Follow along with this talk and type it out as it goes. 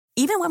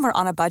Even when we're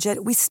on a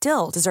budget, we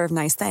still deserve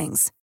nice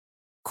things.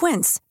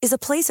 Quince is a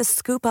place to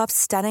scoop up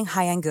stunning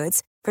high-end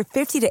goods for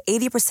 50 to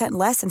 80%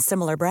 less than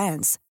similar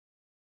brands.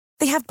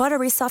 They have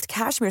buttery soft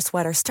cashmere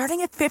sweaters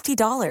starting at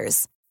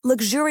 $50,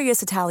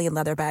 luxurious Italian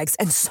leather bags,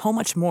 and so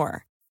much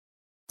more.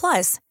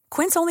 Plus,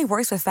 Quince only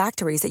works with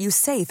factories that use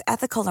safe,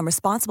 ethical, and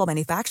responsible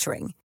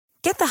manufacturing.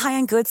 Get the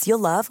high-end goods you'll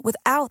love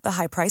without the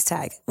high price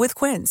tag with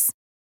Quince.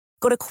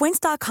 Go to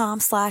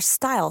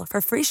quince.com/style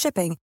for free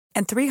shipping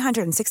and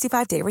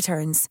 365-day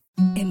returns.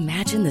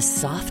 Imagine the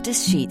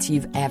softest sheets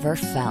you've ever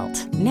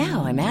felt.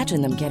 Now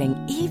imagine them getting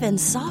even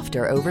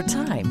softer over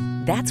time.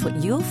 That's what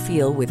you'll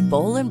feel with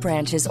Boll &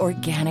 Branch's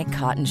organic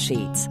cotton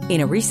sheets.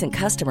 In a recent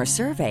customer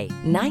survey,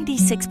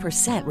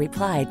 96%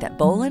 replied that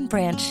Boll &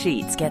 Branch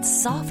sheets get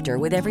softer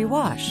with every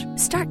wash.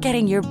 Start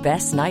getting your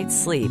best night's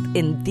sleep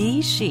in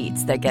these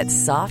sheets that get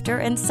softer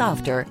and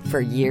softer for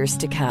years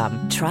to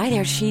come. Try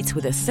their sheets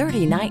with a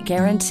 30-night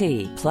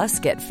guarantee. Plus,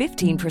 get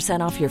 15%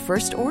 off your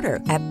first order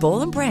at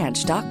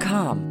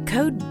bollandbranch.com.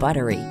 Code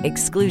BUTTERY.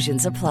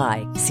 Exclusions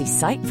apply. See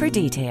site for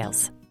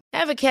details.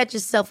 Ever catch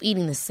yourself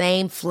eating the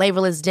same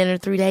flavorless dinner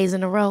 3 days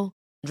in a row?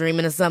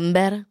 Dreaming of something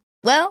better?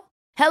 Well,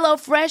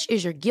 HelloFresh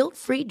is your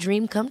guilt-free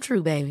dream come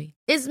true, baby.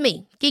 It's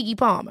me, Keke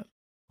Palmer.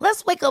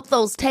 Let's wake up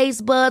those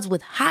taste buds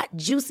with hot,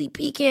 juicy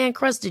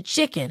pecan-crusted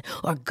chicken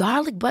or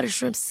garlic butter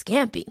shrimp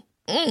scampi.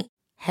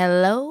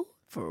 Hello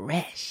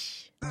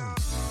Fresh.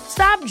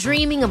 Stop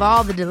dreaming of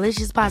all the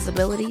delicious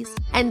possibilities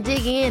and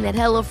dig in at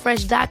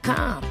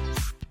HelloFresh.com.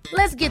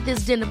 Let's get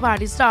this dinner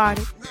party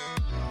started.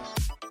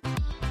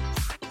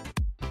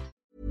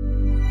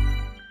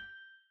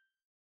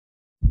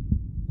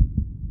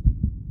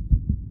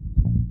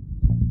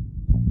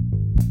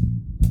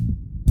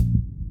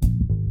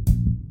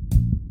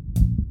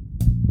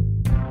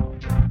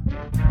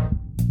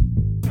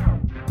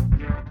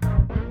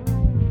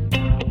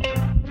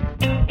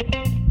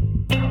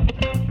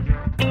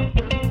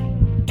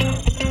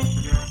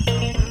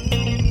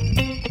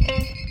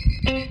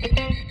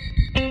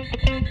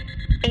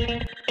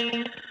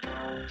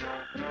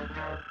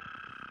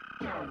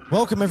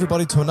 Welcome,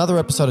 everybody, to another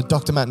episode of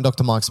Dr. Matt and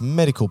Dr. Mike's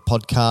Medical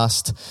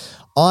Podcast.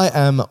 I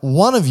am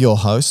one of your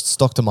hosts,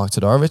 Dr. Mike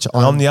Todorovich.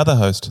 And I'm the other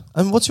host.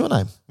 And what's your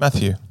name?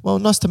 Matthew. Well,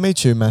 nice to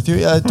meet you, Matthew.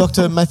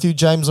 Dr. Matthew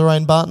James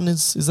Lorraine Barton,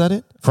 is that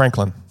it?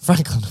 Franklin.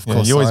 Franklin, of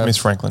course. You always miss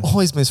Franklin.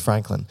 Always miss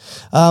Franklin.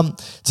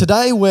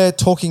 Today, we're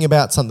talking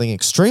about something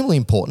extremely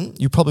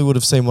important. You probably would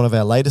have seen one of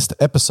our latest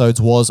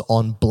episodes was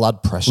on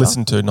blood pressure.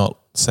 Listen to, not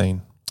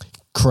seen.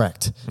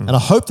 Correct. And I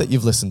hope that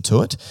you've listened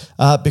to it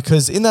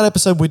because in that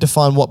episode, we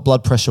defined what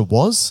blood pressure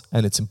was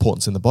and its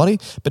importance in the body.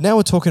 But now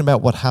we're talking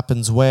about what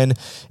happens when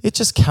it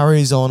just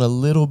carries on a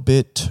little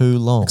bit too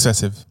long.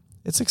 Excessive.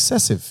 It's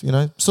excessive,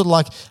 sort of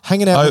like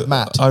hanging out with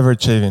Matt.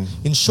 Overachieving.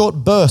 In short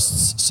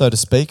bursts, so to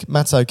speak,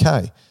 Matt's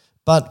okay.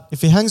 But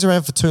if he hangs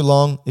around for too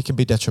long, it can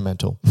be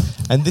detrimental.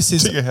 And this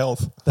is... to your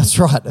health. That's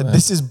right. And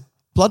this is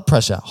blood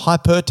pressure,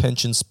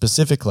 hypertension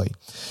specifically.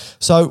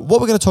 So what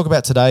we're going to talk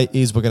about today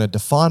is we're going to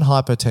define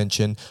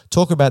hypertension,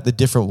 talk about the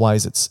different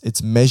ways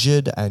it's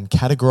measured and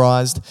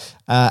categorized,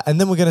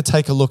 and then we're going to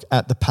take a look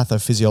at the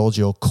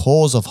pathophysiology or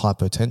cause of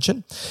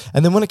hypertension.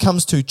 And then when it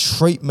comes to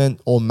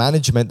treatment or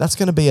management, that's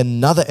going to be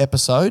another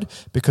episode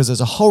because there's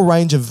a whole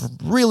range of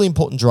really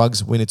important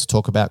drugs we need to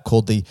talk about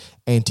called the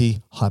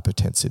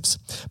antihypertensives.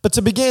 But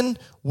to begin,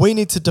 we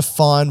need to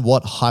define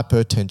what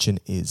hypertension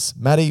is.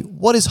 Maddie,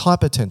 what is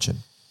hypertension?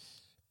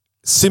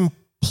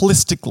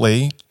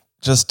 Simplistically,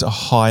 just a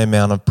high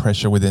amount of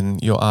pressure within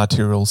your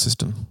arterial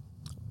system.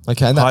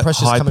 Okay, and that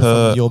pressure is coming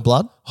from your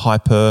blood?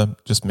 Hyper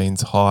just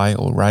means high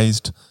or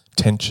raised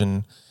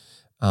tension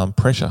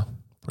pressure,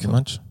 pretty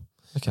much.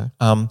 Okay.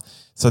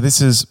 So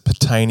this is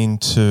pertaining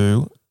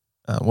to,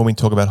 when we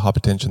talk about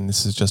hypertension,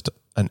 this is just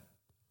an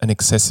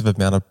excessive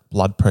amount of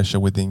blood pressure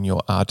within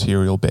your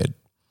arterial bed.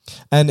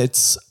 And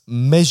it's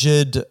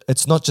measured,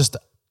 it's not just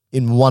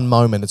in one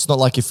moment. It's not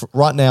like if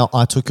right now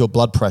I took your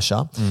blood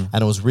pressure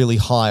and it was really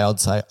high, I'd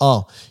say,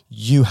 oh,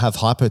 you have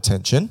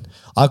hypertension.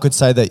 I could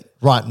say that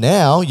right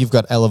now you've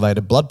got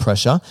elevated blood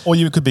pressure. Or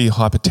you could be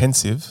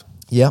hypertensive.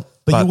 Yeah,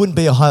 but you wouldn't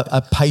be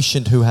a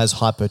patient who has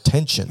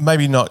hypertension.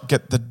 Maybe not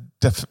get the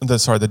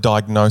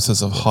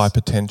diagnosis of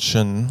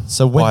hypertension.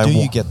 So when do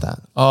you get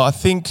that? I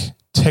think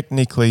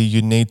technically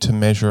you need to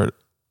measure it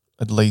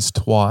at least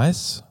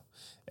twice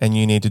and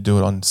you need to do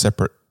it on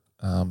separate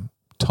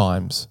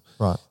times.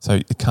 Right. So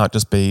it can't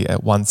just be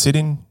at one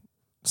sitting.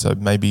 So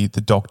maybe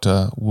the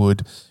doctor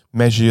would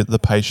measure the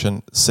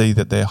patient, see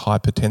that they're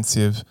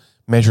hypertensive,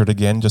 measure it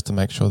again just to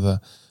make sure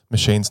the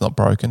machine's not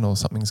broken or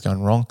something's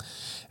going wrong.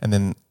 And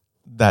then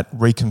that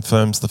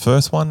reconfirms the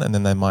first one and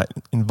then they might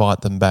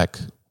invite them back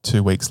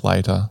 2 weeks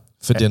later.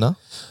 For dinner?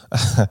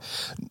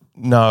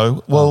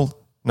 No. Well,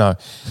 no,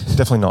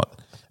 definitely not.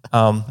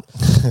 And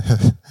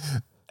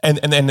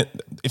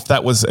if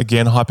that was,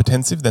 again,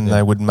 hypertensive, then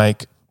they would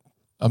make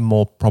a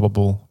more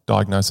probable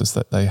diagnosis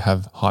that they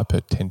have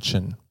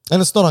hypertension.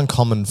 And it's not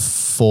uncommon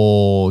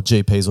for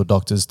GPs or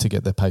doctors to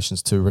get their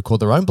patients to record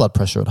their own blood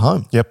pressure at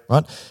home. Yep.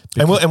 Right?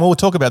 And we'll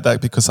talk about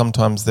that because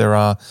sometimes there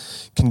are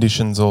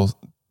conditions or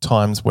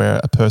times where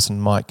a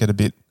person might get a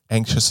bit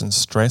anxious and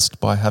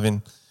stressed by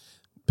having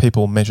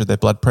people measure their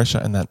blood pressure,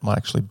 and that might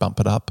actually bump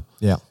it up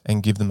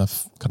and give them a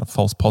kind of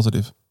false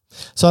positive.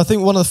 So I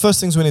think one of the first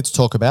things we need to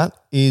talk about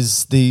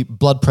is the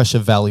blood pressure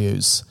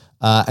values.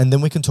 And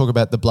then we can talk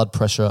about the blood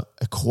pressure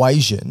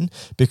equation,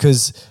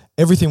 because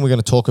everything we're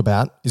going to talk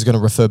about is going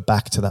to refer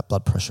back to that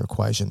blood pressure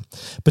equation.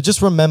 But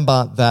just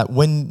remember that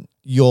when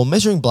you're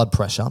measuring blood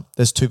pressure,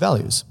 there's two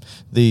values,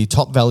 the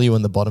top value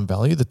and the bottom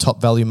value. The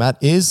top value, Matt,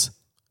 is?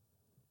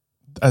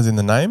 As in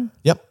the name?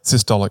 Yep.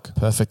 Systolic.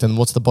 Perfect. And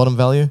what's the bottom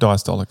value?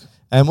 Diastolic.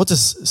 And what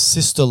does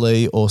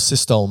systole or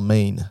systole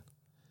mean?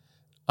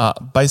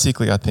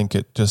 Basically, I think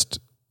it just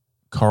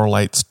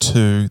correlates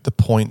to the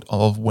point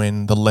of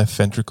when the left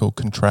ventricle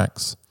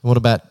contracts. What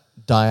about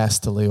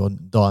diastole or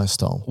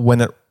diastole? When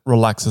it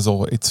relaxes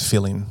or it's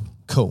filling.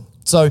 Cool.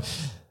 So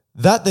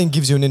that then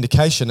gives you an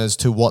indication as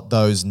to what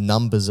those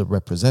numbers are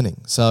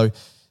representing. So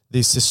the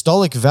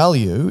systolic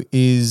value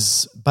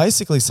is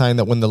basically saying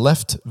that when the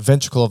left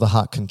ventricle of the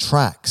heart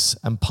contracts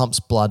and pumps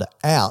blood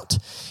out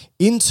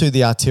into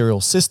the arterial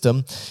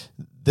system,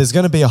 there's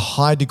going to be a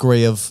high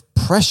degree of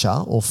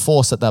pressure or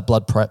force that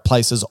blood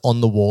places on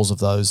the walls of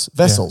those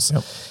vessels.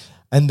 Yep.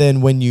 And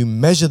then when you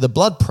measure the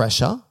blood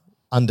pressure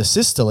under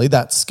systole,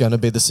 that's going to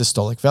be the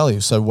systolic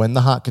value. So when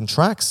the heart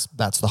contracts,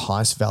 that's the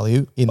highest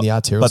value in the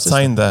arterial system. But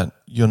saying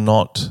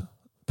that,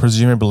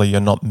 presumably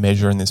you're not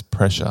measuring this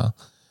pressure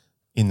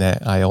in the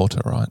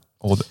aorta, right?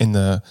 Or in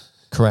the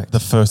correct, the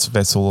first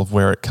vessel of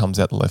where it comes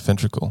out the left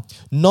ventricle.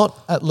 Not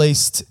at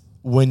least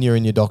when you're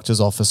in your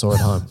doctor's office or at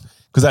home.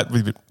 Because that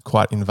would be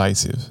quite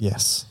invasive.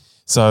 Yes.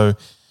 So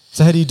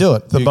how do you do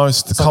it? The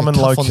most common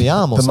on the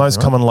arm or the most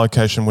right? common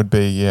location would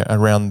be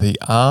around the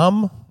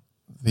arm.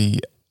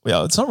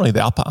 It's not really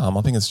the upper arm.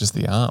 I think it's just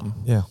the arm.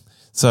 Yeah.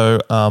 So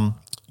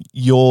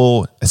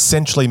you're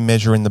essentially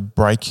measuring the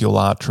brachial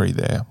artery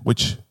there,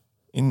 which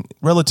in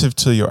relative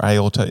to your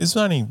aorta is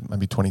only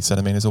maybe 20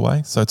 centimeters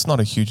away. So it's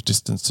not a huge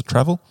distance to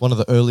travel. One of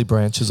the early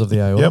branches of the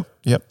aorta.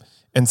 Yep.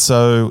 And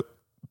so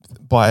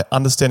by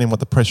understanding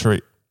what the pressure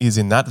is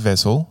in that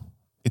vessel,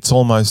 it's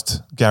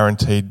almost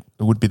guaranteed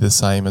it would be the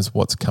same as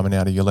what's coming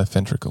out of your left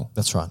ventricle.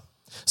 That's right.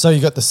 So you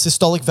got the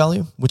systolic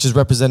value, which is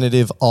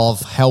representative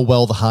of how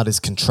well the heart is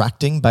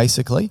contracting,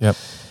 basically. Yep.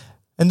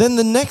 And then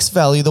the next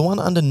value, the one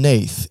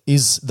underneath,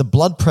 is the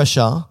blood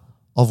pressure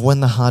of when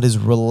the heart is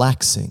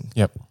relaxing.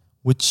 Yep.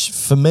 Which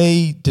for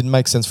me didn't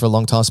make sense for a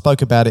long time. I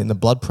spoke about it in the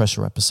blood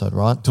pressure episode,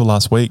 right? Until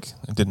last week,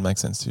 it didn't make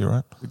sense to you,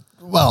 right?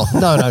 Well,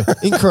 no,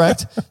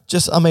 incorrect.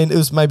 It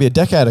was maybe a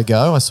decade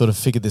ago I sort of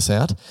figured this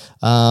out.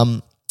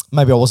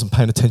 Maybe I wasn't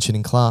paying attention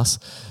in class.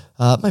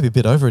 Maybe a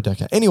bit over a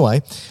decade.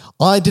 Anyway,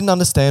 I didn't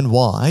understand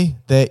why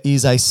there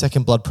is a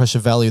second blood pressure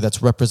value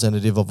that's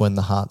representative of when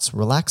the heart's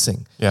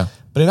relaxing. Yeah.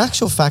 But in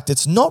actual fact,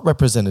 it's not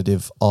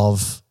representative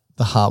of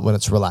the heart when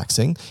it's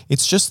relaxing.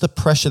 It's just the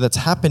pressure that's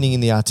happening in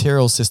the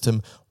arterial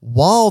system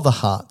while the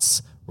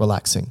heart's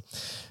relaxing.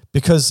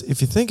 Because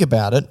if you think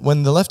about it,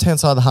 when the left-hand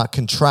side of the heart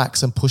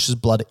contracts and pushes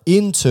blood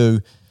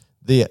into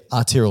the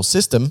arterial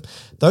system,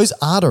 those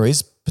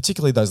arteries,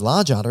 particularly those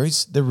large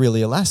arteries, they're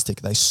really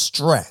elastic. They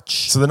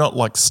stretch. So they're not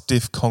like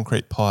stiff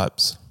concrete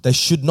pipes. They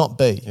should not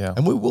be. Yeah.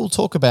 And we will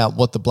talk about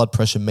what the blood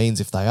pressure means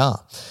if they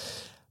are.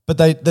 But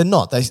they're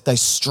not. They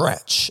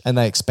stretch and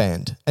they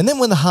expand. And then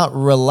when the heart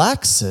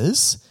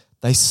relaxes,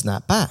 they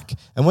snap back.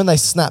 And when they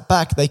snap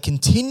back, they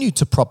continue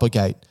to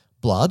propagate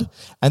blood,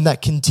 and that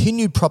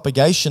continued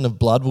propagation of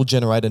blood will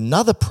generate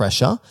another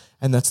pressure,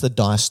 and that's the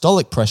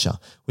diastolic pressure,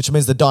 which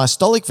means the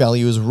diastolic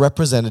value is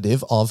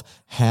representative of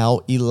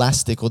how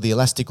elastic or the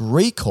elastic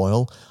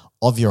recoil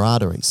of your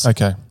arteries.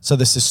 Okay. So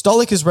the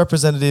systolic is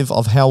representative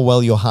of how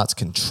well your heart's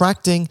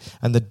contracting,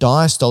 and the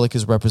diastolic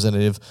is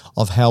representative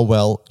of how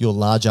well your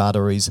large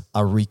arteries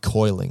are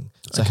recoiling.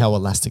 So how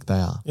elastic they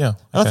are. Yeah.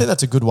 And I think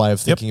that's a good way of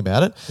thinking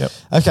about it. Yep.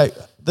 Okay.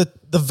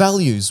 The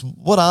values,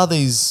 what are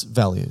these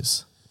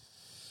values?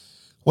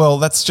 Well,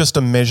 that's just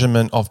a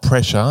measurement of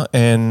pressure,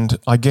 and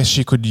I guess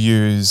you could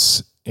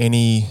use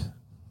any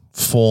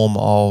form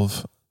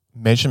of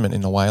measurement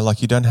in a way.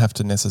 Like you don't have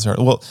to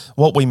necessarily. Well,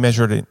 what we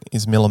measured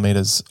is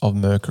millimeters of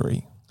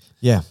mercury.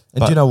 Yeah.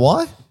 And do you know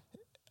why?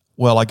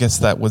 Well, I guess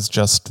that was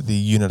just the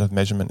unit of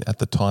measurement at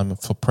the time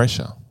for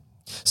pressure.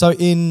 So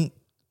in,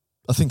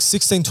 I think,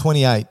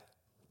 1628,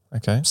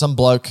 Okay. some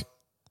bloke,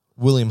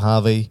 William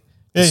Harvey,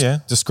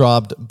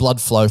 described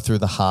blood flow through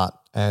the heart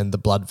and the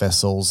blood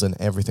vessels and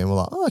everything. We're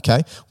like, oh,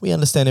 okay, we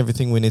understand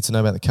everything we need to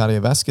know about the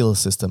cardiovascular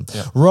system.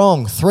 Yeah.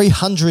 Wrong.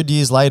 300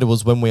 years later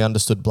was when we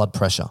understood blood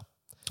pressure.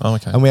 Oh,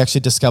 okay. And we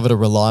actually discovered a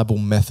reliable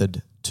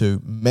method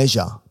to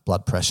measure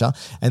blood pressure.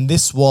 And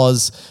this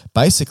was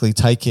basically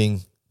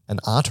taking an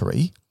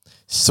artery.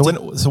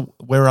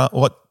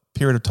 What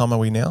period of time are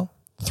we now?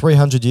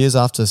 300 years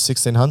after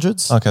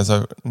 1600s. Okay,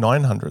 so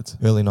 900s.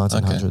 Early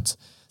 1900s.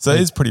 Okay. So it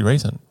is pretty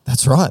recent.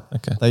 That's right.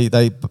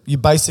 Okay. You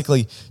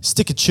basically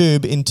stick a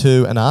tube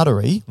into an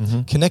artery,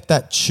 connect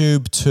that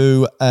tube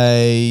to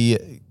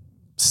a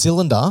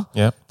cylinder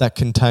that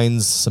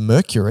contains some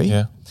mercury,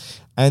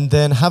 and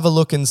then have a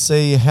look and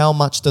see how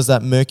much does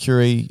that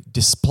mercury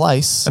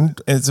displace. And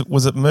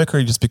was it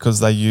mercury just because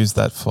they used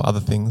that for other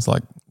things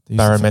like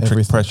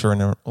barometric pressure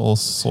and all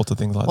sorts of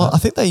things like that? Well, I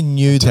think they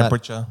knew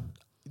temperature.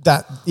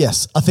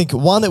 Yes. I think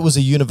one, it was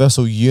a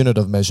universal unit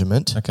of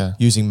measurement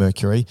using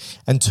mercury.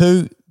 And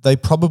two, they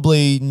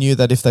probably knew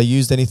that if they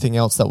used anything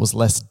else that was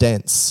less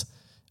dense,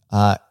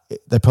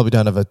 they probably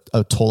don't have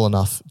a tall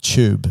enough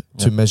tube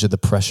to measure the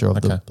pressure of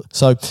the.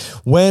 So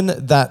when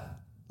that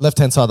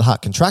left-hand side of the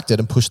heart contracted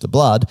and pushed the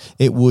blood,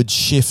 it would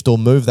shift or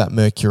move that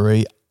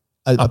mercury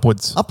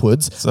upwards.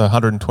 So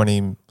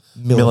 120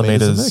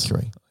 millimeters of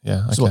mercury.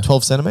 Yeah. Okay. So what,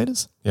 12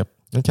 centimeters? Yep.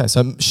 Okay,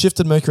 so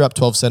shifted mercury up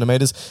 12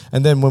 centimeters.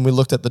 And then when we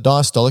looked at the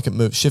diastolic,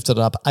 it shifted it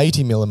up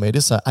 80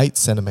 millimeters, so 8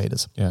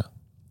 centimeters. Yeah.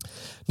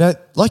 Now,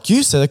 like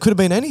you said, it could have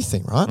been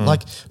anything, right?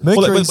 Like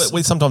mercury. Well,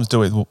 we sometimes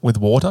do it with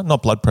water,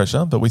 not blood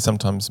pressure, but we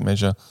sometimes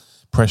measure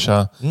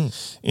pressure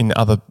in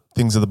other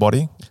things of the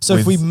body. So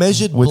if we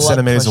measured blood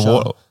centimeters pressure,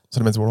 of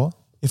water,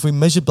 if we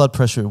measured blood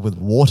pressure with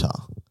water,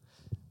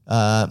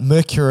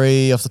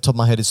 mercury, off the top of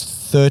my head, is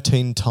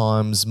 13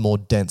 times more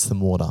dense than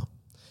water.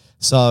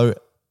 So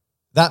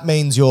that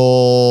means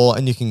you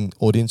can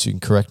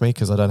correct me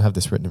because I don't have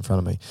this written in front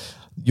of me.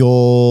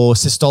 Your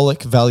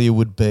systolic value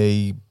would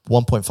be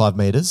 1.5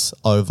 meters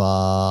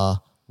over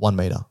 1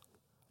 meter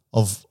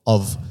of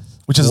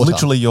which is water.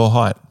 literally your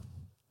height.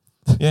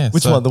 Yeah.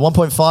 Which one? The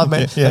 1.5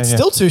 meter? Yeah, That's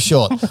still too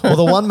short. Or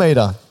the 1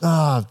 meter?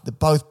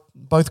 They're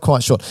both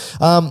quite short.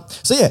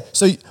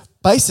 So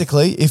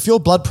basically, if your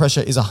blood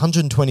pressure is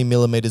 120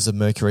 millimeters of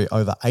mercury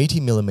over 80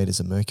 millimeters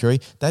of mercury,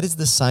 that is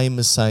the same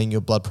as saying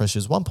your blood pressure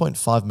is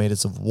 1.5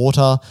 meters of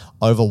water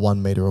over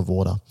 1 meter of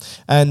water.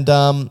 And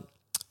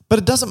but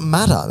it doesn't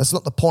matter. That's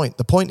not the point.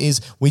 The point is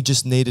we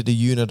just needed a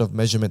unit of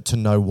measurement to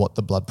know what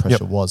the blood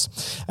pressure was.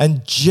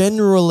 And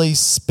generally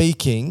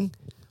speaking,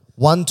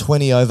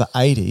 120 over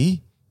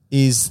 80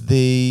 is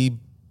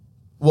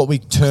what we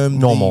term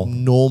the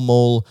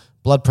normal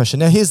blood pressure.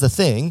 Now, here's the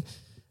thing.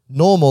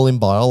 Normal in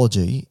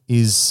biology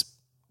is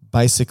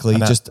basically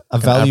just a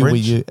value we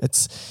use.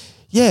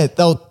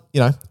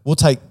 We'll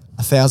take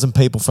 1,000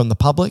 people from the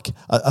public,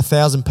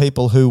 1,000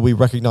 people who we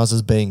recognize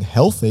as being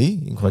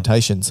healthy, in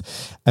quotations,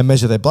 and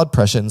measure their blood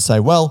pressure and say,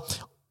 well,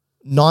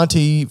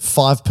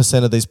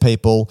 95% of these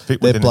people,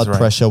 their blood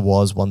pressure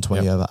was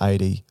 120 over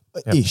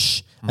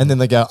 80-ish. And then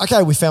they go,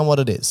 okay, we found what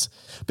it is.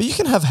 But you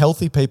can have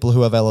healthy people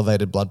who have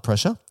elevated blood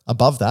pressure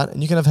above that,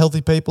 and you can have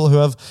healthy people who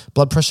have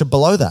blood pressure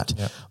below that.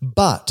 Yep.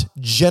 But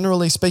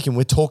generally speaking,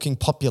 we're talking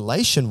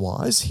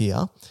population-wise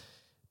here,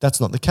 that's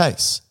not the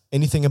case.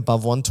 Anything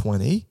above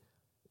 120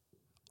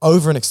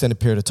 over an extended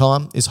period of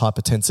time is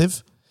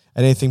hypertensive,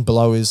 and anything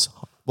below is,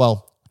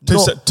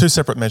 two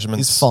separate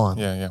measurements. Is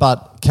fine,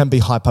 but can be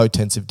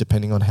hypotensive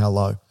depending on how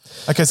low.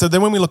 Okay, so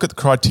then when we look at the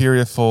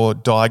criteria for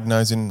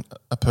diagnosing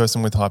a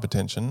person with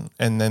hypertension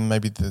and then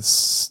maybe the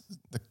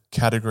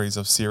categories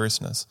of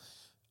seriousness,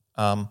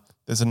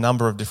 there's a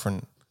number of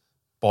different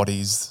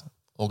bodies,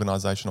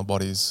 organisational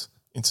bodies,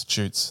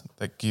 institutes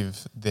that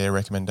give their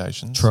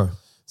recommendations. True.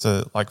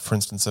 So like, for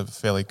instance, a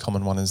fairly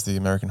common one is the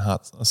American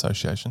Heart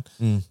Association.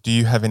 Do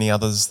you have any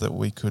others that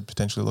we could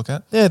potentially look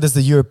at? Yeah, there's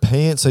the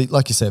European, so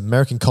like you said,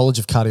 American College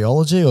of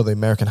Cardiology or the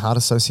American Heart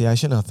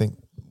Association, I think,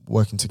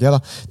 working together.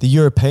 The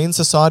European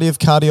Society of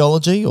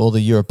Cardiology or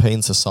the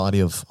European Society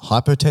of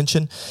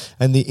Hypertension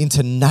and the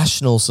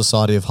International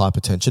Society of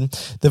Hypertension.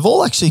 They've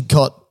all actually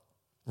got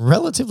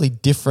relatively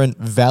different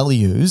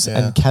values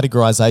and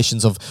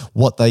categorizations of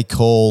what they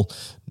call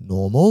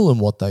normal and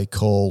what they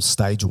call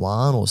stage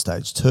 1 or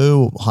stage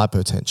 2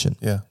 hypertension.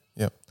 Yeah,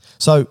 yep.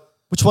 So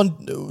which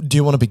one do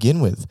you want to begin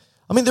with?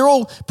 I mean, they're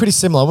all pretty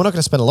similar. We're not going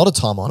to spend a lot of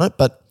time on it,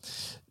 but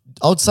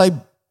I would say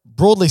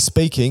broadly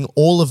speaking,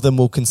 all of them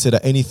will consider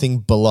anything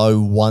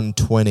below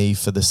 120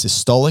 for the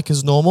systolic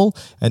as normal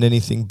and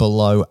anything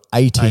below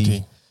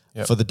 80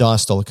 for the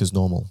diastolic as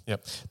normal.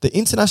 Yep. The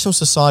International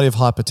Society of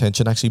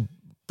Hypertension actually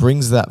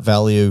brings that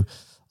value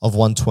of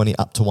 120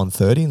 up to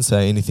 130 and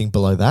say anything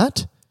below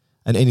that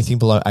and anything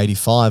below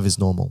 85 is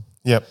normal.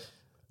 Yep.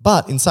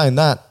 But in saying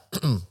that,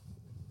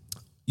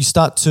 you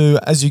start to,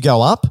 as you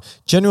go up,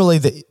 generally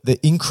the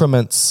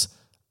increments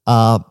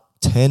are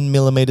 10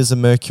 millimeters of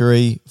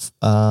mercury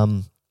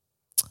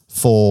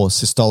for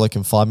systolic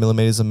and 5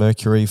 millimeters of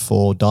mercury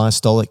for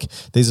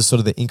diastolic. These are sort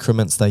of the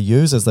increments they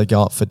use as they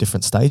go up for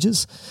different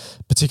stages,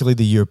 particularly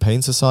the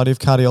European Society of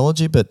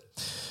Cardiology. But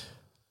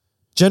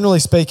generally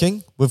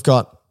speaking, we've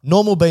got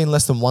normal being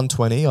less than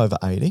 120 over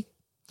 80.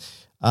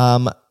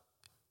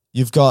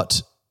 You've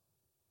got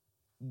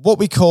what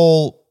we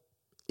call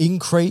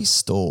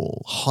increased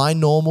or high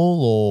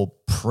normal or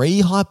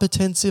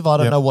pre-hypertensive. I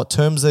don't know what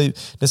terms they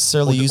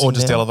necessarily using or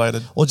just now.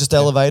 Elevated. Or just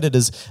elevated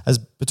as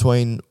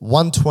between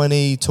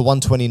 120 to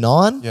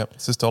 129. Yep,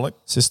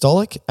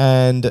 systolic.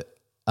 And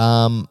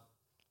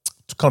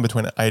kind of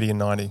between 80 and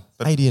 90.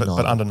 But, 80 and but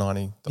 90. under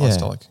 90 Yeah.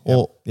 diastolic.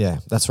 Yeah,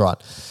 that's right.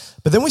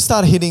 But then we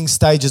start hitting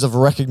stages of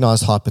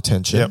recognized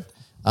hypertension. Yep.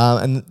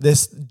 And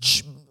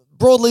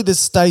broadly, there's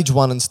stage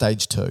 1 and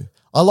stage 2.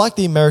 I like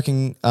the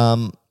American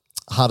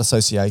Heart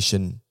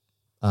Association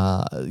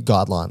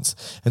guidelines.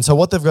 And so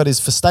what they've got is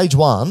for stage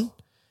 1,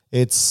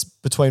 it's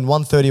between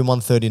 130 and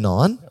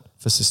 139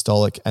 for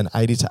systolic and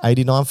 80 to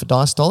 89 for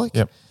diastolic.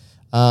 Yep.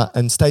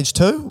 And stage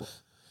 2?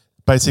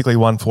 Basically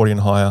 140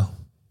 and higher,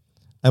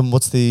 And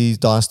what's the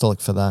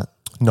diastolic for that?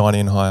 90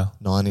 and higher.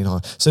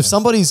 99. So if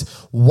somebody's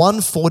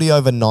 140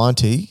 over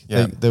 90,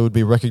 Yeah. they would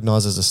be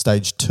recognized as a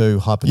stage 2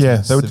 hypertensive. Yeah,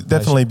 they would patient.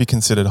 definitely be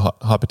considered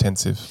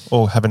hypertensive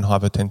or having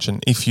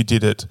hypertension if you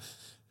did it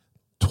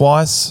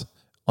twice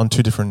on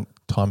 2 different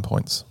time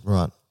points.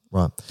 Right.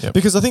 Yep.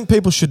 Because I think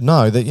people should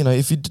know that,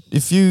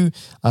 if you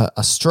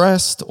are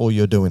stressed or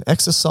you're doing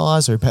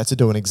exercise or you're about to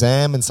do an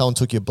exam and someone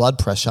took your blood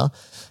pressure,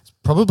 it's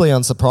probably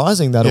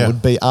unsurprising that it Yeah.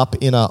 would be up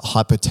in a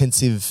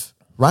hypertensive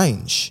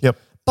range. Yep.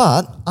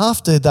 But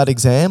after that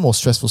exam or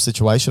stressful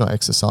situation or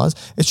exercise,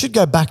 it should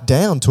go back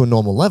down to a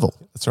normal level.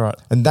 That's right.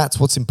 And that's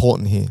what's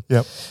important here.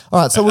 Yep.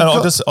 All right. So And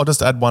we've I'll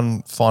just add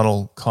one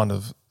final kind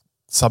of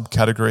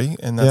subcategory,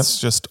 and that's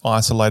just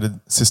isolated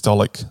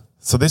systolic.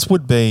 So this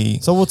would be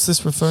So what's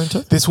this referring to?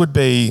 this would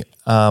be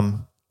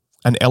an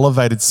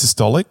elevated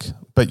systolic,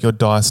 but your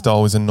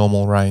diastole is in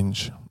normal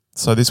range.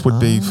 So this would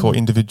be for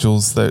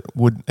individuals that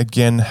would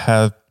again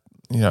have,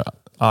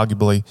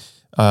 arguably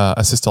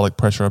a systolic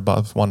pressure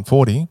above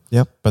 140.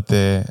 Yep. But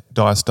their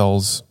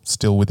diastole's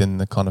still within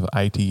the kind of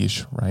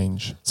 80-ish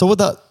range. So what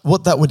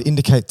that would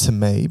indicate to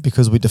me,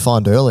 because we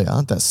defined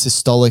earlier that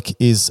systolic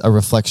is a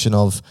reflection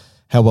of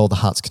how well the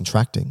heart's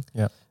contracting.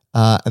 Yeah.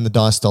 And the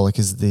diastolic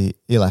is the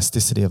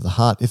elasticity of the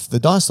heart. If the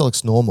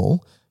diastolic's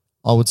normal,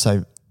 I would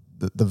say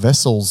the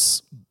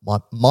vessels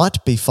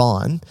might be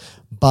fine,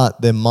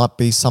 but there might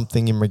be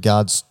something in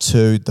regards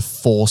to the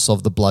force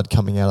of the blood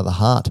coming out of the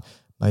heart.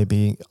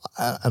 Maybe,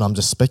 and I'm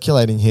just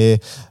speculating here,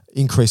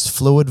 increased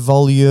fluid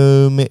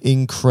volume,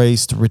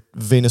 increased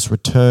venous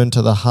return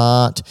to the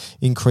heart,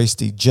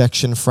 increased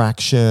ejection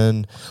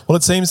fraction. Well,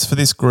 it seems for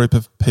this group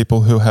of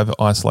people who have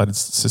isolated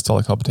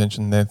systolic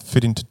hypertension, they're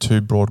fit into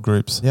 2 broad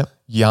groups. Yep.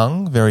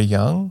 Young, very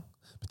young,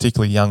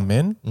 particularly young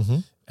men,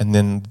 and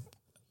then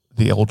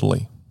the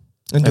elderly.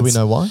 And do we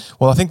know why?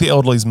 Well, I think the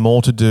elderly is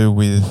more to do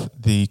with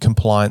the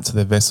compliance of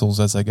their vessels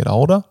as they get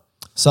older.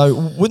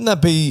 So wouldn't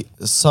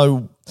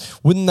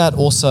that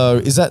also,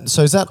 is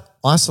that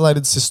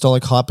isolated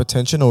systolic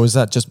hypertension, or is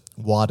that just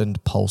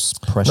widened pulse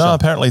pressure? No,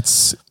 apparently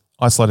it's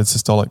isolated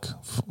systolic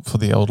for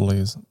the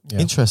elderly.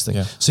 Interesting.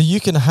 Yeah. So you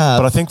can have,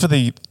 But I think for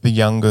the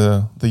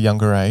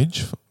younger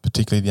age,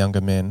 particularly the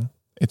younger men,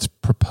 it's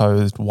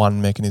proposed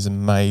one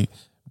mechanism may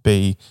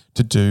be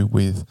to do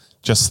with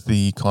just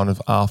the kind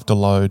of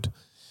afterload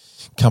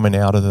coming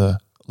out of the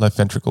left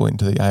ventricle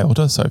into the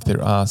aorta. So if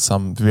there are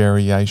some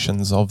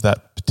variations of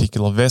that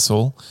particular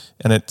vessel,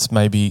 and it's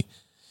maybe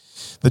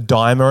the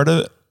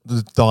diameter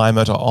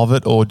of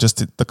it, or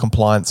just the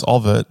compliance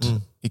of it,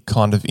 it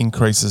kind of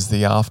increases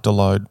the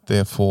afterload.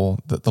 Therefore,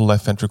 that the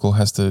left ventricle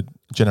has to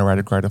generate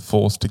a greater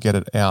force to get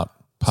it out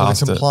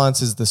past so the it.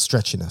 compliance is the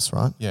stretchiness,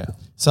 right? Yeah.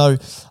 So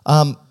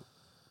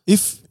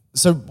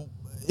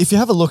if you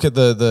have a look at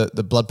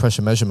the blood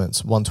pressure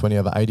measurements, 120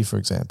 over 80, for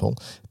example,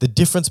 the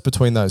difference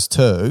between those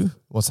two,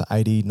 what's that,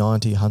 80,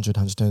 90, 100,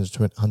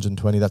 110,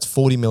 120, that's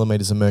 40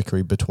 millimeters of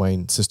mercury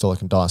between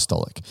systolic and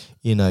diastolic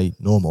in a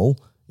normal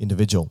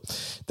individual.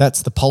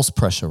 That's the pulse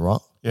pressure,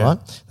 right? Yeah.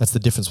 Right? That's the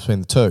difference between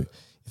the two.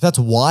 If that's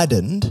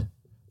widened,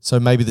 so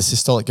maybe the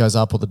systolic goes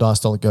up or the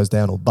diastolic goes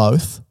down or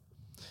both,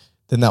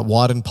 then that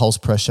widened pulse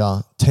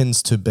pressure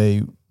tends to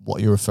be what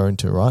you're referring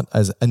to, right?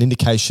 As an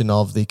indication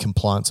of the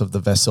compliance of the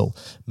vessel.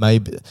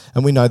 Maybe,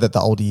 and we know that the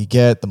older you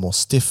get, the more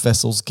stiff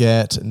vessels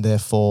get, and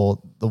therefore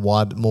the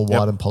more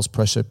widened pulse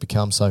pressure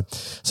becomes.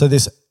 So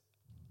this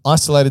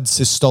isolated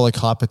systolic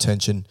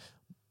hypertension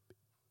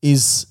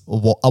is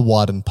a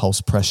widened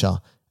pulse pressure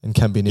and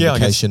can be an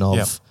indication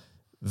of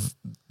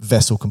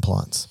vessel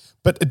compliance.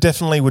 But it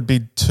definitely would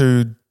be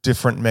 2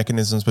 different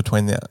mechanisms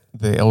between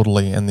the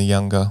elderly and the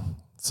younger.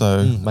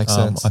 So makes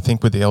sense. I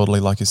think with the elderly,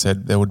 like you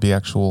said, there would be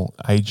actual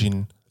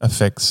aging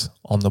effects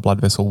on the blood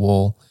vessel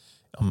wall,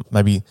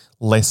 maybe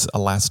less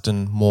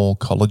elastin, more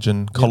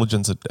collagen.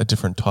 Collagen's a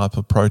different type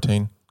of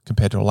protein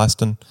compared to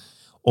elastin,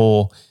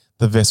 or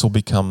the vessel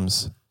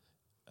becomes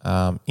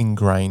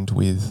ingrained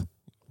with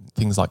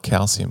things like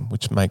calcium,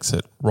 which makes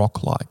it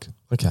rock-like.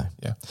 Okay.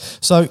 Yeah.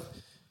 So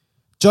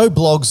Joe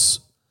Bloggs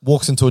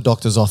walks into a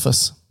doctor's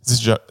office. Is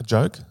this a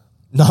joke?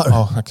 No.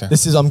 Oh, okay.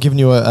 I'm giving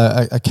you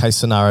a case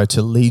scenario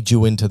to lead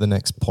you into the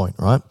next point,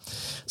 right?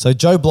 So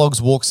Joe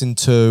Bloggs walks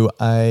into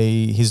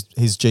his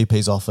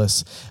GP's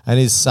office and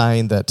is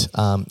saying that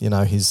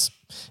he's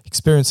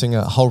experiencing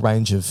a whole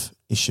range of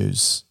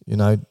issues.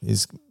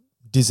 His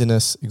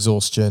dizziness,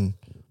 exhaustion,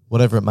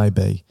 whatever it may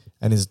be,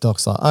 and his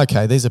doc's like,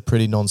 okay, these are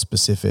pretty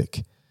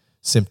non-specific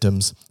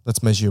symptoms.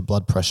 Let's measure your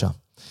blood pressure.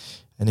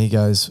 And he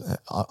goes,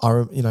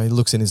 he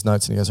looks in his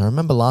notes and he goes, I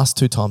remember last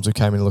 2 times we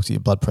came in and looked at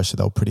your blood pressure,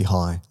 they were pretty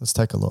high. Let's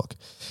take a look.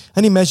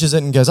 And he measures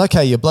it and goes,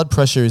 okay, your blood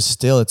pressure is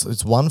still, it's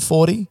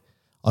 140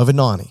 over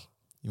 90.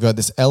 You've got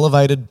this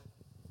elevated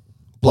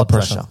blood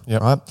pressure,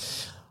 yep. right?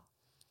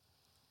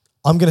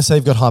 I'm going to say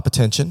you've got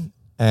hypertension,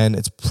 and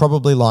it's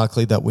probably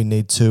likely that we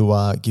need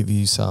to give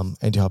you some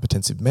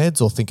antihypertensive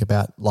meds or think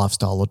about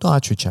lifestyle or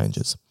dietary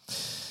changes.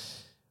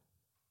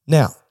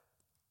 Now,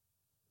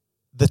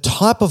 the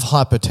type of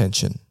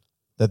hypertension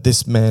that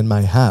this man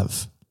may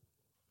have,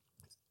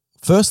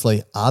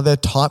 firstly, are there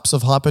types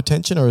of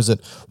hypertension, or is it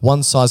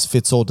one size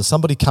fits all? Does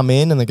somebody come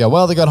in and they go,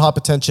 well, they got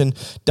hypertension,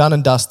 done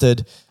and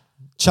dusted,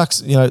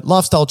 chucks,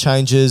 lifestyle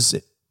changes,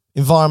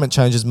 environment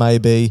changes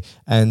maybe,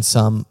 and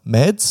some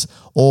meds?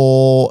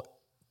 Or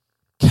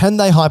can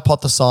they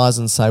hypothesize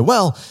and say,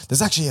 well,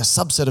 there's actually a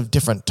subset of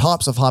different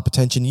types of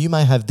hypertension. You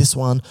may have this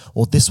one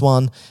or this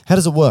one. How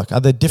does it work? Are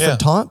there different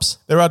types?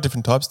 There are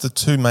different types. The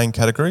 2 main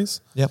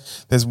categories. Yep.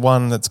 There's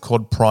one that's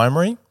called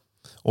primary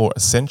or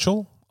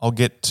essential. I'll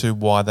get to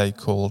why they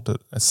called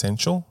it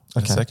essential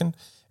in a second.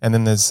 And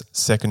then there's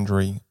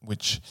secondary,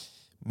 which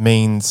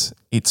means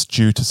it's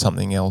due to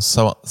something else.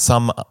 So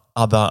some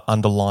other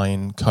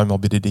underlying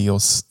comorbidity or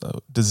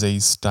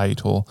disease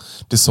state or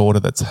disorder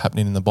that's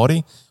happening in the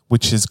body,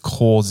 which is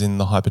causing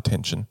the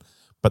hypertension.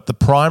 But the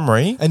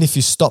primary... And if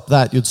you stop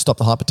that, you'd stop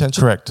the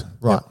hypertension? Correct.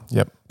 Right.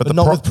 Yep. But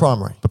not with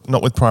primary? But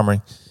not with primary.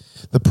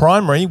 The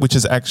primary, which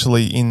is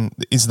actually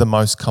is the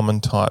most common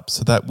type.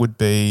 So that would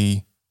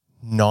be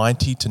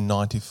 90 to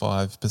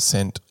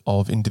 95%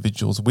 of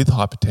individuals with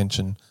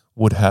hypertension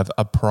would have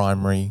a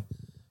primary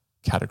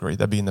category.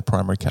 They'd be in the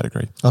primary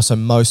category. Oh, so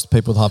most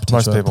people with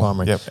hypertension are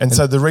primary. Yep. And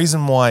so the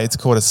reason why it's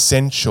called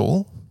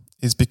essential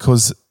is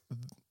because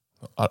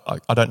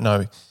I don't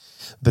know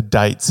the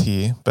dates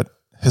here, but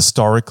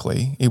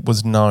historically it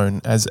was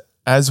known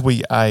as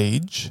we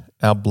age,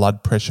 our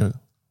blood pressure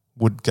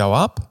would go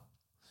up,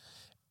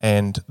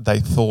 and they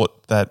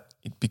thought that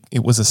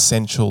it was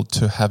essential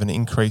to have an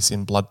increase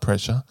in blood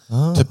pressure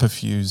to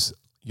perfuse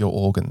your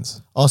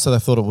organs. Oh, so they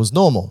thought it was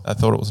normal. I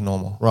thought it was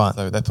normal. Right.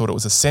 So they thought it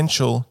was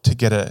essential to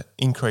get an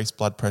increased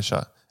blood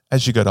pressure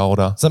as you got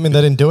older. Does that mean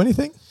they didn't do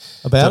anything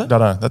about it?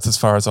 No, that's as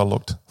far as I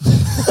looked.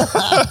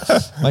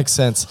 Makes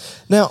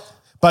sense. Now,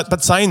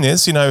 but saying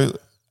this, with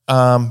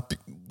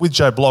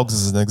Joe Bloggs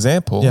as an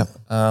example. Yeah.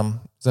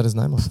 Is that his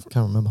name? I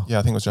can't remember. Yeah,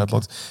 I think it was Joe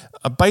Bloggs.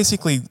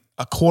 Basically,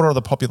 a quarter of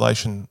the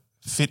population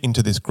fit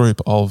into this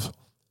group of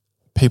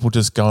people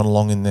just going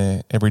along in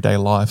their everyday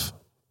life,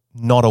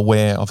 not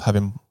aware of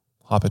having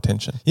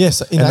hypertension.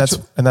 Yes.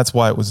 And that's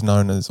why it's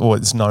known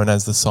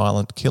as the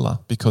silent killer,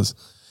 because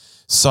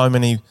so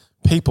many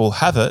people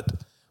have it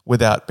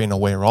without being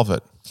aware of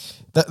it.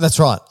 That's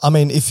right. I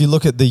mean, if you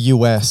look at the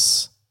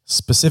US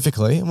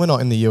specifically, and we're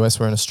not in the US,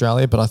 we're in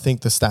Australia, but I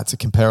think the stats are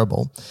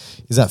comparable,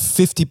 is that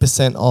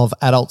 50% of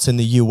adults in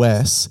the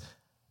US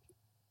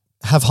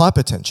have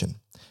hypertension.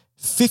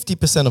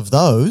 50% of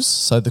those,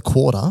 so the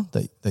quarter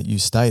that you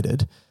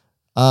stated,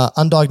 are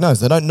undiagnosed.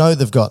 They don't know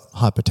they've got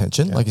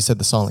hypertension, like you said,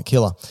 the silent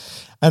killer.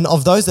 And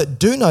of those that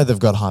do know they've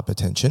got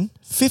hypertension,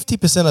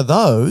 50% of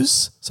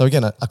those, so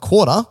again, a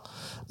quarter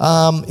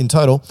in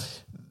total,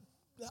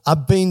 are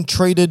being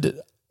treated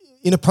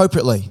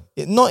inappropriately.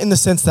 Not in the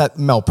sense that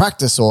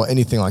malpractice or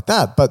anything like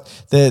that, but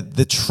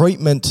the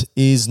treatment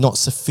is not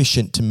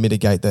sufficient to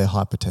mitigate their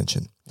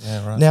hypertension.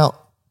 Yeah, right. Now,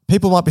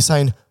 people might be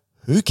saying,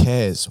 who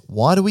cares?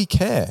 Why do we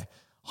care?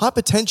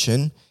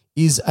 Hypertension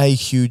is a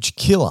huge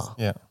killer.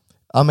 Yeah.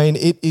 I mean,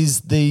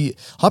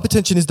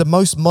 hypertension is the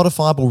most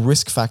modifiable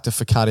risk factor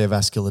for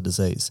cardiovascular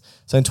disease.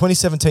 So in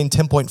 2017,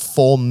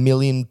 10.4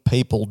 million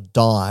people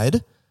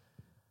died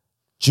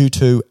due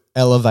to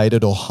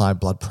elevated or high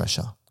blood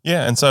pressure.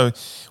 Yeah, and so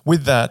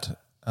with that,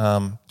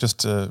 just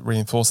to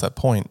reinforce that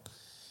point,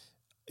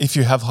 if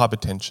you have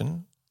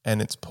hypertension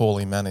and it's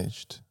poorly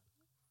managed,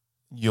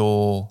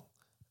 the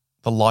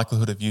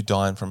likelihood of you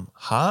dying from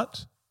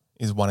heart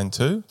is 1 in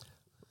 2.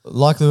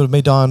 Likelihood of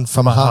me dying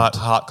from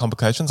heart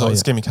complications or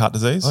ischemic heart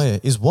disease. Oh yeah,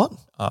 is what?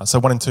 So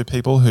 1 in 2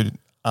 people who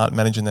aren't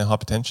managing their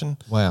hypertension,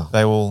 wow,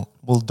 they will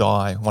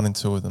die. 1 in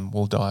 2 of them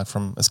will die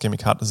from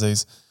ischemic heart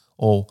disease,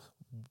 or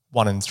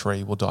 1 in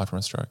 3 will die from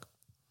a stroke.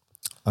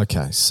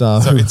 Okay, so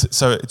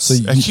it's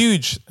a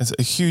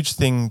huge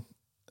thing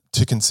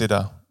to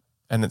consider,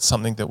 and it's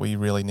something that we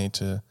really need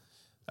to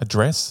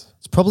address.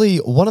 It's probably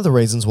one of the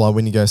reasons why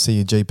when you go see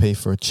your GP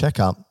for a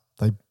checkup,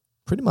 they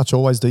pretty much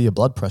always do your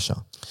blood pressure.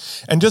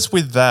 And just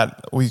with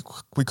that, we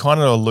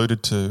kind of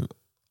alluded to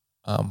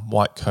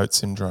white coat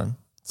syndrome.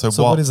 So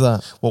what is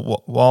that?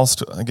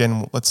 Whilst,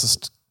 again, let's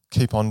just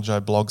keep on Joe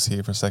Bloggs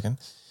here for a second.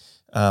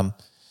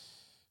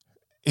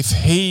 If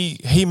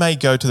he may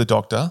go to the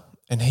doctor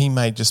and he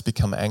may just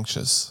become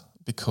anxious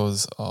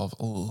because of,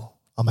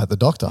 I'm at the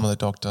doctor.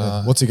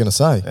 Yeah. What's he going to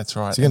say? That's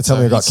right. Is he going to tell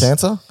me I got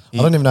cancer? I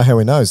don't even know how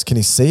he knows. Can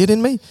he see it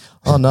in me?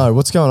 Oh no,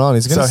 what's going on?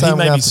 He's going to say I'm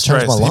going to have to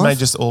change my life? He may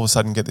just all of a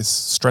sudden get this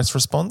stress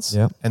response.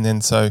 Yeah. And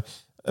then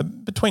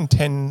between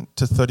 10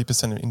 to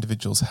 30% of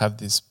individuals have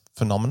this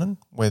phenomenon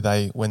where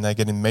when they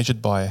get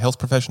measured by a health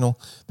professional,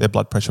 their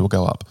blood pressure will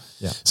go up.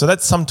 Yeah. So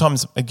that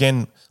sometimes,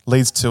 again,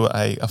 leads to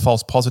a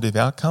false positive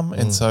outcome.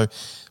 And so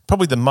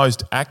probably the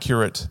most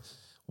accurate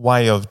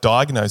way of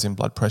diagnosing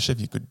blood pressure,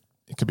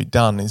 it could be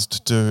done, is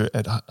to do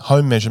at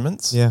home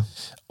measurements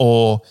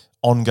or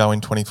ongoing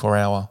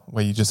 24-hour,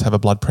 where you just have a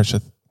blood pressure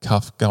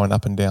cuff going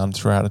up and down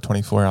throughout a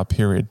 24-hour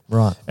period.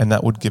 Right. And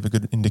that would give a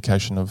good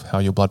indication of how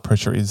your blood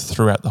pressure is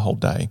throughout the whole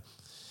day.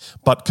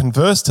 But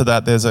converse to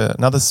that, there's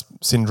another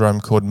syndrome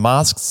called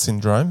masked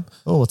syndrome.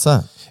 Oh, what's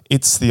that?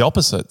 It's the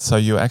opposite. So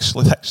you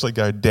actually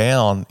go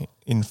down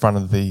in front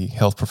of the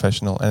health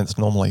professional, and it's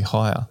normally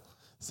higher.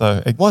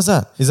 So Why is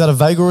that? Is that a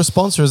vagal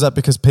response, or is that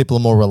because people are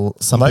more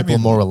people are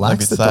more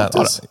relaxed? Maybe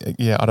it's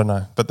that. I don't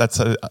know. But that's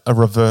a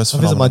reverse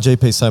phenomenon. I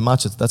visit my GP so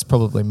much, that's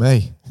probably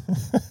me.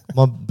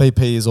 My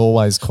BP is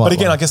always quite But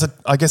again, low.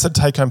 I guess a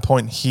take-home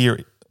point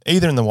here,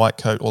 either in the white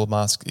coat or the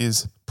mask,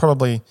 is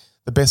probably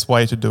the best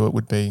way to do it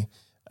would be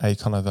a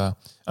kind of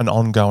an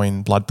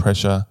ongoing blood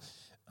pressure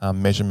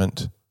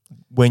measurement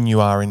when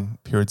you are in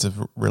periods of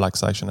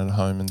relaxation at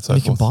home and so you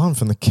forth. can buy them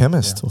from the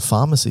chemist or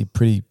pharmacy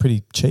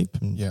pretty cheap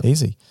and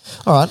easy.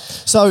 All right.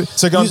 So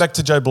going back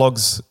to Joe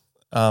Blogg's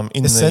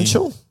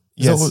essential?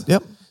 Yes.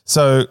 Yep.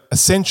 So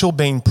essential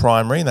being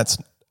primary, and that's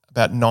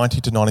about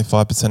 90 to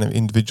 95% of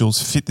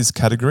individuals fit this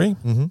category.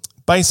 Mm-hmm.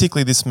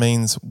 Basically, this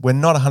means we're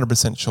not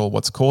 100% sure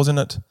what's causing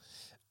it,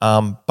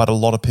 but a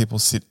lot of people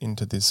sit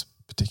into this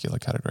particular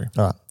category.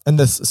 All right. And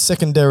the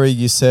secondary,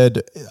 you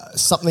said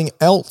something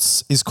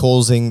else is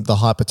causing the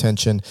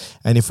hypertension,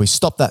 and if we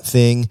stop that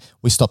thing,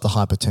 we stop the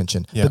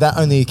hypertension. Yeah. But that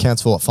only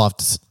accounts for 5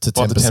 to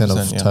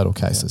 10% of total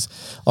cases.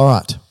 Yeah. All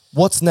right.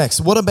 What's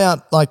next? What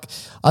about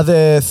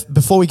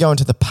before we go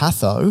into the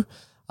patho,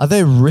 are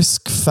there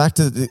risk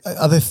factors?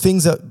 Are there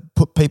things that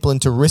put people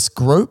into risk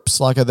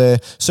groups? Like, are there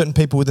certain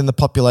people within the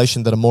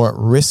population that are more at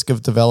risk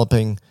of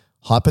developing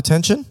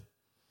hypertension?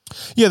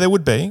 Yeah, there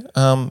would be.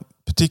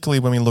 Particularly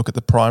when we look at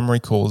the primary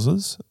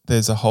causes,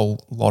 there's a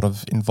whole lot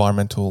of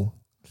environmental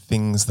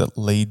things that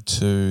lead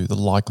to the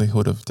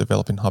likelihood of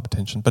developing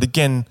hypertension. But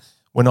again,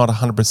 we're not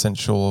 100%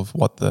 sure of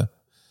what the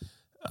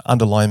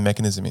underlying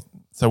mechanism is.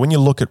 So when you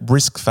look at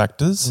risk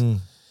factors,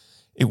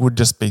 it would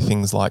just be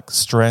things like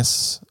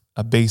stress,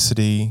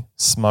 obesity,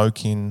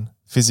 smoking,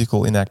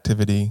 physical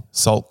inactivity,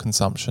 salt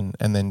consumption,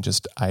 and then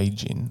just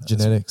aging.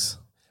 Genetics.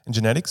 And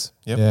genetics,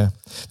 yep. Yeah.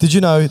 Did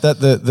you know that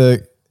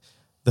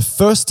the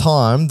first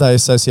time they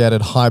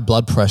associated high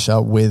blood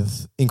pressure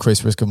with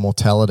increased risk of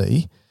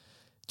mortality,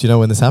 do you know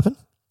when this happened?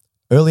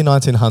 Early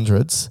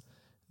 1900s,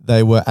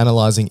 they were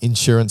analysing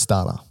insurance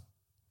data.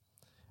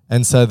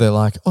 And so they're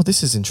like, oh,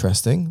 this is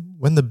interesting.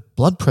 When the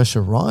blood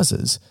pressure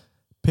rises,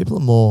 people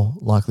are more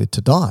likely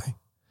to die.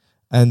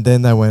 And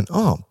then they went,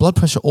 oh, blood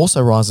pressure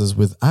also rises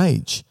with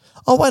age.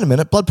 Oh, wait a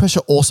minute, blood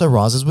pressure also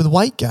rises with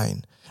weight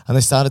gain. And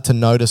they started to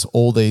notice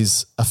all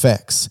these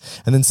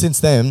effects. And then since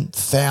then,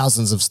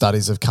 thousands of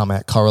studies have come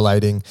out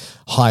correlating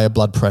higher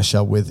blood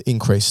pressure with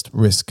increased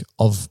risk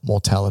of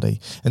mortality.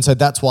 And so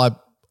that's why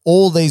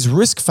all these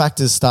risk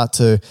factors start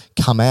to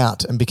come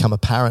out and become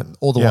apparent,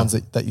 all the ones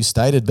that you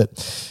stated.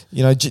 But,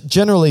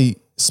 generally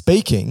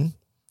speaking,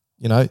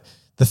 the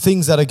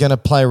things that are going to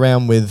play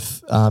around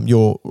with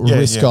your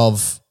risk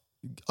of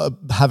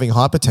having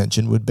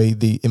hypertension would be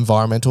the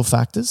environmental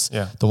factors,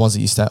 the ones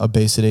that you state: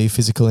 obesity,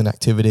 physical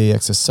inactivity,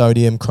 excess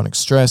sodium, chronic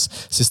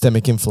stress,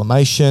 systemic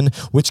inflammation,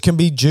 which can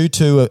be due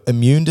to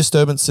immune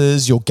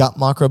disturbances, your gut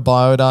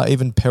microbiota,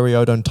 even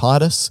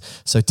periodontitis,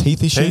 so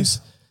teeth issues.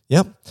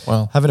 Yep.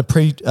 Wow. Having a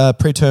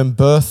preterm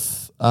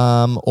birth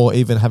or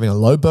even having a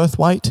low birth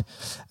weight,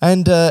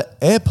 and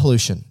air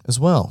pollution as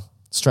well.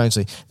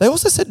 Strangely, they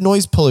also said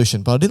noise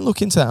pollution, but I didn't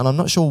look into that, and I'm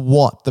not sure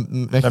what the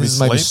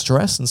mechanism. Maybe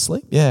stress and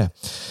sleep. Yeah,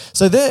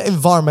 so they're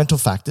environmental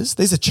factors.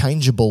 These are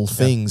changeable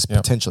things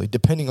potentially,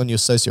 depending on your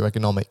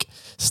socioeconomic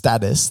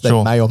status. They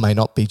may or may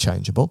not be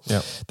changeable.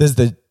 Yeah. There's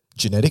the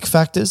genetic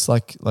factors,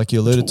 like you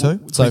alluded to.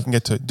 So we can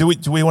get to. Do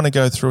we want to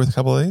go through with a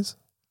couple of these?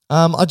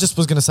 I just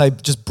was going to say,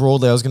 just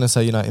broadly, I was going to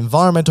say,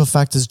 environmental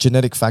factors,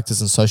 genetic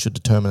factors, and social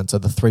determinants are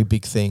the three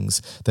big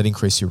things that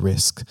increase your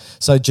risk.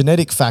 So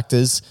genetic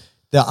factors.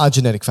 There are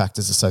genetic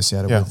factors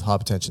associated with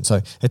hypertension.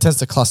 So it tends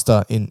to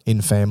cluster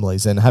in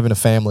families, and having a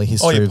family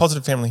history. Oh, yeah,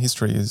 positive family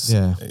history is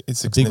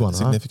it's a big one,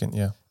 significant,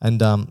 right?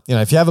 And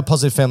if you have a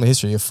positive family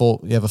history, you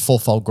have a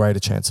fourfold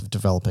greater chance of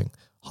developing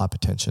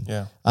hypertension.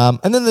 Yeah.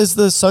 And then there's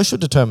the social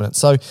determinants.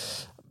 So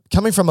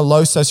coming from a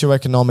low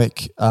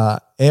socioeconomic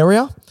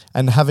area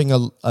and having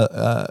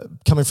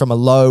coming from a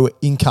low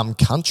income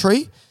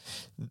country,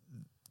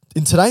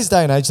 in today's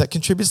day and age, that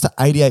contributes to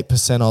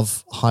 88%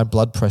 of high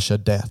blood pressure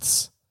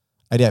deaths.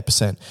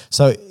 88%.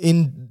 So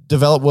in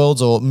developed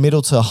worlds or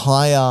middle to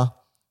higher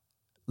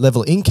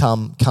level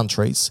income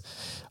countries,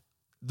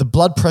 the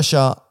blood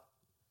pressure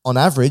on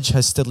average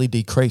has steadily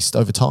decreased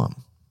over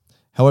time.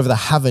 However, they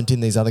haven't in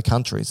these other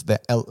countries. They're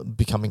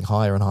becoming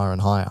higher and higher and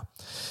higher.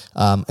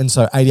 And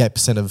so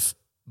 88% of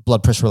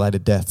blood pressure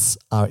related deaths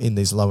are in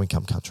these low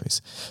income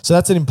countries. So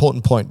that's an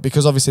important point,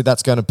 because obviously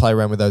that's going to play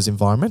around with those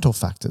environmental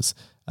factors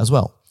as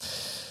well.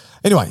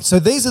 Anyway, so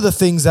these are the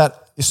things that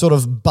sort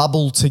of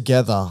bubble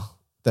together,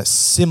 that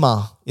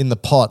simmer in the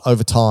pot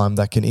over time,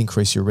 that can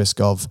increase your risk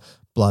of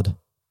blood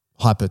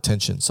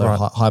hypertension, so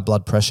high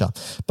blood pressure.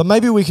 But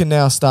maybe we can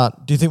now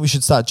start, do you think we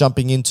should start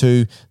jumping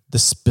into the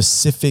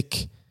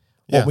specific,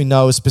 what we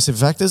know as specific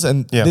factors?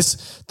 And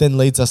this then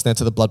leads us now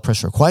to the blood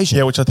pressure equation.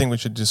 Yeah, which I think we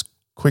should just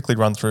quickly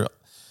run through.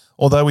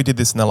 Although we did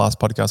this in the last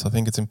podcast, I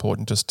think it's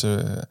important just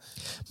to...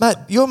 Matt,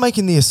 you're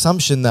making the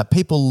assumption that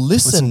people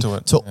listen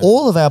to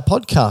all of our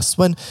podcasts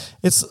when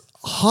it's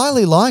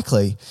highly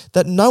likely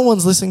that no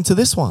one's listening to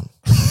this one.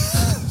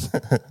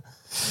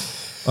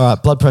 All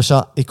right, blood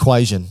pressure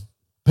equation.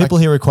 People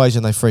hear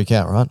equation, they freak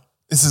out, right?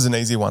 This is an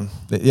easy one.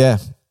 Yeah.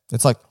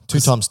 It's like 2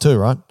 times 2,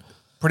 right?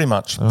 Pretty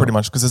much,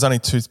 because there's only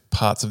 2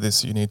 parts of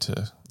this you need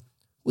to...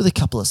 With a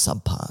couple of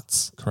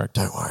subparts. Correct.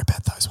 Don't worry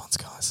about those ones,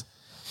 guys.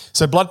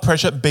 So blood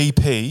pressure,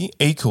 BP,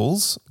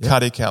 equals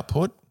cardiac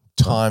output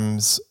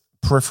times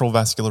peripheral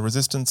vascular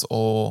resistance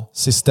or...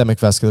 Systemic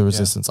vascular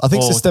resistance. I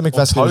think systemic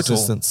vascular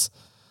resistance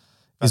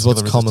is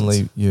what's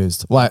commonly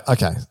used. Wait,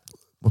 okay.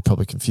 We'll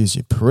probably confuse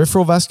you.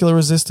 Peripheral vascular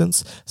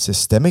resistance,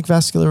 systemic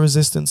vascular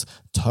resistance,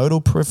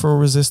 total peripheral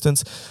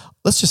resistance.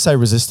 Let's just say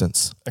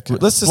resistance. Okay.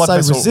 Let's just say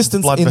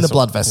resistance in the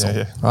blood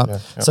vessel. Right? Yeah.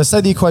 So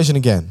say the equation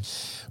again.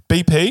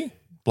 BP,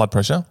 blood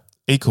pressure,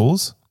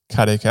 equals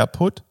cardiac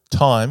output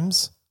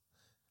times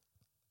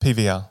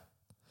PVR.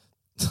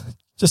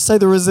 Just say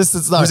the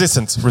resistance. No.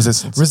 Resistance.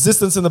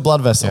 Resistance in the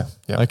blood vessel.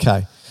 Yeah.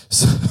 Okay.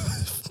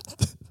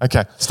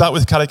 Okay. Start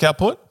with cardiac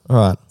output. All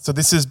right. So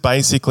this is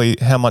basically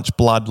how much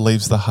blood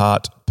leaves the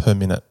heart per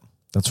minute.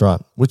 That's right.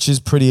 Which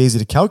is pretty easy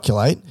to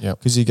calculate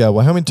because you go,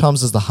 well, how many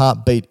times does the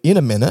heart beat in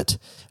a minute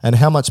and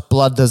how much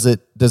blood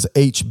does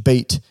each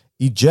beat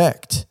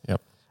eject?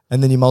 Yep.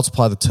 And then you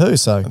multiply the 2.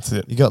 So that's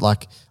it. You got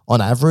like on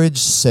average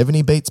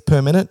 70 beats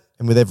per minute.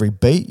 And with every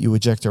beat, you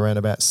eject around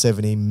about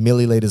 70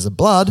 milliliters of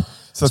blood.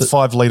 So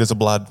 5 liters of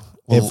blood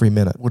every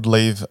minute would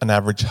leave an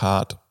average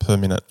heart per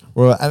minute.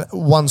 Or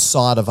one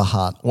side of a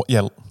heart. Well,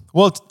 yeah.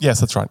 Well, yes,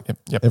 that's right.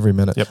 Yep. Every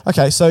minute. Yep.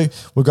 Okay, so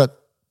we've got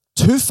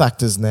 2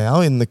 factors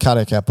now in the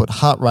cardiac output,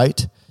 heart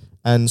rate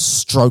and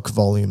stroke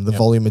volume, the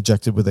volume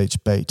ejected with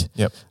each beat.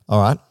 Yep.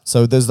 All right,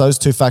 so there's those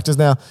 2 factors.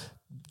 Now,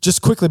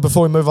 just quickly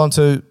before we move on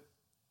to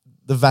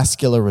the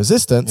vascular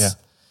resistance,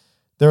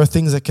 there are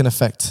things that can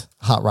affect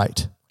heart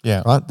rate.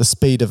 Yeah. Right? The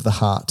speed of the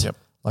heart. Yep.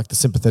 Like the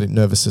sympathetic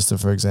nervous system,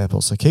 for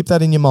example. So keep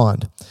that in your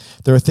mind.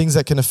 There are things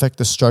that can affect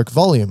the stroke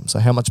volume. So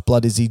how much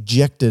blood is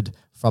ejected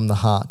from the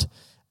heart.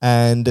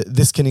 And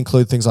this can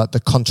include things like the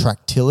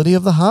contractility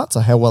of the heart, so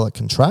how well it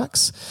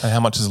contracts. And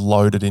how much is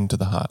loaded into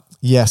the heart.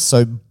 Yes,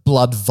 so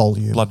blood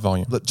volume. Blood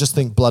volume. Just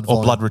think blood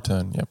volume. Or blood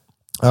return,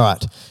 All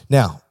right.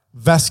 Now,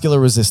 vascular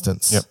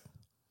resistance. Yep.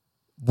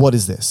 What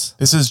is this?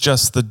 This is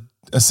just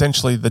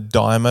essentially the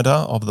diameter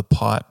of the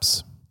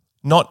pipes.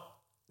 Not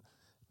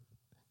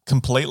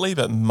completely,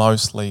 but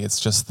mostly it's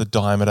just the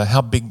diameter,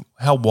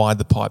 how wide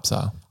the pipes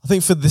are. I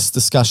think for this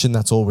discussion,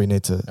 that's all we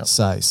need to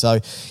say. So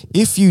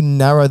if you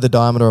narrow the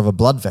diameter of a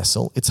blood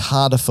vessel, it's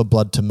harder for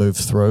blood to move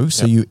through,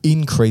 so you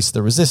increase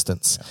the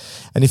resistance.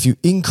 And if you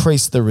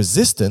increase the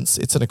resistance,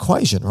 it's an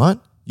equation, right?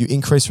 You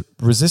increase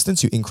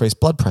resistance, you increase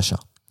blood pressure.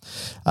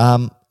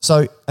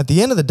 So at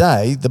the end of the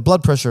day, the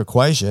blood pressure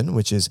equation,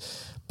 which is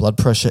blood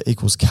pressure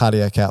equals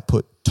cardiac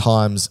output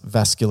times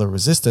vascular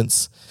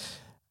resistance,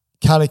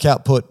 cardiac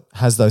output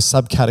has those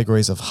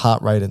subcategories of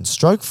heart rate and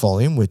stroke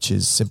volume, which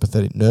is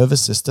sympathetic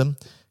nervous system,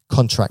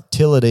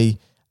 contractility,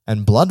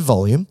 and blood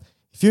volume.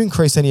 If you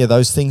increase any of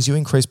those things, you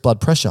increase blood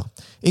pressure.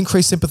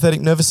 Increase sympathetic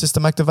nervous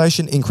system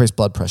activation, increase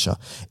blood pressure.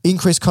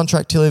 Increase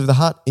contractility of the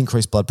heart,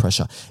 increase blood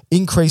pressure.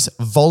 Increase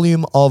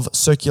volume of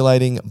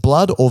circulating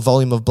blood or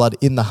volume of blood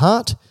in the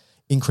heart,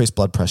 increase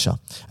blood pressure.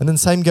 And then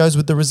same goes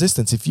with the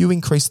resistance. If you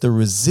increase the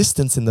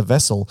resistance in the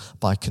vessel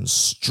by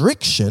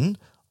constriction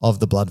of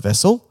the blood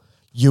vessel,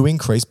 you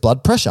increase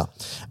blood pressure.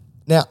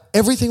 Now,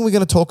 everything we're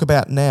going to talk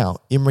about now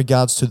in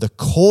regards to the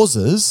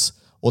causes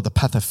or the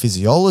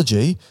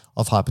pathophysiology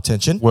of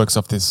hypertension works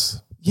off this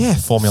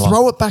formula.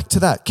 Throw it back to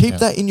that. Keep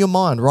that in your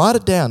mind. Write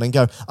it down and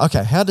go,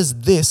 okay, how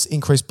does this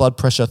increase blood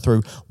pressure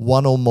through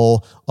one or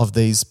more of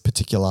these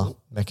particular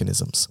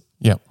mechanisms?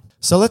 Yeah.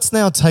 So let's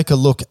now take a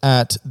look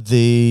at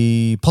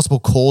the possible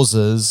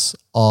causes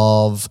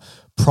of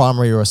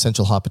primary or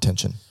essential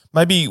hypertension.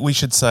 Maybe we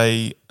should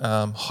say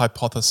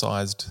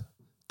hypothesized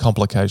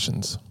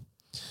complications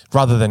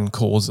rather than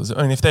causes.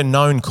 I mean, if they're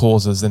known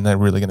causes, then they're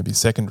really going to be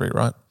secondary,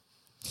 right?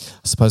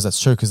 I suppose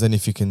that's true, because then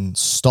if you can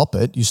stop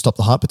it, you stop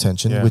the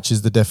hypertension, which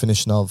is the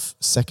definition of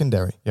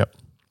secondary. Yep.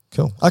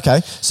 Cool.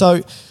 Okay.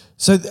 So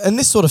and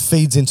this sort of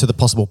feeds into the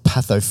possible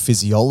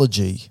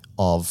pathophysiology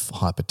of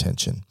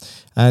hypertension.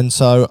 And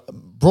so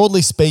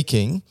broadly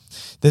speaking,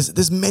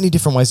 there's many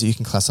different ways that you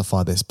can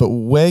classify this, but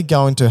we're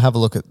going to have a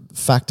look at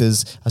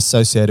factors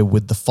associated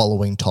with the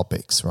following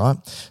topics, right?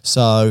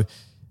 So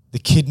the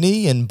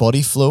kidney and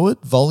body fluid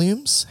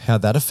volumes, how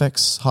that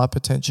affects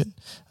hypertension,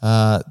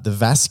 the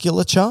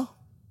vasculature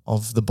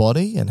of the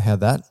body and how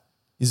that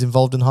is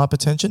involved in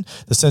hypertension,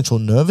 the central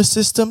nervous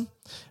system,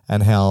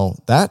 and how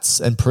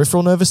and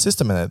peripheral nervous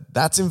system, and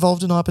that's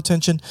involved in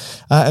hypertension,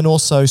 and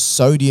also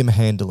sodium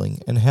handling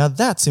and how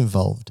that's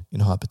involved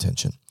in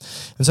hypertension.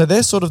 And so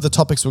they're sort of the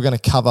topics we're going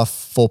to cover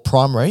for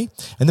primary,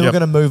 and then we're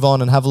going to move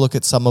on and have a look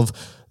at some of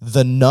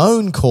the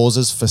known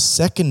causes for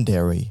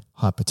secondary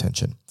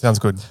hypertension. Sounds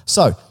good.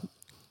 So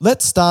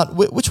let's start.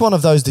 Which one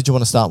of those did you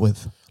want to start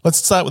with? Let's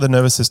start with the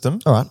nervous system.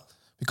 All right.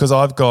 Because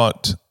I've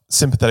got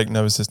sympathetic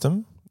nervous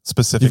system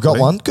specifically. You've got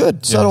one?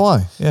 Good. So do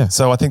I. Yeah.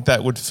 So I think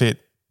that would fit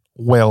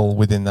well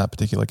within that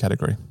particular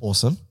category.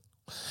 Awesome.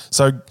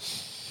 So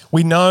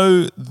we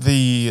know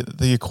the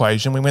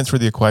equation. We went through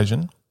the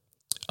equation.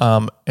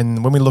 And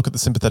when we look at the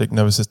sympathetic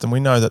nervous system, we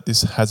know that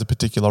this has a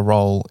particular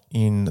role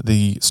in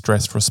the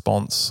stress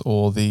response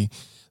or the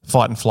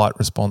fight and flight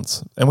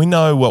response. And we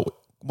know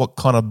what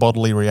kind of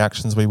bodily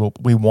reactions we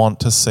want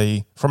to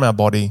see from our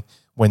body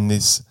when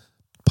this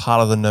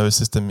part of the nervous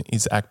system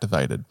is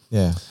activated.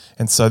 Yeah.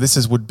 And so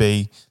this would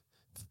be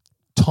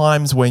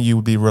times when you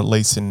would be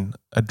releasing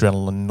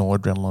adrenaline,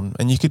 noradrenaline,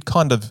 and you could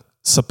kind of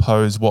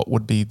suppose what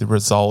would be the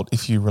result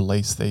if you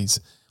release these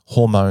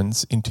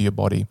hormones into your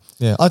body.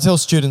 Yeah. I tell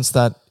students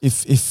that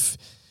if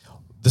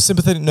the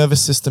sympathetic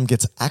nervous system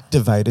gets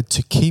activated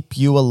to keep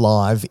you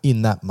alive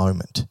in that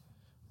moment,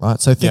 right?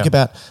 So think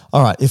about,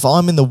 all right, if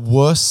I'm in the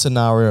worst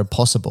scenario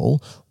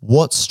possible,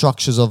 what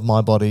structures of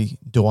my body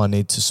do I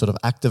need to sort of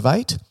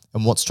activate?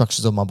 And what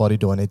structures of my body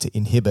do I need to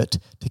inhibit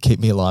to keep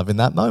me alive in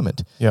that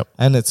moment? Yep.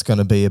 And it's going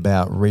to be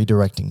about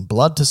redirecting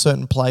blood to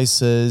certain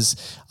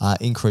places,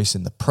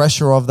 increasing the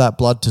pressure of that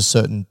blood to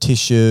certain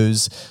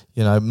tissues,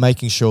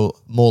 making sure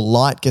more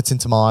light gets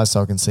into my eyes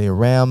so I can see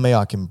around me.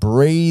 I can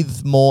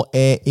breathe more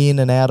air in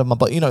and out of my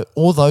body,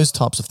 all those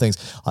types of things.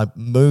 I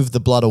move the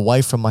blood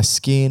away from my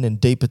skin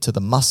and deeper to the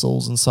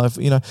muscles and so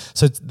forth,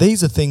 So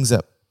these are things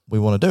that we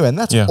want to do. And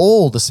that's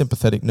all the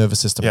sympathetic nervous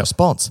system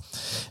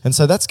response. And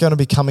so that's going to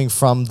be coming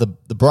from the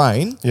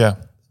brain,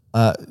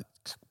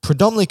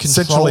 predominantly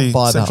controlled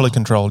by centrally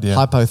controlled,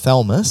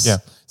 hypothalamus. Yeah.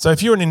 So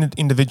if you're an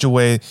individual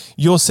where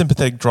your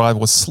sympathetic drive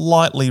was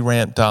slightly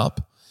ramped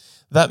up,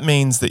 that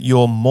means that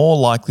you're more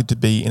likely to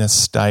be in a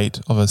state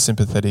of a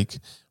sympathetic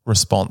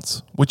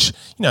response, which,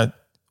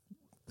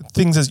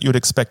 things as you would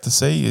expect to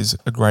see is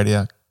a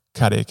greater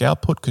cardiac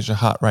output because your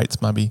heart rate's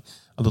maybe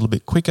a little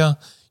bit quicker.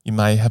 You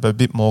may have a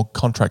bit more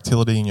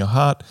contractility in your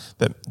heart.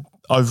 That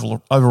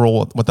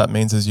overall, what that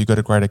means is you got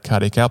a greater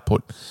cardiac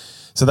output.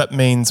 So that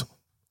means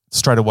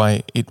straight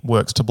away it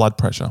works to blood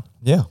pressure.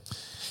 Yeah.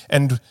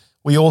 And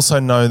we also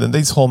know that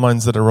these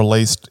hormones that are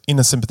released in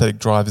a sympathetic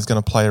drive is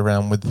going to play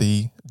around with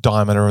the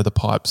diameter of the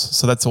pipes.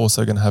 So that's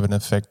also going to have an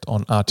effect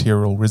on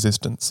arterial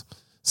resistance.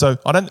 So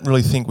I don't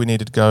really think we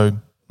need to go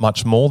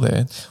much more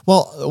there.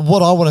 Well,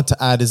 what I wanted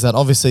to add is that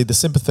obviously the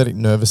sympathetic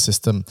nervous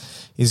system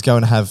is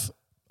going to have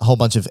a whole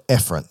bunch of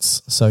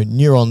efferents. So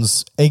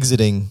neurons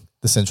exiting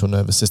the central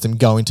nervous system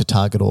going to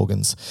target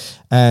organs.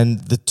 And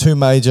the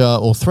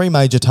three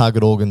major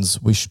target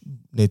organs we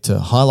need to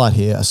highlight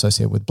here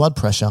associated with blood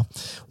pressure.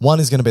 One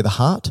is going to be the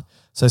heart.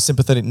 So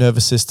sympathetic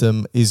nervous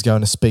system is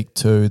going to speak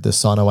to the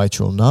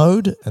sinoatrial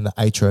node and the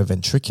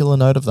atrioventricular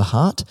node of the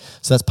heart.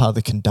 So that's part of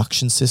the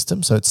conduction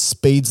system. So it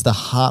speeds the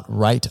heart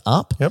rate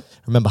up. Yep.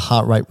 Remember,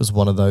 heart rate was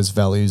one of those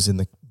values in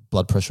the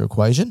blood pressure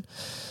equation.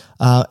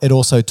 It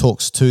also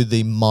talks to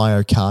the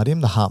myocardium,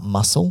 the heart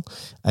muscle,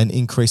 and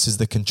increases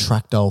the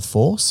contractile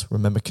force.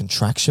 Remember,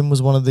 contraction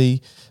was one of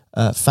the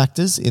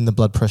factors in the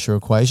blood pressure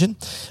equation.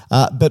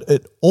 But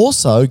it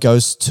also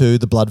goes to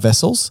the blood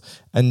vessels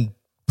and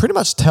pretty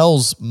much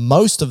tells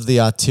most of the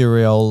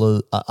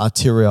arterioles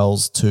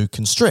to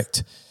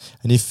constrict.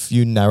 And if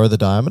you narrow the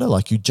diameter,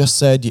 like you just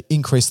said, you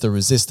increase the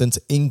resistance,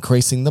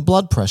 increasing the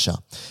blood pressure.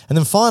 And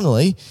then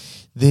finally,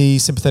 the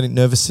sympathetic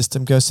nervous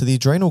system goes to the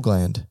adrenal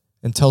gland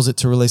and tells it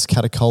to release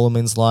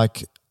catecholamines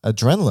like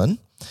adrenaline,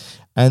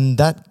 and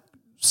that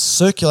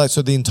circulates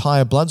through the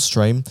entire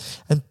bloodstream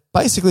and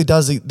basically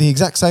does the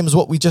exact same as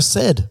what we just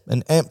said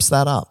and amps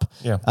that up.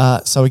 Yeah.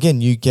 So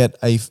again, you get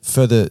a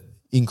further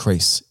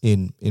increase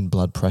in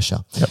blood pressure.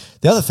 Yep.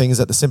 The other thing is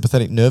that the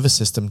sympathetic nervous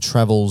system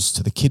travels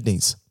to the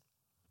kidneys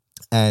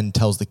and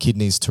tells the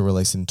kidneys to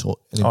release an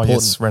important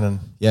renin.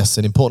 Yes,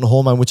 an important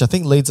hormone, which I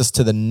think leads us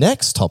to the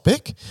next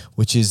topic,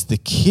 which is the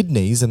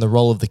kidneys and the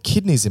role of the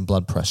kidneys in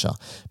blood pressure.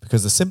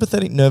 Because the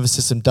sympathetic nervous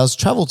system does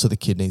travel to the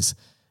kidneys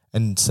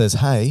and says,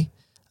 hey,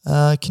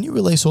 can you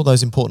release all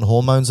those important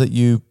hormones that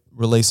you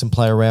release and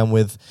play around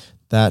with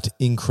that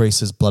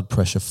increases blood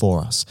pressure for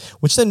us?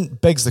 Which then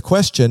begs the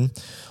question,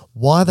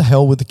 why the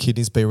hell would the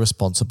kidneys be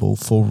responsible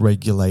for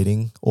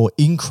regulating or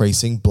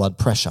increasing blood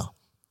pressure?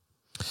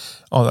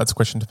 Oh, that's a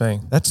question to me.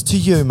 That's to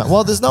you, Matt.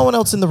 Well, there's no one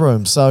else in the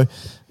room, so...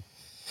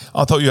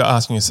 I thought you were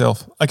asking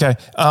yourself. Okay.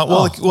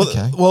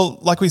 Okay. Well,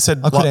 like we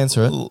said... I could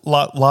answer it.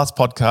 Last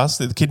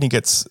podcast, the kidney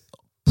gets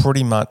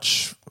pretty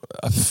much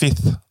a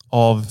fifth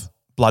of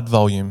blood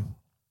volume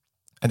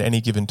at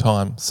any given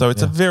time. So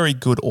it's a very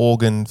good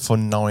organ for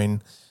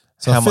knowing...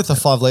 So a fifth of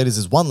 5 litres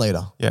is 1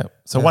 litre. Yeah.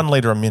 So 1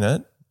 litre a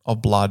minute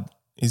of blood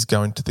is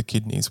going to the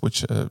kidneys,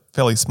 which are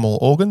fairly small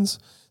organs.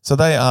 So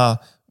they are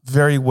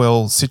very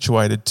well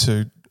situated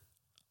to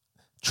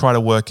try to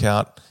work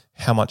out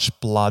how much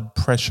blood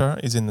pressure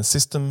is in the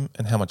system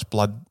and how much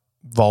blood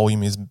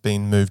volume is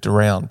being moved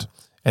around.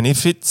 And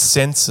if it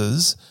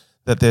senses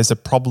that there's a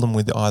problem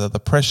with either the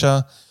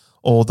pressure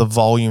or the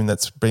volume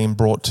that's being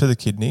brought to the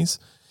kidneys,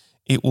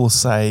 it will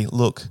say,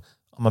 look,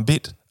 I'm a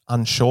bit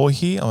unsure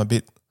here, I'm a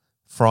bit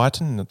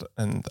frightened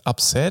and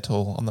upset,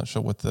 or I'm not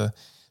sure what the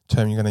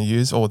term you're going to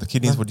use or the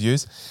kidneys would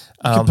use.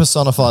 You can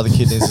personify the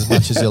kidneys as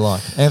much as you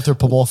like.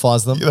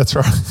 Anthropomorphize them. Yeah, that's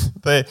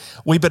right.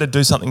 We better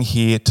do something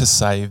here to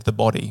save the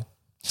body.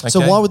 Okay? So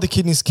why would the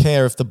kidneys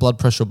care if the blood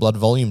pressure or blood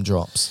volume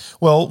drops?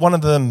 Well, one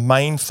of the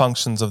main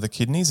functions of the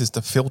kidneys is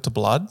to filter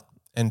blood,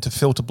 and to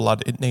filter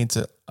blood, it needs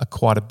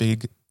quite a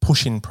big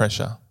push-in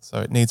pressure. So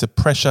it needs a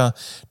pressure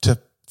to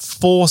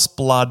force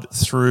blood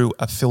through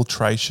a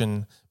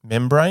filtration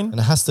membrane. And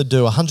it has to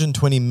do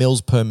 120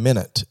 mils per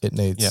minute it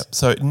needs. Yeah,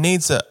 so it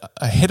needs a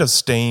head of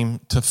steam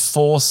to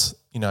force,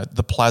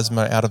 the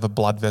plasma out of a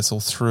blood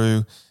vessel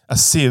through a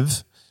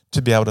sieve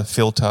to be able to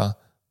filter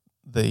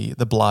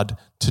the blood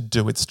to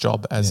do its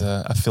job as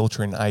a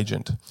filtering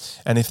agent.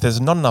 And if there's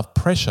not enough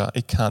pressure,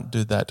 it can't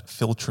do that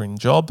filtering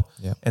job.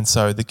 Yeah. And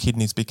so the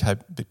kidneys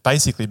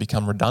basically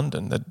become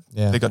redundant.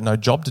 They've got no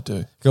job to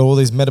do. Got all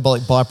these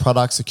metabolic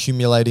byproducts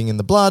accumulating in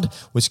the blood,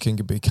 which can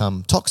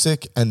become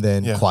toxic and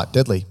then quite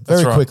deadly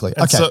very quickly.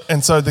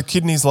 And so the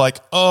kidney's like,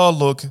 oh,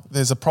 look,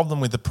 there's a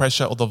problem with the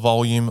pressure or the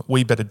volume.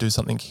 We better do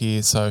something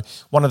here. So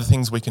one of the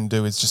things we can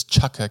do is just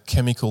chuck a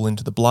chemical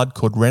into the blood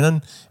called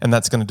renin, and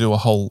that's going to do a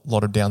whole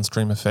lot of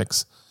downstream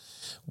effects,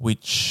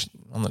 which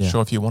I'm not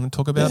sure if you want to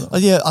talk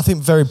about. Yeah, I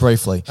think very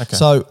briefly. Okay.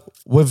 So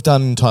we've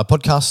done an entire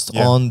podcast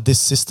on this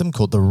system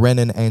called the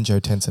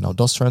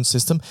renin-angiotensin-aldosterone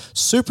system.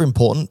 Super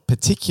important,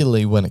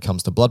 particularly when it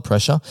comes to blood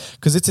pressure,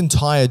 because its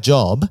entire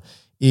job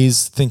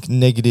is think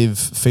negative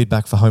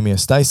feedback for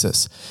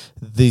homeostasis.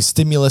 The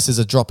stimulus is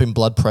a drop in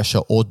blood pressure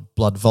or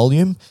blood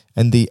volume,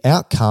 and the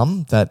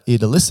outcome that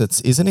it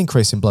elicits is an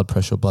increase in blood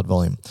pressure or blood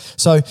volume.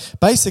 So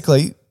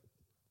basically,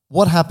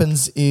 what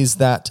happens is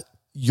that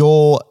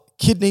your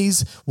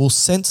kidneys will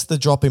sense the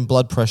drop in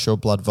blood pressure or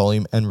blood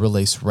volume and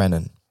release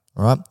renin.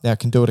 All right. Now, it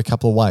can do it a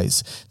couple of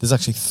ways. There's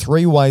actually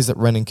 3 ways that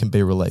renin can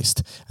be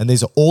released, and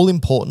these are all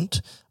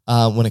important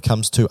when it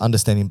comes to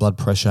understanding blood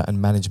pressure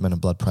and management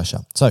of blood pressure.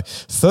 So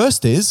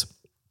first is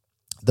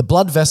the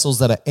blood vessels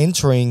that are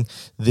entering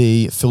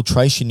the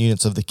filtration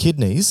units of the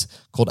kidneys,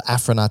 called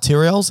afferent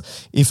arterioles.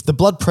 If the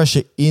blood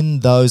pressure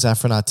in those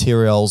afferent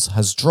arterioles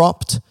has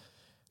dropped,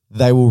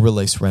 they will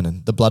release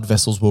renin. The blood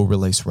vessels will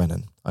release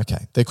renin.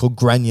 Okay. They're called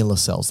granular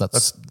cells.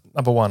 That's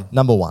number one.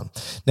 Number one.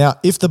 Now,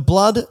 if the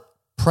blood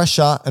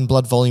pressure and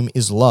blood volume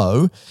is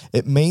low,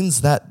 it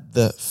means that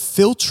the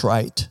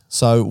filtrate,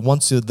 so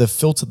once they've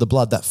filtered the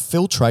blood, that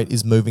filtrate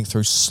is moving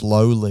through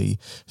slowly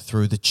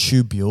through the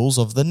tubules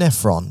of the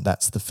nephron.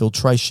 That's the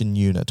filtration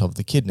unit of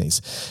the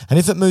kidneys. And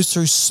if it moves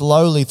through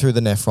slowly through the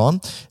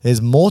nephron,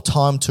 there's more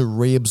time to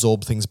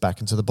reabsorb things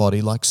back into the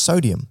body like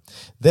sodium.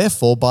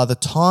 Therefore, by the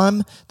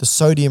time the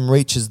sodium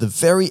reaches the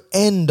very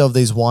end of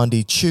these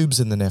windy tubes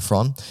in the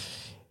nephron,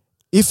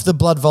 if the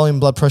blood volume,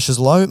 blood pressure is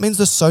low, it means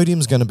the sodium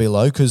is going to be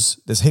low because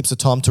there's heaps of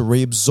time to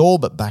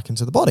reabsorb it back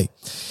into the body.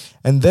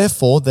 And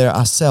therefore, there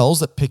are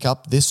cells that pick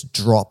up this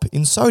drop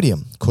in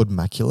sodium called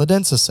macular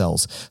denser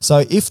cells.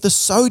 So if the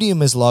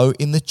sodium is low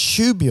in the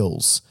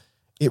tubules,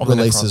 it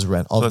releases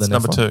renin. So that's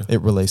number 2. It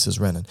releases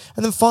renin.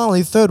 And then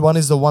finally, the third one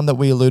is the one that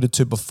we alluded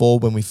to before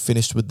when we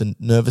finished with the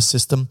nervous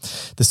system.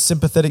 The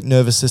sympathetic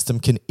nervous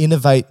system can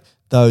innervate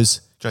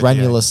those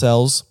granular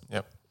cells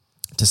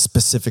to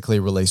specifically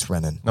release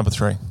renin. Number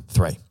 3.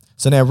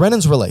 So now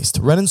renin's released.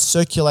 Renin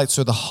circulates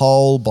through the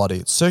whole body.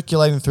 It's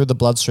circulating through the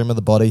bloodstream of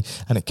the body,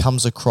 and it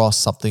comes across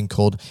something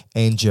called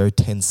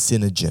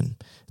angiotensinogen.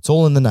 It's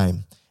all in the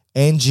name.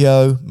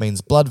 Angio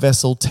means blood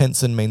vessel,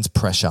 tensin means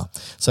pressure.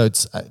 So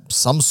it's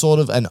some sort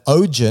of an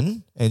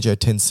ogen,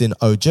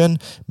 angiotensinogen,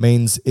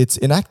 means it's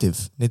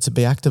inactive, needs to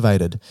be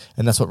activated.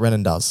 And that's what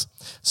renin does.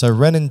 So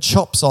renin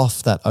chops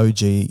off that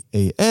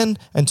OGEN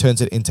and turns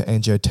it into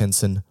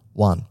angiotensin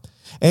 1.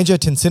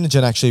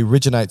 Angiotensinogen actually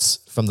originates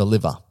from the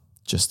liver,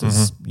 just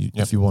as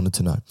if you wanted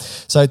to know.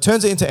 So it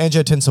turns it into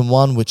angiotensin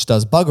 1, which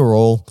does bugger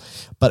all,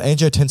 but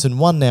angiotensin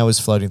 1 now is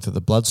floating through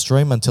the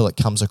bloodstream until it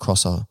comes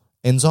across an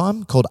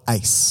enzyme called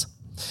ACE,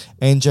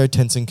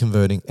 angiotensin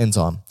converting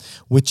enzyme,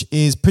 which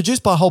is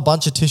produced by a whole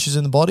bunch of tissues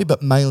in the body,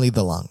 but mainly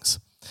the lungs.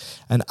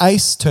 And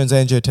ACE turns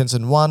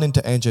angiotensin 1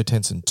 into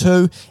angiotensin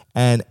 2,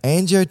 and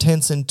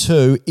angiotensin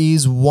 2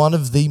 is one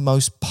of the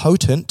most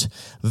potent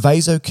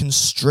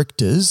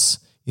vasoconstrictors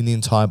in the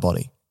entire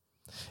body.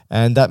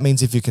 And that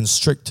means if you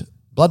constrict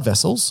blood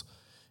vessels,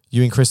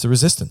 you increase the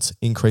resistance,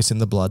 increase in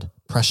the blood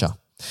pressure.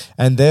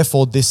 And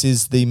therefore, this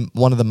is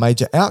one of the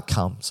major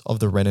outcomes of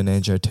the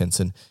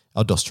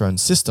renin-angiotensin-aldosterone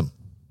system.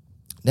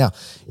 Now,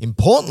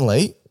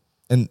 importantly,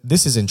 and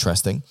this is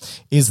interesting,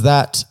 is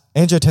that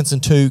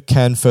angiotensin 2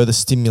 can further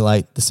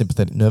stimulate the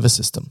sympathetic nervous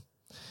system.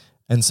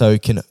 And so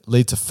it can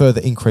lead to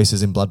further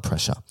increases in blood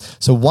pressure.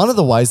 So one of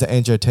the ways that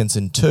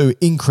angiotensin 2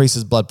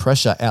 increases blood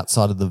pressure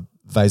outside of the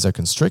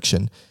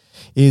vasoconstriction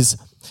is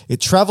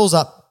it travels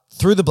up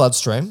through the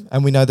bloodstream,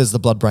 and we know there's the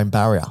blood-brain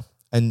barrier,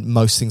 and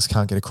most things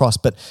can't get across.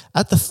 But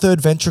at the third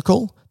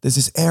ventricle, there's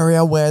this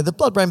area where the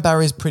blood-brain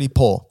barrier is pretty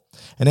poor,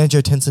 and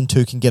angiotensin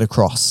 2 can get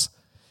across,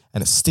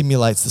 and it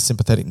stimulates the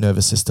sympathetic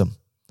nervous system.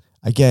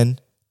 Again,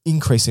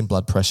 increasing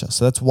blood pressure.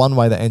 So that's one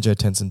way that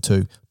angiotensin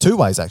 2, two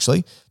ways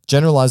actually,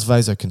 generalized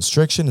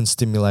vasoconstriction and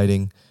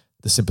stimulating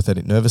the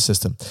sympathetic nervous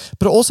system.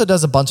 But it also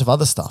does a bunch of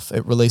other stuff.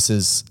 It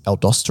releases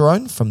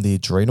aldosterone from the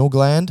adrenal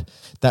gland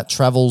that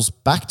travels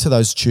back to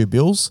those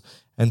tubules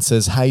and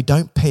says, hey,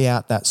 don't pee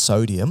out that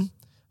sodium,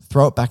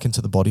 throw it back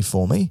into the body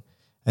for me.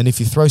 And if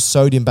you throw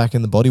sodium back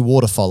in the body,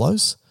 water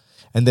follows,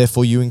 and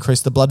therefore you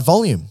increase the blood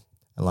volume.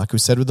 And like we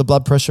said with the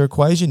blood pressure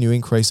equation, you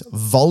increase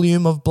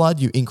volume of blood,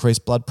 you increase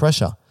blood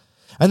pressure.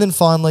 And then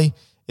finally,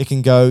 it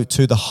can go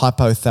to the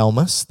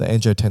hypothalamus, the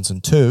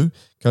angiotensin 2,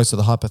 goes to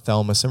the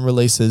hypothalamus and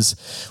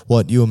releases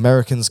what you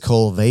Americans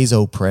call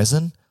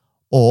vasopressin,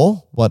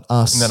 or what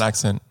us... In that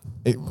accent.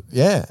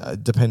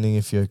 Depending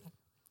if you're...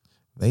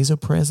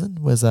 Vasopressin?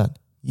 Where's that?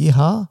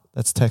 Yeehaw?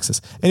 That's Texas.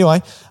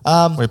 Anyway.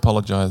 We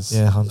apologise.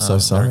 Yeah, I'm so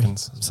sorry.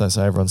 Americans. I'm so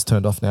sorry. Everyone's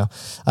turned off now.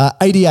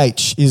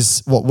 ADH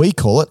is what we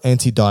call it,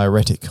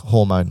 antidiuretic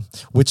hormone,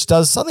 which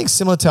does something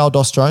similar to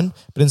aldosterone,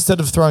 but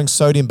instead of throwing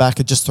sodium back,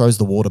 it just throws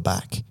the water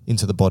back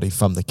into the body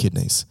from the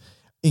kidneys,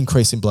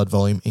 increasing blood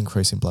volume,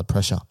 increasing blood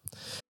pressure.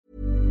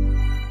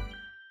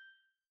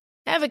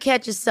 Ever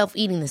catch yourself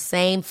eating the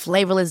same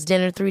flavorless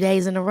dinner 3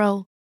 days in a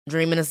row?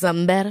 Dreaming of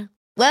something better?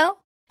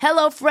 Well,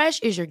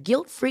 HelloFresh is your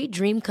guilt-free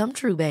dream come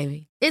true,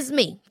 baby. It's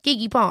me,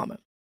 Keke Palmer.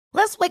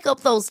 Let's wake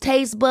up those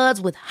taste buds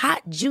with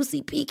hot,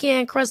 juicy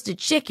pecan-crusted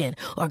chicken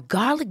or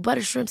garlic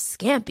butter shrimp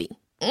scampi.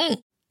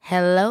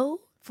 Hello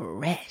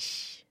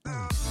Fresh.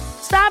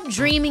 Stop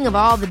dreaming of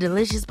all the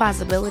delicious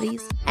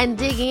possibilities and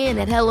dig in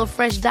at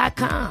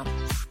HelloFresh.com.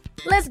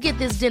 Let's get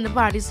this dinner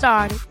party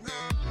started.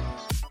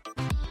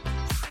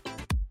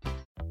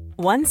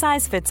 One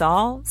size fits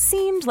all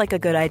seemed like a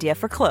good idea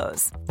for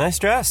clothes. Nice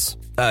dress.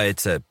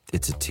 It's a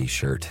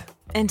t-shirt.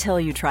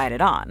 Until you tried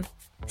it on.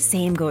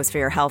 Same goes for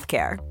your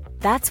healthcare.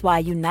 That's why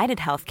United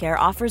Healthcare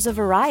offers a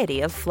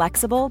variety of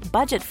flexible,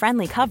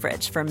 budget-friendly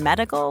coverage for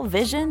medical,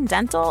 vision,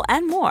 dental,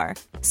 and more.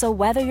 So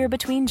whether you're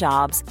between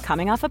jobs,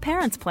 coming off a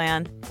parent's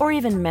plan, or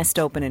even missed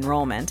open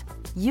enrollment,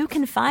 you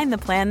can find the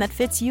plan that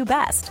fits you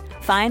best.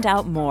 Find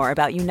out more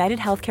about United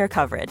Healthcare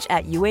coverage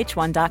at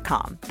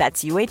uh1.com.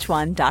 That's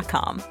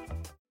uh1.com.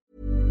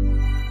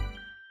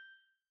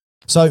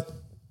 So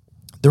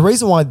the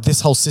reason why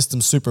this whole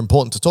system's super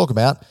important to talk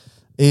about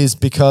is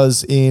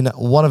because in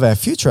one of our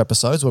future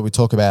episodes where we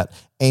talk about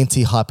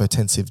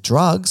antihypertensive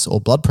drugs or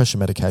blood pressure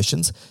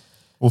medications,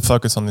 we'll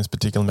focus on this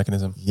particular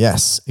mechanism.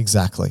 Yes,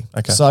 exactly.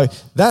 Okay. So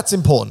that's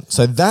important.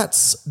 So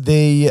that's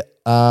the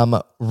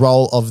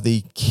role of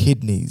the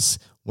kidneys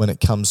when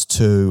it comes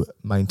to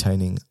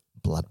maintaining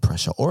blood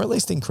pressure, or at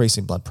least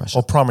increasing blood pressure.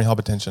 Or primary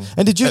hypertension.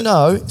 And did you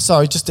know,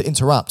 sorry, just to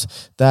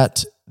interrupt,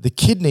 that the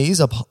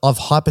kidneys of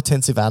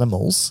hypertensive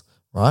animals,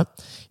 right?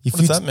 What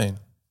does that mean?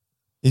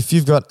 If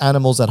you've got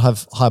animals that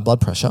have high blood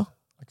pressure,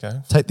 okay,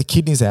 take the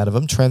kidneys out of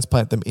them,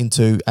 transplant them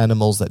into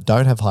animals that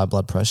don't have high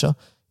blood pressure,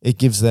 it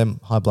gives them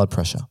high blood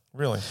pressure.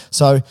 Really?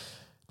 So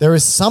there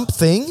is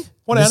something...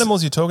 What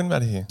animals are you talking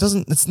about here?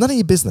 It's none of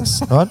your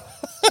business, right?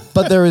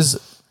 But there is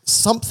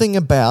something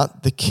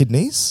about the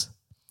kidneys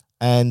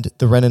and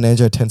the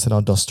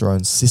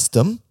renin-angiotensin-aldosterone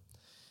system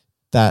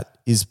that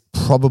is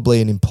probably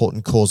an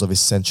important cause of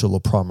essential or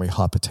primary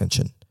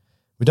hypertension.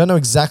 We don't know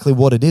exactly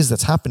what it is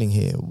that's happening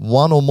here.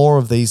 One or more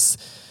of these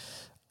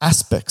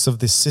aspects of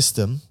this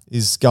system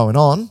is going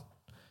on,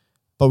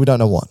 but we don't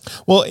know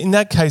what. Well, in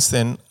that case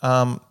then,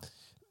 the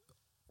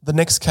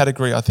next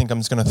category I think I'm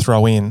just going to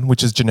throw in,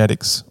 which is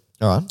genetics.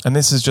 All right. And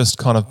this is just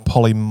kind of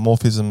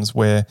polymorphisms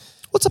where...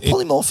 What's a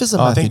polymorphism,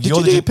 Matthew? I think Did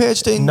you do your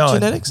PhD in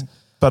genetics?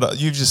 But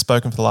you've just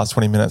spoken for the last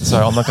 20 minutes, so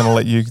I'm not going to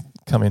let you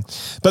come in.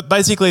 But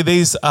basically,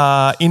 these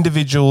are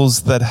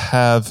individuals that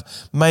have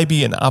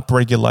maybe an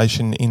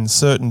upregulation in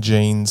certain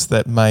genes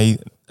that may,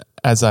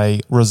 as a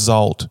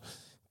result,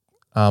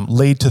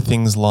 lead to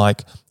things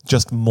like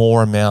just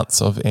more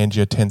amounts of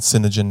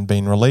angiotensinogen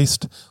being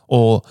released,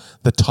 or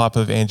the type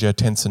of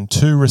angiotensin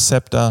 2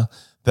 receptor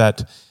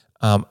that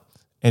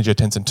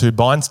angiotensin 2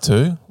 binds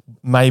to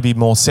may be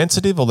more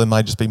sensitive, or there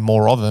may just be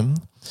more of them,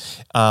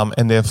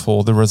 and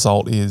therefore the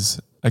result is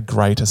a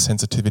greater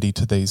sensitivity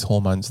to these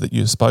hormones that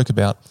you spoke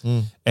about,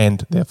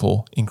 and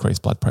therefore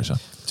increased blood pressure.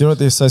 Do you know what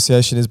the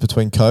association is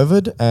between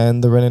COVID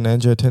and the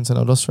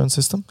renin-angiotensin-aldosterone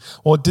system?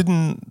 Or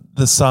didn't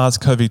the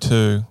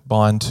SARS-CoV-2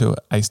 bind to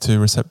ACE2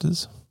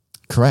 receptors?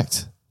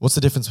 Correct. What's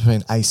the difference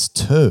between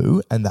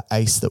ACE2 and the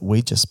ACE that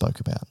we just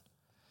spoke about?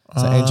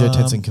 So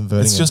angiotensin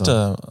converting It's just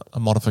enzyme. a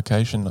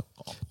modification.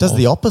 Does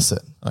the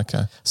opposite.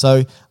 Okay.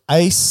 So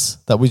ACE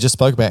that we just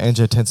spoke about,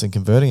 angiotensin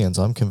converting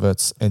enzyme,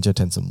 converts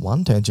angiotensin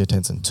 1 to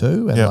angiotensin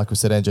 2. And like we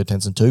said,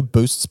 angiotensin 2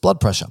 boosts blood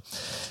pressure.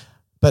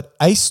 But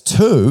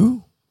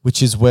ACE2,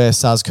 which is where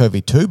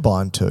SARS-CoV-2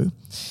 bind to,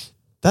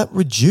 that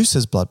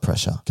reduces blood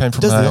pressure. Came from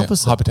Does the a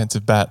opposite.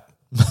 hypertensive bat.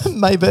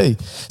 Maybe.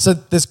 So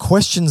there's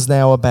questions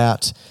now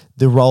about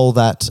the role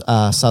that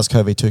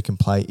SARS-CoV-2 can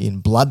play in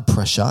blood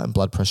pressure and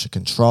blood pressure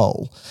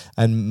control.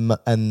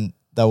 And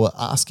they were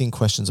asking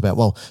questions about,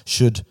 well,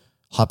 should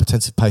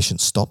hypertensive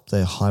patients stop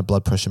their high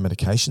blood pressure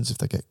medications if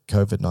they get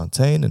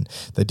COVID-19? And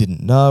they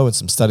didn't know, and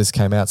some studies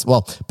came out.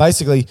 Well,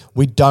 basically,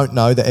 we don't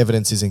know. The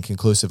evidence is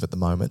inconclusive at the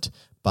moment,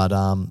 but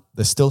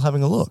they're still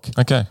having a look.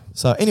 Okay.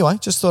 So anyway,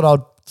 just thought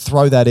I'd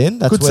throw that in.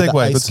 That's Good where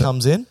segue, the ACE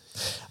comes in.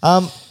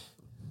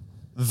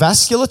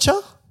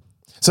 Vasculature?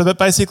 So that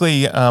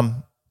basically,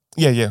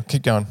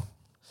 keep going.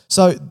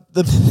 So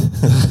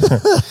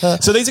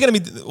So these are going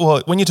to be,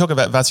 well, when you talk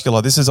about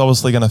vascular, this is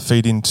obviously going to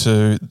feed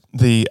into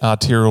the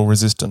arterial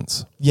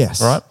resistance.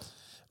 Yes. Right?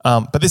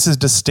 But this is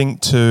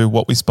distinct to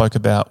what we spoke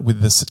about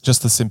with this,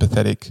 just the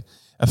sympathetic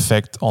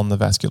effect on the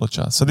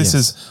vasculature. So this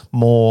is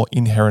more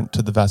inherent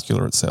to the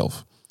vascular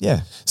itself.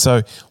 Yeah.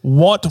 So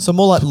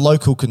more like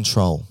local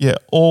control. Yeah,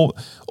 or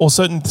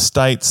certain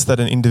states that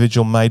an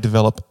individual may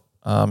develop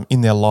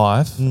in their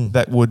life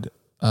that would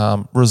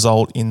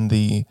result in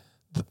the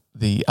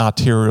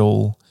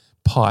arterial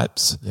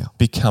pipes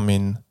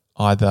becoming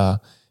either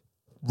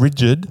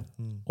rigid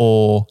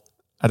or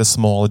at a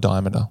smaller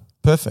diameter.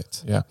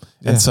 Perfect. Yeah.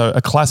 And so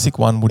a classic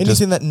one would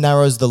anything that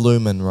narrows the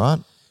lumen, right?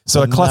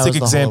 So a classic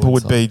example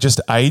would be just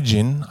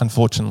aging,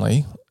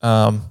 unfortunately.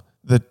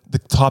 The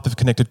type of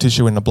connective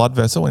tissue in a blood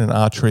vessel, in an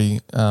artery,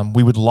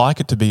 we would like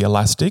it to be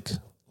elastic,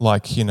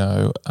 like,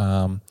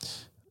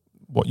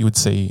 what you would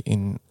see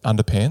in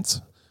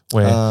underpants,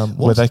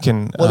 where they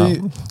can...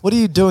 What are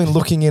you doing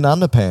looking in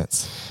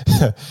underpants?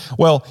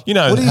 Well, what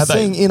are you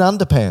seeing in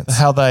underpants?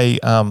 How they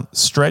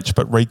stretch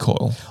but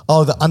recoil.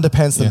 Oh, the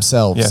underpants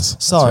themselves.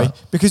 Yes. Sorry,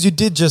 right. because you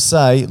did just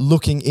say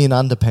looking in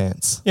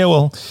underpants. Yeah,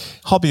 well,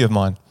 hobby of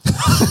mine.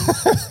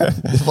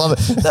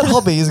 That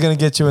hobby is going to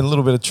get you in a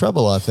little bit of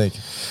trouble, I think.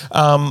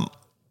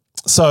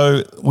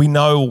 So we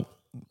know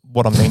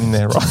what I'm meaning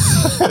there, right?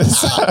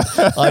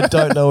 I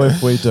don't know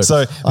if we do.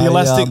 So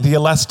the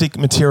elastic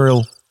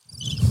material...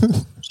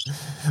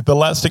 The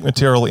elastic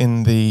material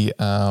in the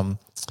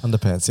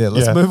underpants. Yeah,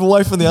 let's move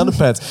away from the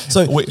underpants.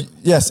 So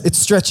yes, it's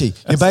stretchy.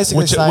 You're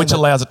basically saying which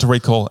allows it to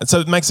recoil.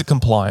 So it makes it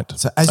compliant.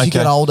 So as you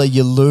get older,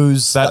 you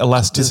lose that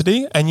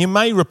elasticity, and you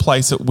may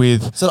replace it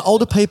with. So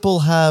older people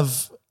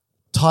have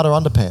tighter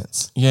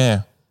underpants.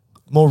 Yeah,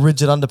 more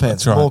rigid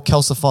underpants. Right. More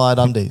calcified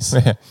undies.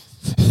 Yeah.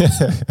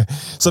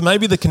 So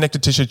maybe the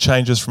connective tissue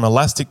changes from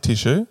elastic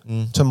tissue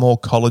to more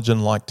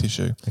collagen-like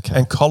tissue. Okay.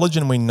 And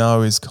collagen we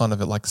know is kind of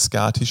like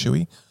scar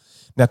tissue-y.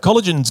 Now,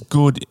 collagen's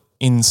good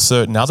in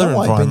certain other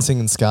environments. You've been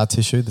singing Scar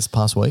Tissue this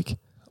past week?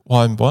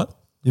 Why? What?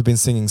 You've been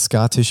singing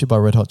Scar Tissue by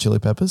Red Hot Chili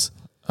Peppers?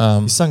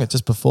 You sung it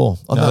just before.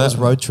 Oh, no, that was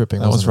road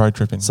tripping. That was road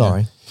tripping.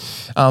 Sorry.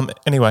 Yeah.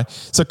 Anyway,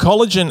 so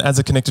collagen as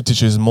a connective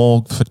tissue is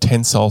more for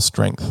tensile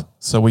strength.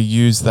 So we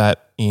use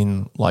that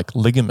in like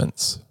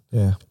ligaments.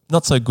 Yeah.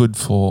 Not so good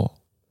for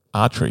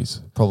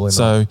arteries. Probably not.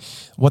 So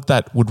what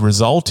that would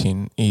result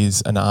in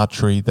is an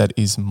artery that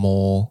is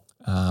more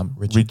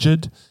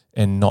rigid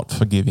and not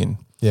forgiving.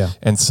 Yeah.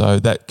 And so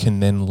that can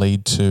then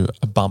lead to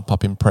a bump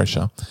up in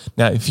pressure.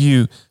 Now, if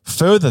you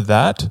further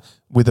that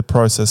with a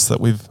process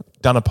that we've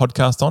done a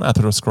podcast on,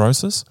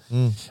 atherosclerosis,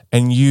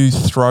 and you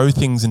throw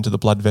things into the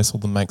blood vessel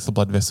that makes the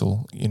blood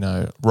vessel,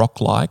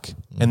 rock-like,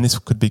 and this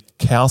could be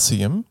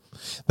calcium,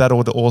 that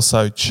would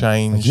also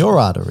change your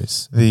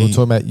arteries. We're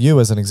talking about you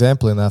as an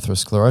example in the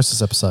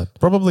atherosclerosis episode.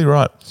 Probably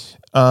right.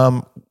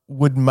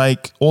 Would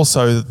make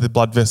also the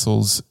blood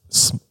vessels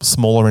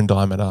smaller in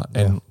diameter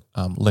and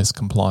less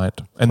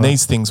compliant. And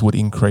these things would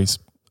increase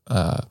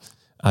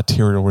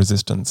arterial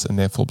resistance and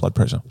therefore blood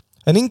pressure.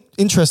 And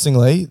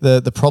interestingly,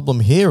 the problem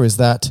here is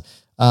that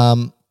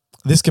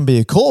this can be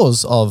a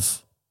cause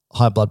of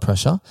high blood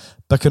pressure,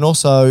 but can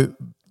also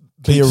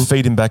be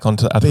feeding back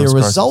onto atherosclerosis. Be a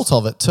result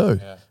of it too,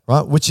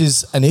 right? Which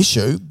is an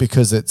issue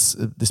because it's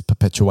this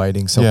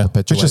self-perpetuating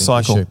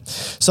cycle. Issue.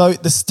 So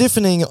the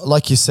stiffening,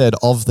 like you said,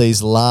 of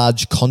these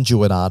large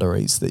conduit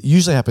arteries that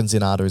usually happens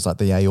in arteries like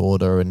the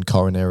aorta and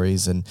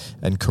coronaries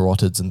and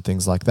carotids and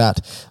things like that.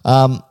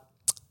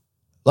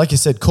 Like you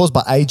said, caused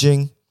by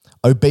aging,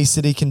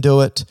 obesity can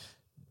do it,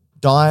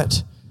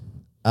 diet.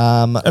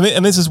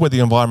 And this is where the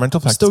environmental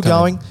factors still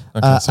going,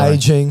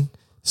 aging,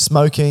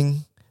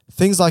 smoking,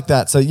 things like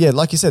that. So yeah,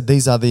 like you said,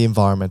 these are the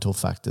environmental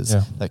factors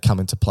that come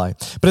into play.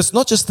 But it's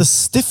not just the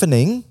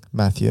stiffening,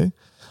 Matthew,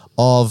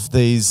 of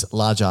these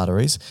large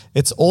arteries.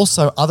 It's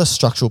also other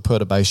structural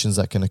perturbations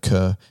that can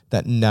occur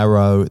that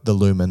narrow the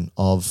lumen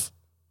of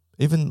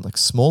even like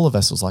smaller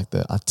vessels like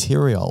the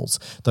arterioles,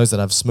 those that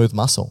have smooth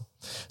muscle.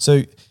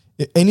 So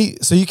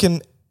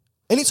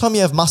anytime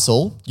you have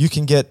muscle, you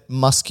can get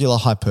muscular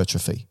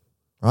hypertrophy,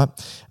 right?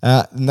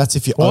 And that's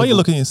if you... Why are you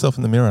looking at yourself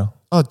in the mirror?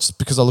 Oh, just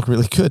because I look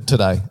really good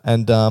today.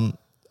 And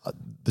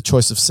the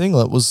choice of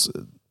singlet was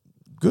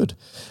good.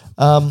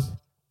 I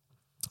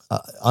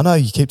know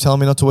you keep telling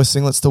me not to wear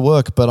singlets to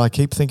work, but I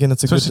keep thinking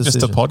it's a good decision. It's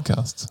just a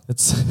podcast.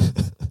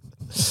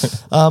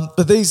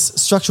 But these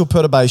structural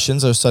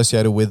perturbations are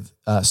associated with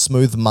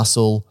smooth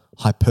muscle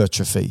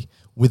hypertrophy,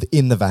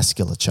 within the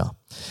vasculature.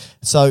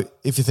 So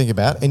if you think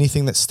about it,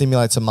 anything that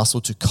stimulates a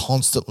muscle to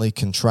constantly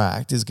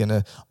contract is going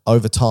to,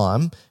 over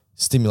time,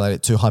 stimulate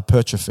it to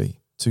hypertrophy,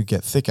 to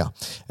get thicker.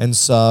 And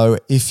so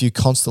if you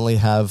constantly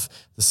have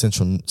the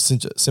central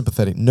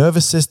sympathetic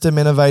nervous system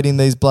innervating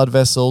these blood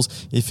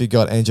vessels, if you've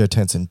got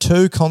angiotensin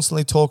II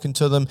constantly talking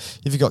to them,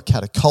 if you've got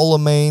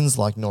catecholamines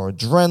like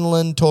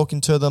noradrenaline talking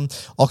to them,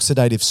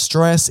 oxidative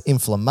stress,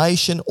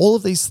 inflammation, all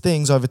of these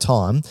things over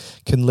time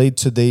can lead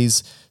to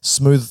these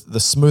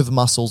smooth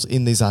muscles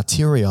in these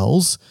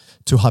arterioles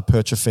to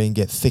hypertrophy and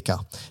get thicker.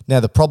 Now,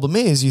 the problem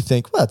is you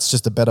think, well, it's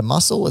just a better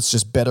muscle. It's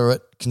just better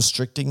at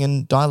constricting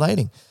and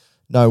dilating.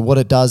 No, what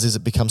it does is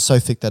it becomes so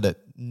thick that it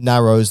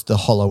narrows the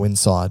hollow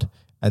inside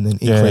and then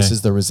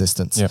increases the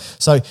resistance. Yeah.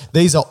 So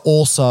these are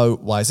also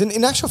ways. And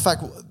in actual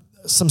fact,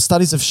 some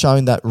studies have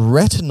shown that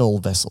retinal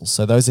vessels,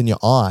 so those in your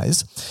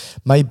eyes,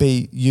 may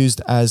be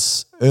used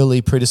as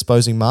early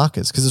predisposing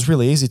markers because it's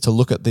really easy to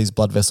look at these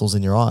blood vessels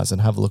in your eyes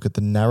and have a look at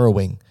the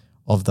narrowing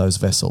of those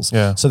vessels.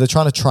 Yeah. So they're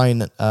trying to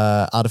train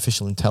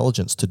artificial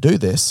intelligence to do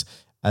this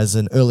as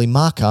an early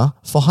marker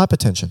for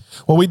hypertension.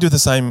 Well, we do the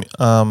same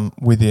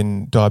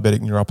within diabetic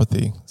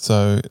neuropathy.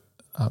 So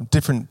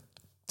different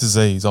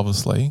disease,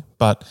 obviously,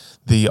 but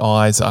the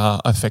eyes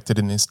are affected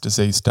in this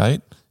disease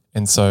state.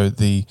 And so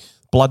the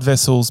blood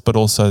vessels, but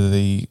also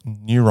the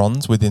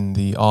neurons within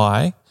the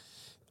eye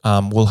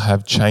will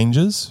have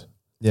changes.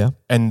 Yeah.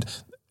 And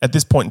at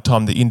this point in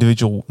time, the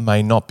individual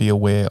may not be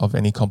aware of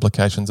any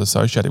complications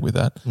associated with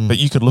that, but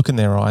you could look in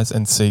their eyes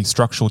and see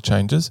structural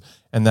changes.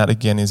 And that,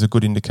 again, is a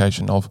good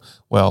indication of,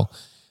 well,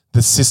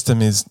 the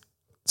system is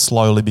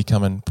slowly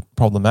becoming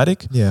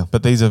problematic. Yeah.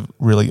 But these are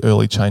really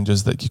early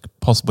changes that you could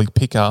possibly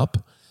pick up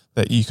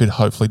that you could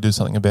hopefully do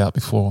something about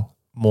before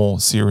more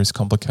serious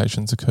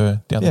complications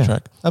occur down the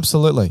track.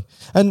 Absolutely.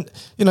 And,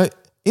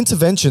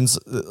 interventions,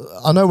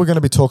 I know we're going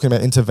to be talking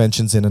about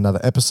interventions in another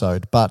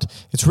episode, but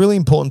it's really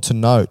important to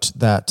note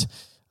that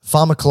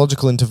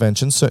pharmacological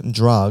interventions, certain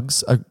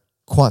drugs, are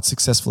quite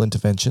successful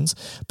interventions,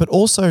 but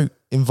also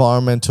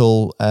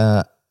environmental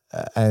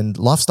and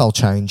lifestyle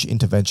change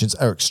interventions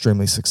are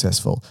extremely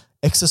successful.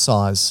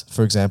 Exercise,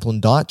 for example,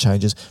 and diet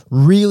changes,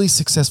 really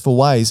successful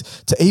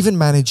ways to even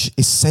manage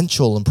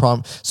essential and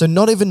prime. So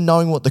not even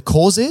knowing what the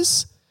cause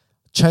is,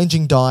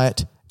 changing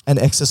diet and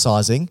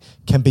exercising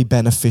can be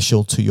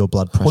beneficial to your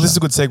blood pressure. Well, this is a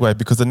good segue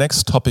because the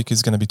next topic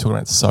is going to be talking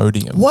about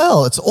sodium.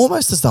 Well, it's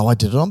almost as though I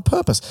did it on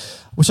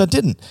purpose, which I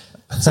didn't.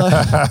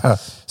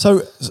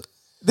 So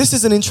this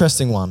is an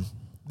interesting one.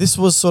 This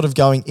was sort of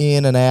going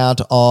in and out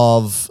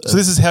of... So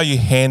this is how you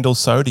handle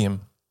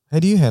sodium. How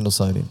do you handle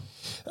sodium?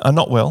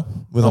 Not well.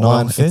 With an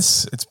iron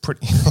fist? It's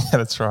pretty... Yeah,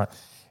 that's right.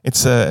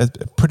 It's a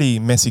pretty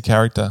messy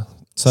character,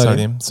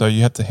 sodium. So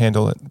you have to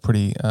handle it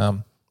pretty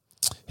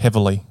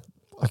heavily.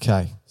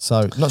 Okay,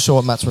 so not sure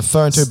what Matt's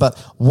referring to, but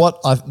what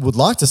I would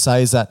like to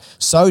say is that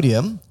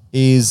sodium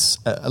is,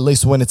 at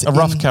least when it's a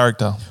rough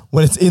character.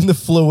 When it's in the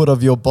fluid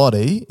of your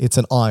body, it's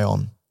an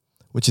ion,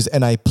 which is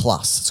Na+.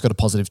 It's got a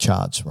positive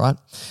charge, right?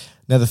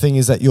 Now, the thing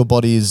is that your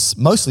body is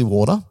mostly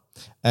water,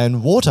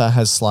 and water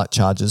has slight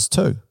charges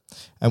too.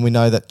 And we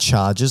know that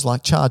charges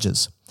like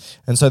charges.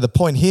 And so the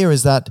point here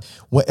is that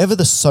wherever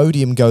the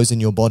sodium goes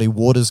in your body,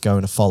 water's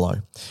going to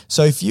follow.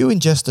 So if you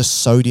ingest a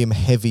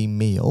sodium-heavy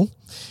meal,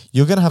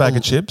 you're going to have bag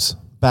of chips.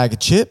 Bag of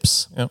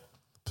chips. Yep.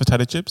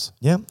 Potato chips.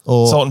 Yeah.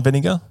 Or salt and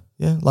vinegar.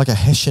 Yeah, like a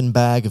Hessian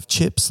bag of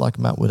chips like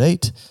Matt would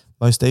eat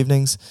most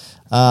evenings.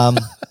 Or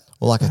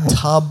like a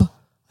tub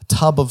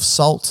of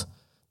salt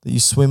that you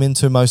swim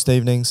into most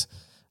evenings.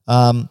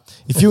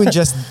 If you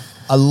ingest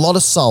a lot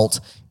of salt,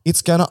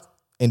 it's going to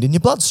end in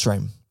your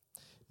bloodstream.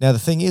 Now, the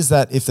thing is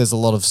that if there's a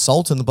lot of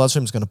salt in the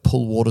bloodstream, it's going to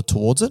pull water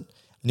towards it,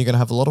 and you're going to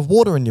have a lot of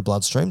water in your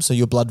bloodstream, so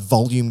your blood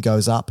volume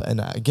goes up.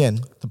 And again,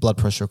 the blood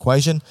pressure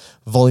equation,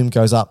 volume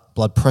goes up,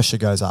 blood pressure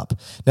goes up.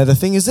 Now, the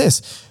thing is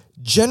this.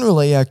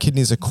 Generally, our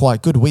kidneys are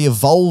quite good. We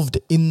evolved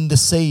in the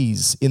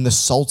seas, in the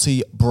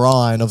salty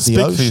brine of the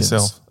oceans. Speak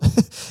for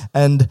yourself.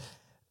 And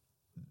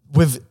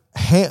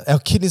our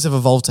kidneys have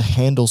evolved to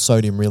handle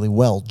sodium really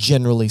well,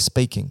 generally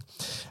speaking.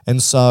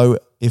 And so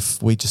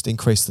if we just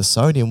increase the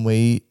sodium,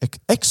 we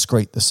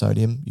excrete the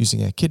sodium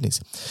using our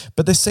kidneys.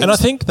 But I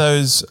think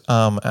those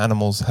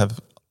animals have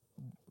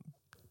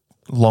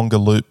longer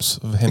loops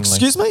of Henle.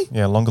 Excuse me?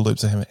 Yeah, longer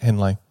loops of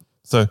Henle.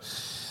 So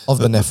of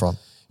the nephron.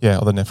 Yeah,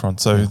 of the nephron.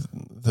 So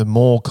the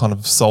more kind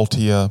of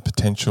saltier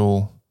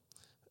potential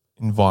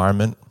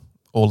environment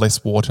or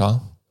less water,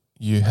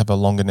 you have a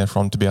longer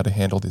nephron to be able to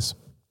handle this.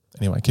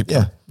 Anyway, keep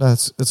going. Yeah,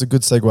 that's a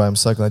good segue. I'm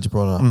so glad you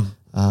brought it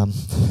up.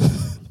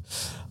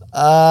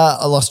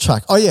 I lost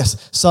track. Oh,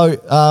 yes.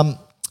 So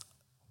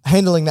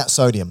handling that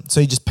sodium. So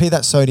you just pee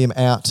that sodium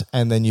out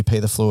and then you pee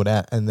the fluid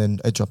out and then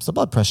it drops the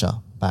blood pressure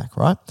back,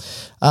 right?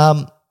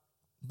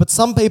 But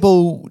some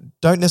people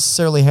don't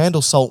necessarily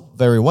handle salt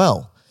very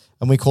well,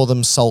 and we call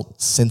them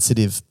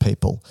salt-sensitive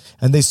people.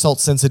 And these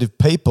salt-sensitive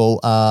people,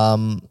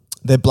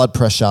 their blood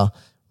pressure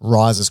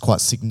rises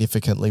quite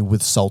significantly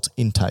with salt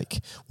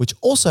intake, which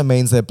also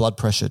means their blood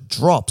pressure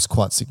drops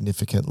quite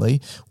significantly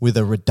with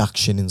a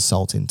reduction in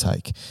salt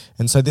intake.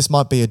 And so this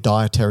might be a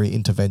dietary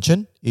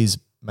intervention, is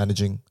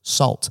managing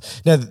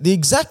salt. Now, the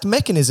exact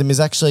mechanism is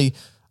actually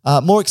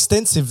more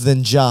extensive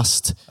than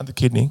just At the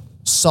kidney.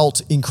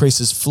 salt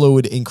increases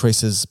fluid,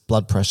 increases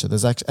blood pressure.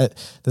 There's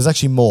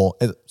actually more.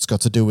 It's got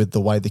to do with the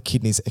way the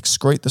kidneys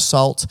excrete the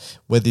salt,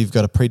 whether you've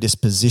got a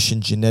predisposition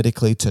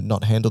genetically to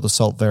not handle the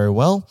salt very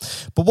well.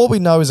 But what we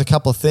know is a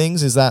couple of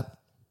things is that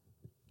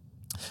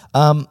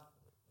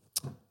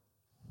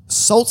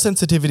salt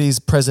sensitivity is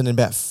present in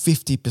about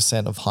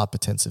 50% of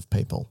hypertensive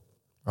people,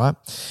 right?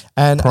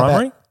 And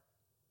Primary?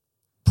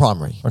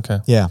 Primary. Okay.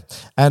 Yeah.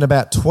 And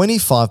about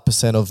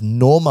 25% of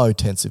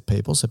normotensive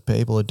people, so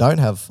people who don't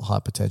have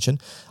hypertension,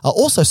 are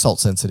also salt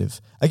sensitive.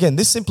 Again,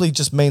 this simply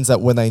just means that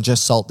when they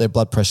ingest salt, their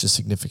blood pressure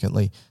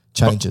significantly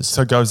changes.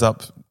 So it goes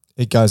up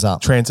It goes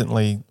up.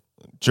 transiently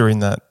during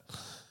that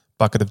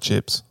bucket of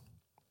chips.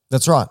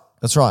 That's right.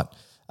 That's right.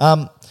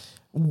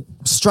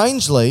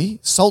 Strangely,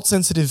 salt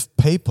sensitive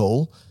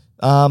people,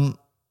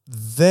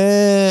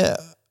 their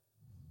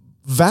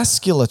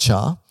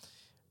vasculature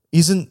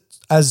isn't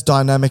as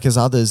dynamic as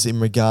others in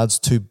regards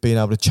to being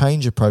able to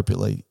change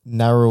appropriately,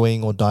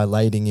 narrowing or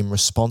dilating in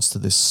response to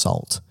this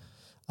salt,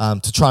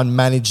 to try and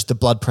manage the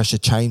blood pressure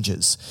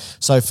changes.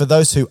 So for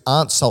those who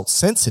aren't salt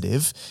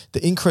sensitive,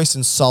 the increase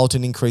in salt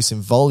and increase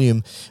in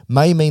volume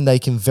may mean they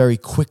can very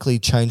quickly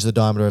change the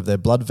diameter of their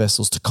blood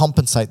vessels to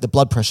compensate the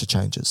blood pressure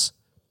changes.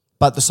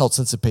 But the salt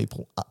sensitive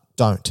people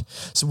don't.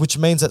 So which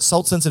means that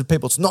salt sensitive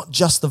people, it's not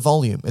just the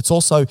volume, it's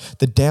also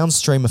the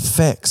downstream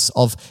effects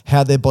of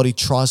how their body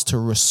tries to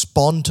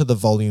respond to the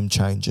volume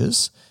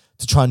changes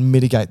to try and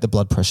mitigate the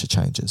blood pressure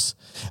changes.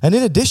 And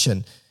in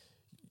addition,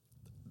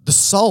 the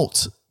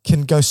salt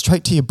can go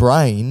straight to your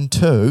brain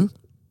too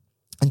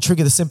and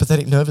trigger the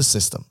sympathetic nervous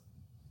system.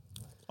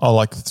 Oh,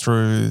 like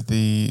through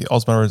the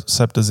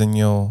osmoreceptors in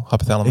your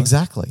hypothalamus?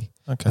 Exactly.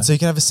 Okay. And so you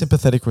can have a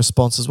sympathetic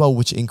response as well,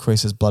 which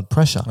increases blood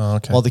pressure. Oh,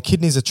 okay. While the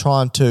kidneys are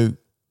trying to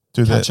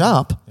catch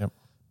up, Yep.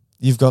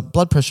 you've got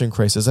blood pressure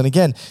increases. And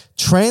again,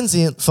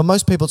 transient, for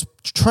most people,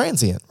 it's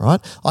transient, right?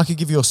 I could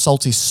give you a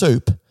salty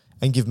soup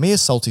and give me a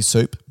salty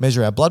soup,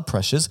 measure our blood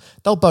pressures,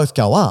 they'll both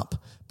go up.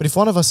 But if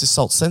one of us is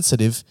salt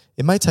sensitive,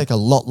 it may take a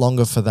lot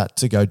longer for that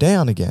to go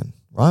down again,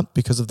 right?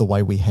 Because of the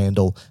way we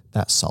handle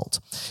that salt.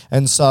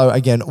 And so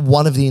again,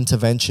 one of the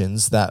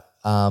interventions that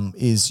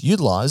is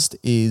utilized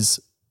is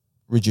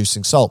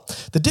reducing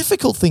salt. The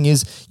difficult thing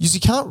is you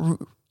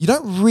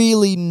don't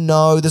really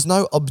know, there's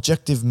no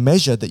objective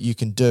measure that you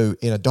can do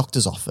in a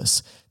doctor's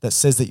office that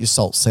says that you're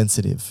salt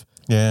sensitive.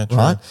 Yeah, true.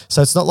 Right?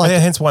 So it's not like... Yeah,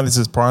 hence why this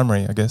is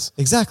primary, I guess.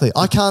 Exactly.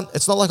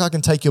 It's not like I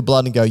can take your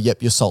blood and go,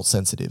 yep, you're salt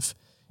sensitive.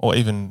 Or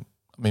even,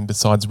 I mean,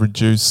 besides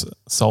reduce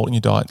salt in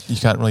your diet, you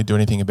can't really do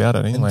anything about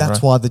it anyway, And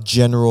that's right? why the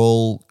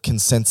general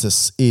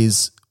consensus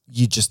is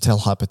you just tell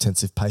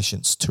hypertensive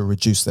patients to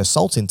reduce their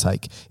salt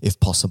intake if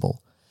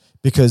possible.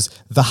 Because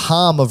the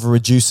harm of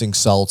reducing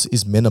salt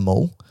is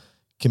minimal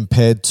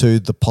compared to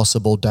the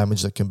possible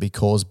damage that can be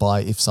caused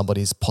by if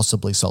somebody is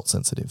possibly salt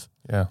sensitive.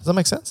 Yeah. Does that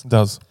make sense? It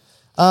does.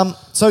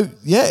 So,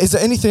 yeah, is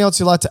there anything else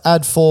you'd like to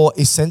add for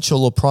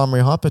essential or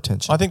primary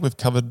hypertension? I think we've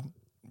covered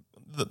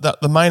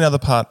the main other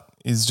part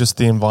is just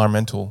the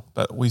environmental,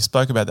 but we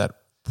spoke about that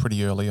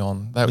pretty early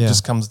on. That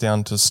just comes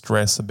down to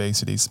stress,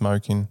 obesity,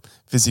 smoking,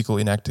 physical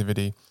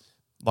inactivity,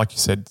 like you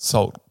said,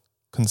 salt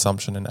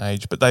consumption and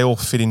age, but they all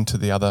fit into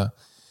the other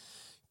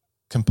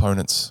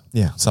components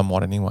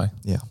somewhat anyway.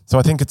 Yeah. So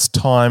I think it's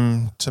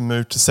time to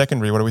move to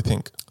secondary. What do we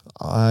think?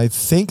 I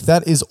think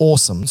that is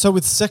awesome. So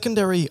with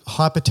secondary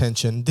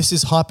hypertension, this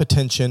is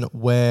hypertension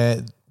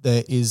where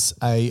there is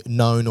a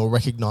known or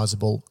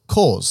recognizable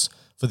cause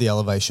for the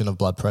elevation of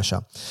blood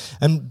pressure.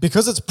 And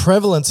because its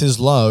prevalence is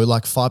low,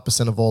 like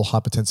 5% of all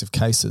hypertensive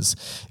cases,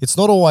 it's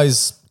not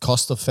always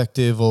cost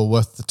effective or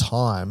worth the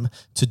time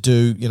to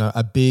do,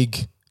 a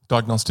big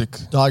diagnostic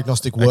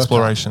workup.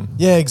 exploration.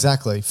 Yeah,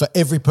 exactly. For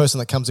every person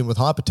that comes in with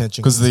hypertension.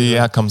 Because the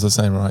outcome's the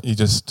same, right? You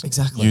just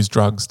use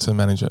drugs to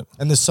manage it.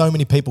 And there's so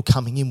many people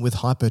coming in with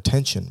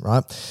hypertension,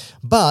 right?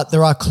 But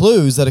there are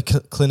clues that a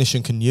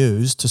clinician can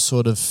use to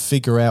sort of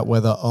figure out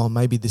whether,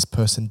 maybe this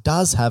person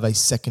does have a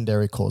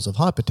secondary cause of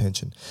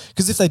hypertension.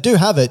 Because if they do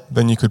have it...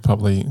 Then you could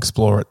probably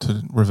explore it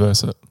to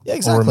reverse it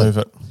or remove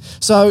it.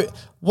 So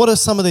what are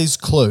some of these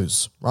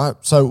clues, right?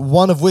 So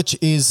one of which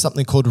is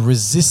something called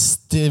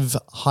resistive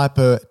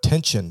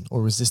hypertension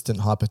or resistant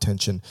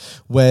hypertension.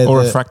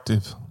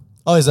 Refractive.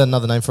 Oh, is that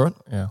another name for it?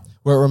 Yeah.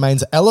 Where it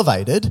remains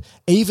elevated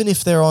even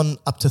if they're on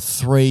up to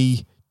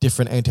 3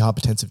 different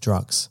antihypertensive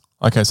drugs.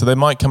 Okay, so they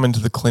might come into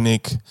the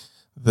clinic,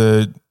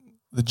 the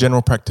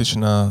general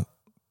practitioner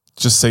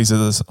just sees it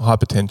as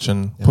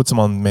hypertension, puts them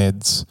on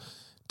meds,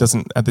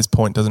 at this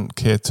point doesn't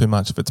care too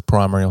much if it's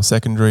primary or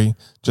secondary,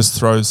 just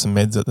throws some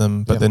meds at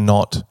them, but they're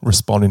not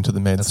responding to the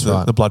meds. That's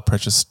right. The blood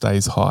pressure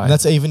stays high. And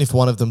that's even if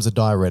one of them's a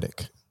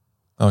diuretic.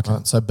 Okay.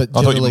 Right? So, but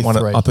generally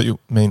 3. I thought you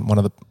mean one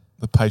of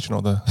the patient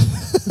or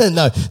the...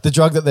 No, the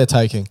drug that they're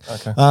taking.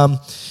 Okay.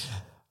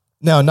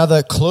 Now,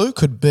 another clue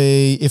could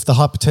be if the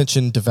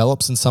hypertension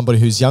develops in somebody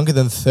who's younger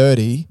than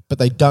 30, but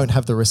they don't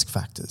have the risk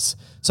factors.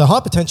 So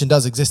hypertension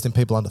does exist in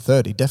people under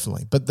 30,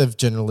 definitely, but they've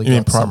generally You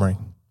mean got some- primary?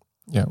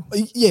 Yeah.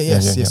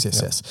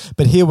 Yes.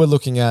 But here we're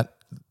looking at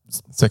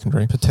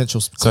Secondary.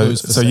 potential So,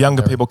 clues for so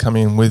younger secondary. people come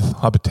in with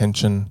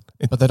hypertension.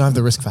 But they don't have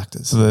the risk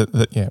factors. So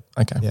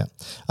okay. Yeah.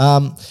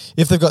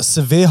 If they've got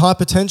severe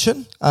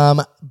hypertension,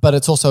 but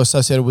it's also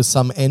associated with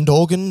some end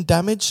organ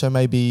damage, so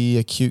maybe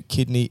acute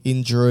kidney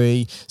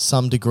injury,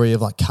 some degree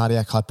of like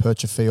cardiac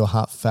hypertrophy or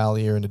heart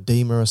failure and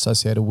edema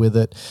associated with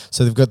it.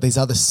 So they've got these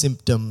other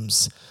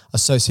symptoms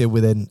associated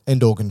with an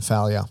end organ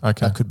failure.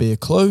 Okay. That could be a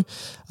clue.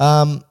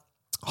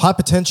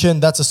 Hypertension,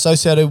 that's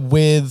associated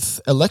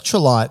with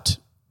electrolyte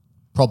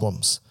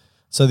problems.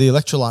 So the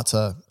electrolytes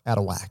are out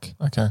of whack.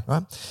 Okay.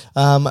 Right?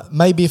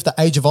 Maybe if the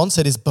age of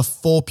onset is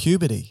before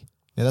puberty,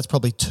 that's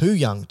probably too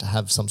young to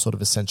have some sort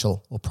of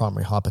essential or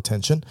primary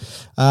hypertension.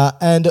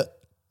 And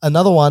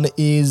another one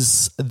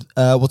is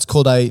what's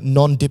called a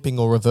non-dipping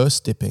or reverse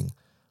dipping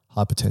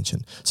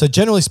hypertension. So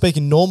generally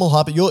speaking, normal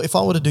if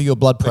I were to do your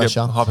blood They get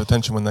pressure,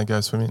 hypertension when they go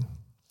swimming.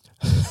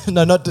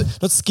 no, not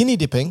skinny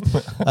dipping.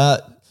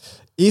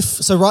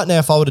 So right now,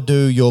 if I were to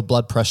do your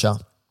blood pressure,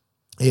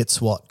 it's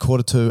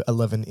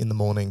 11:45 in the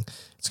morning.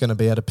 It's going to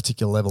be at a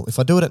particular level. If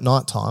I do it at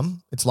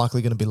nighttime, it's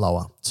likely going to be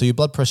lower. So your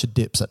blood pressure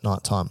dips at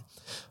nighttime.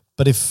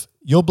 But if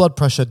your blood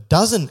pressure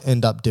doesn't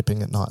end up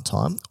dipping at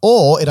nighttime,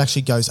 or it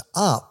actually goes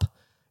up,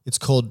 it's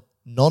called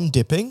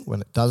non-dipping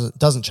when it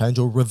doesn't change,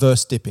 or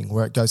reverse dipping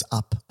where it goes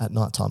up at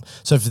nighttime.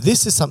 So if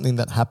this is something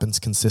that happens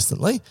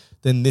consistently,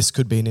 then this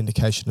could be an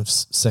indication of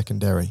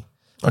secondary.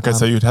 Okay,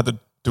 so you'd have to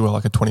do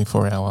a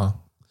 24-hour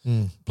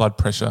blood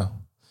pressure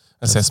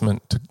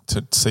assessment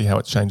to see how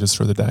it changes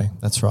through the day.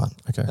 That's right.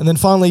 Okay. And then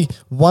finally,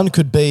 one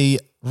could be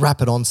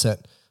rapid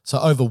onset. So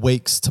over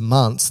weeks to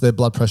months, their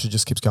blood pressure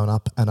just keeps going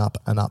up and up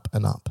and up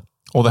and up.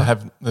 Or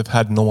they've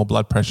had normal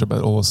blood pressure,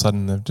 but all of a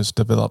sudden they've just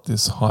developed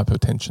this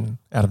hypertension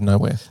out of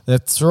nowhere.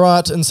 That's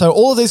right. And so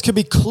all of these could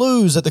be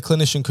clues that the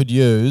clinician could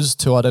use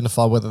to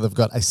identify whether they've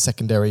got a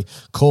secondary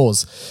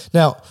cause.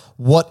 Now,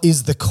 what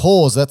is the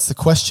cause? That's the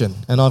question.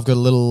 And I've got a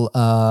little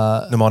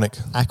Mnemonic.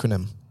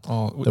 acronym.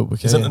 Oh,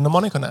 Okay, is it yeah. a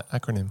mnemonic or an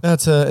acronym?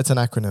 It's an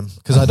acronym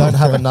because I don't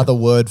have another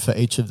word for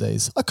each of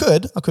these. I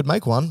could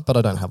make one, but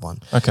I don't have one.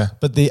 Okay.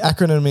 But the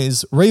acronym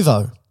is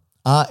REVO,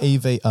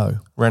 R-E-V-O.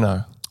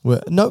 Renault.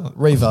 No,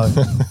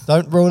 Revo.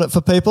 Don't ruin it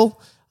for people.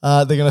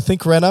 They're going to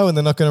think Renault and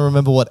they're not going to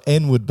remember what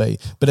N would be.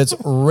 But it's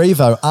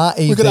Revo,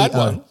 R-E-V-O. We could add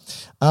one.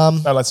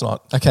 No, let's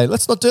not. Okay,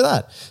 let's not do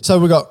that. So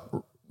we've got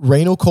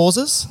renal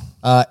causes,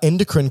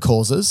 endocrine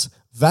causes,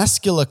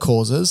 vascular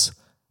causes,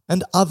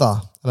 and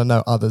other. And I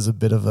know other's a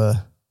bit of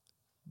a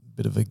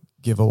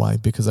giveaway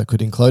because I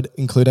could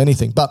include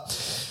anything.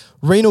 But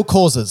renal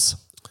causes.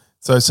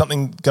 So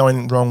something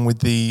going wrong with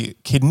the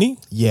kidney?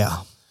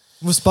 Yeah.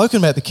 We've spoken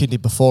about the kidney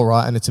before,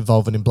 right? And its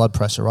involvement in blood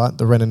pressure, right?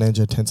 The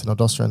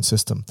renin-angiotensin-aldosterone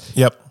system.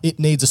 Yep. It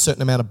needs a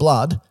certain amount of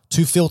blood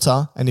to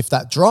filter. And if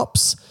that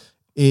drops,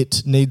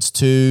 it needs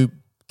to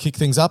kick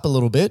things up a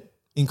little bit,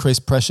 increase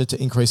pressure to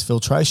increase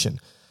filtration.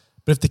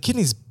 But if the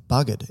kidney's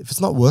buggered, if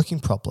it's not working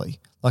properly,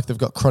 like they've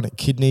got chronic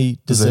kidney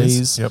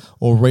disease Yep.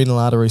 or renal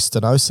artery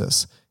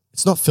stenosis,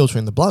 it's not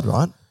filtering the blood,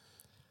 right?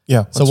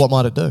 Yeah. So what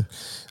might it do?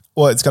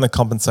 Well, it's going to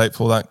compensate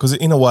for that because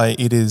in a way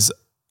it is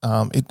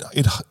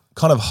it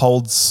kind of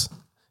holds.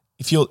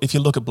 If you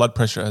look at blood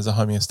pressure as a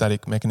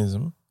homeostatic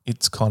mechanism,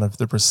 it's kind of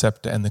the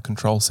receptor and the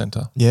control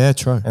center. Yeah,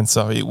 true. And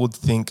so it would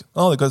think,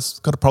 they've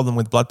got a problem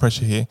with blood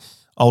pressure here.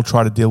 I'll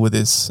try to deal with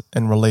this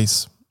and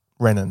release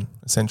renin,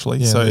 essentially.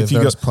 Yeah, so if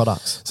you got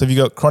products. So if you've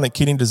got chronic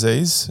kidney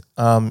disease,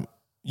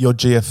 your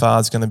GFR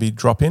is going to be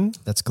dropping.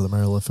 That's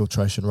glomerular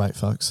filtration rate,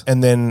 folks.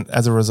 And then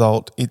as a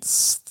result, it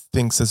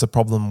thinks there's a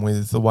problem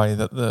with the way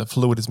that the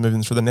fluid is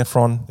moving through the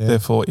nephron. Yeah.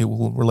 Therefore, it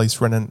will release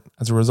renin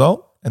as a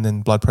result, and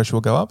then blood pressure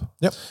will go up.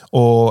 Yep.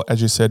 Or,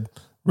 as you said,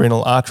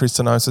 renal artery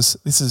stenosis.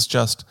 This is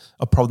just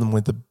a problem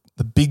with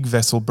the big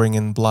vessel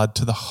bringing blood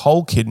to the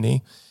whole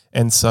kidney.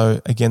 And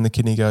so, again, the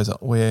kidney goes,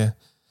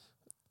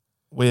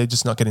 we're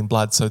just not getting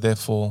blood, so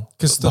therefore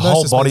Because the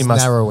whole body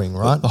must narrowing,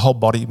 right? The whole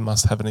body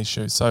must have an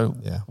issue. So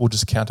Yeah. we'll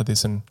just counter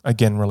this and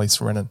again release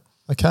renin.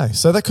 Okay,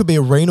 so that could be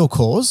a renal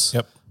cause.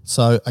 Yep.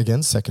 So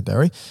again,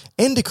 secondary.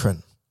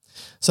 Endocrine.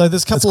 So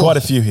there's There's quite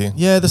a few here.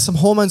 Yeah, there's some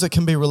hormones that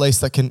can be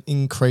released that can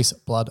increase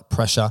blood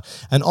pressure,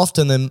 and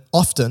often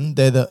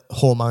they're the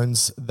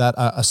hormones that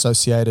are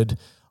associated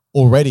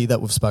already that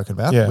we've spoken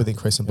about with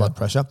increasing blood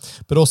pressure,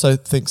 but also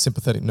think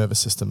sympathetic nervous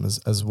system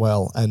as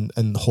well,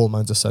 and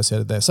hormones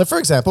associated there. So, for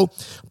example,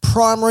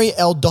 primary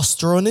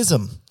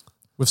aldosteronism.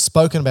 We've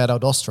spoken about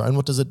aldosterone.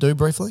 What does it do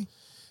briefly?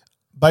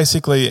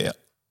 Basically,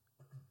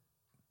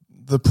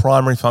 the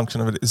primary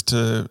function of it is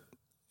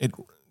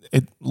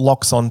it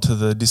locks onto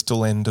the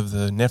distal end of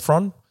the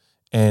nephron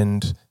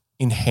and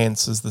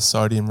enhances the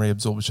sodium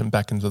reabsorption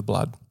back into the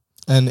blood.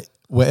 And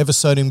wherever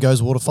sodium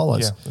goes, water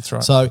follows. Yeah, that's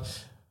right. So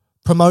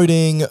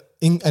promoting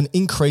an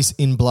increase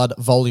in blood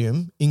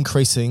volume,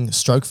 increasing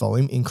stroke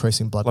volume,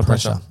 increasing blood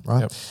pressure,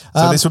 right? Yep.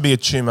 So this would be a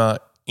tumour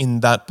in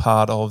that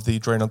part of the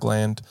adrenal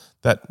gland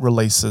that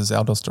releases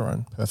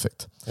aldosterone.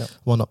 Perfect. Yep.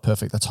 Well, not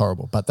perfect. That's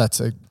horrible. But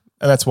And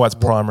that's why it's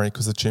primary,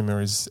 because the tumor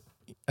is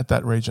at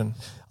that region.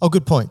 Oh,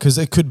 good point. Because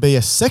it could be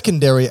a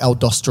secondary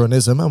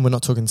aldosteronism, and we're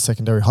not talking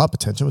secondary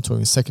hypertension. We're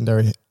talking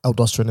secondary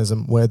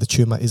aldosteronism where the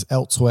tumor is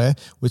elsewhere,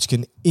 which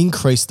can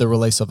increase the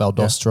release of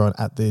aldosterone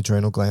at the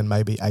adrenal gland,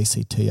 maybe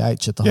ACTH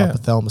at the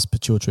hypothalamus,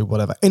 pituitary,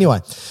 whatever.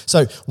 Anyway,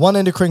 so one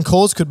endocrine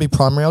cause could be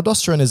primary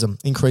aldosteronism,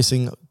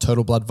 increasing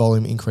total blood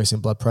volume, increasing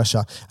blood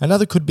pressure.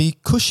 Another could be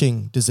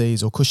Cushing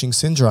disease or Cushing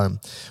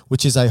syndrome,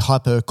 which is a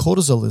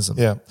hypercortisolism.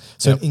 Yeah.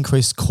 So an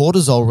increased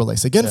cortisol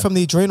release, again from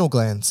the adrenal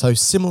gland. So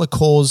similar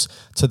cause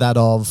to that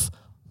of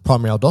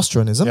primary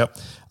aldosteronism. Yep.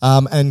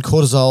 And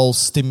cortisol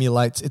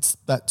stimulates, it's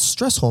that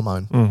stress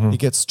hormone. Mm-hmm. It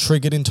gets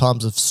triggered in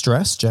times of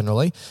stress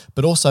generally,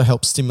 but also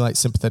helps stimulate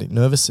sympathetic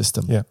nervous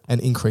system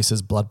and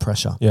increases blood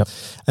pressure. Yep.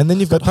 And then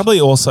you've got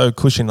probably also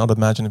Cushing, I'd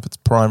imagine if it's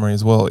primary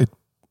as well,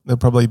 there'll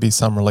probably be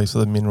some release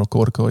of the mineral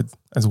corticoid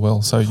as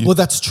well. So well,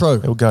 that's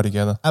true. It will go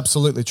together.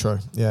 Absolutely true.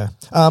 Yeah.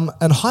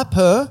 And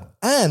hyper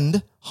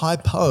and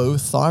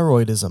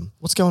hypothyroidism.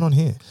 What's going on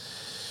here?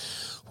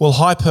 Well,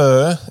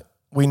 hyper,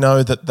 we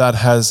know that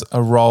has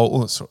a role.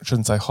 Well, I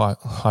shouldn't say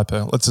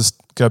hyper. Let's just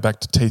go back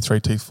to T3,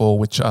 T4,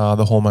 which are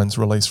the hormones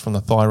released from the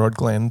thyroid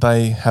gland.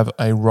 They have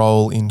a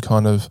role in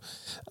kind of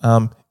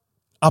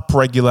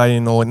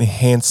upregulating or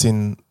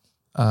enhancing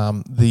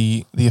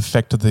the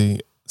effect of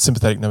the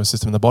sympathetic nervous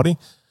system in the body,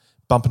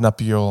 bumping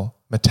up your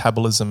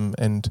metabolism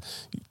and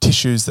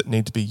tissues that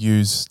need to be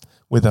used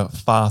with a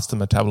faster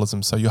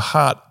metabolism. So your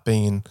heart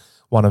being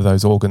one of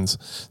those organs.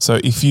 So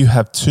if you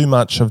have too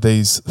much of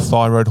these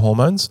thyroid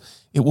hormones,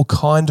 it will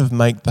kind of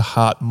make the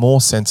heart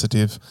more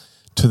sensitive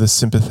to the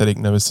sympathetic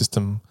nervous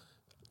system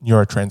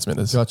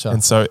neurotransmitters. Gotcha.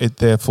 And so it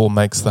therefore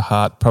makes the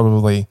heart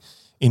probably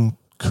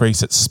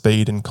increase its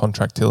speed and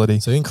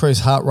contractility. So increase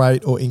heart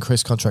rate or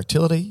increase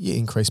contractility, you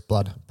increase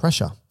blood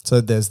pressure.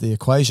 So there's the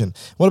equation.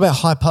 What about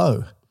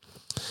hypo?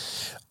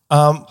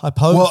 Well, I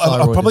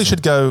probably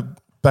should go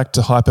back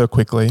to hypo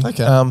quickly.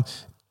 Okay.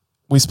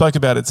 We spoke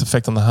about its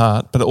effect on the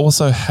heart, but it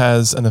also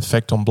has an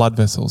effect on blood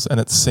vessels, and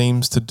it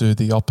seems to do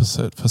the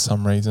opposite for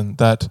some reason,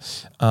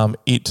 that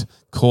it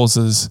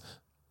causes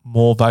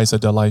more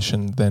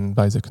vasodilation than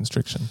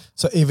vasoconstriction.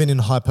 So even in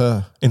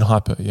hyper? In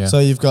hyper, yeah. So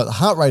you've got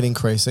heart rate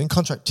increasing,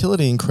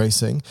 contractility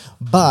increasing,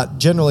 but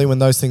generally when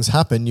those things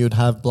happen, you'd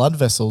have blood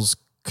vessels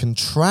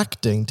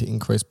contracting to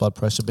increase blood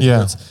pressure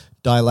because it's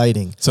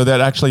dilating. So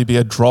that'd actually be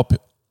a drop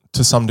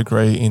to some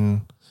degree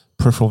in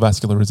peripheral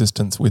vascular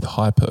resistance with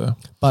hyper.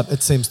 But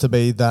it seems to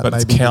be that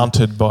it's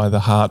countered by the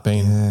heart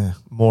being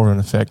more of an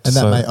effect. And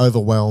that may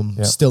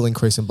overwhelm, still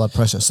increasing blood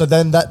pressure. So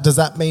then does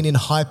that mean in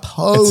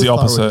hypothyroidism? It's the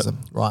opposite.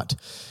 Right.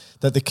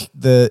 That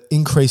the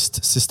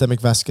increased systemic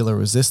vascular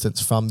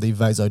resistance from the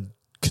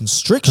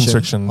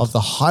vasoconstriction of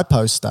the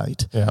hypo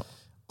state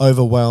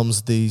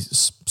overwhelms the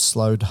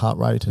slowed heart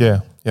rate.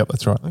 Yep,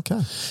 that's right.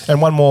 Okay.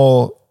 And one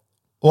more,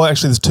 well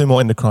actually there's two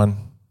more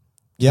endocrine.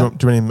 Do you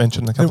want to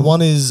mention a couple?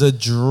 One is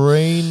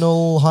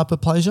adrenal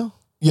hyperplasia.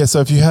 Yeah,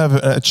 so if you have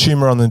a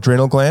tumour on the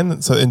adrenal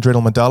gland, so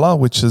adrenal medulla,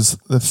 which is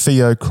the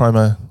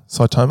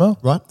pheochromocytoma,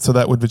 right? So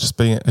that would just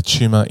be a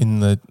tumour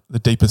in the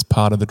deepest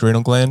part of the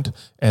adrenal gland,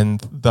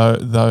 and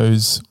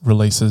those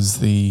releases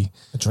the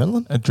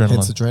adrenaline.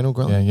 Hence adrenal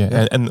gland.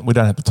 Yeah. And we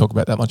don't have to talk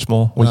about that much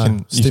more. We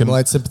can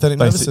stimulate sympathetic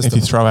nervous system. If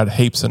you throw out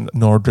heaps of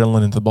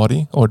noradrenaline into the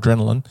body, or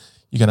adrenaline,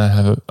 you're going to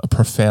have a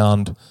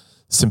profound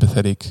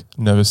sympathetic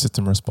nervous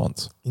system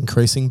response.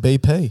 Increasing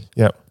BP.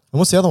 Yep. And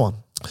what's the other one?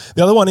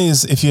 The other one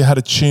is if you had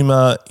a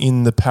tumour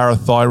in the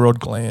parathyroid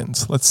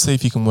glands. Let's see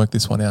if you can work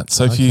this one out.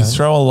 So if you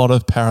throw a lot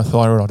of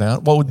parathyroid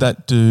out, what would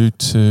that do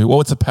what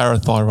would the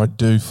parathyroid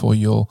do for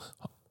your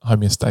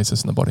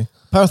homeostasis in the body?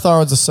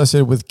 Parathyroid's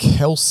associated with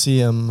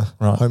calcium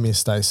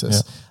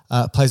homeostasis.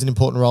 Plays an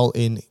important role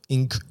in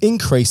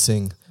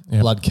increasing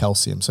blood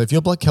calcium. So if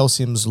your blood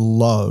calcium's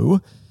low,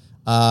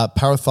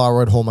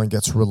 parathyroid hormone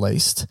gets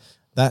released.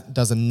 That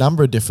does a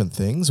number of different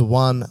things.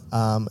 One,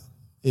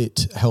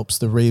 it helps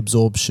the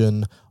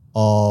reabsorption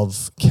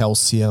of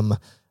calcium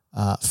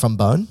from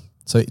bone.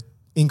 So it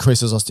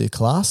increases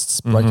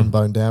osteoclasts, breaking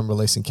bone down,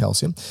 releasing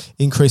calcium.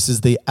 Increases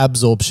the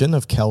absorption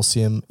of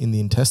calcium in the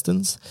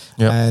intestines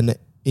and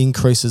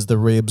increases the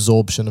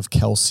reabsorption of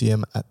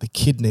calcium at the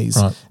kidneys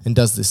and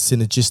does this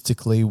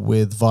synergistically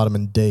with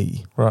vitamin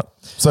D. Right.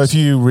 So if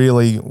you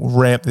really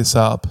ramp this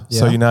up,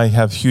 so you know you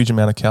have huge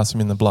amount of calcium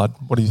in the blood,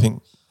 what do you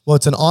think? Well,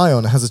 it's an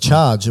ion. It has a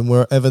charge, and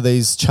wherever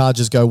these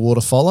charges go,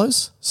 water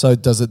follows. So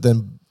does it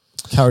then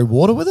carry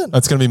water with it?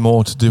 It's going to be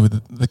more to do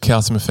with the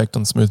calcium effect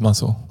on smooth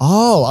muscle.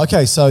 Oh,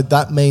 okay. So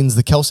that means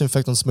the calcium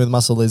effect on smooth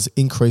muscle is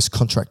increased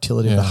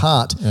contractility of the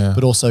heart,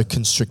 but also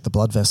constrict the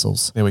blood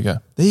vessels. There we go.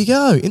 There you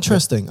go.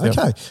 Interesting.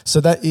 Okay.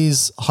 So that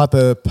is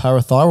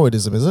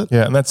hyperparathyroidism, is it?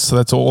 Yeah, and that's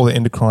all the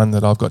endocrine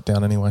that I've got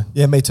down anyway.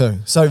 Yeah, me too.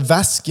 So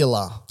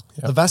vascular.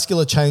 The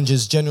vascular change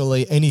is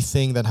generally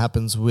anything that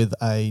happens with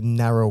a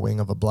narrowing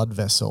of a blood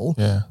vessel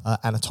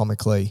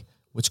anatomically,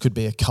 which could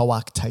be a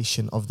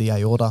coarctation of the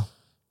aorta.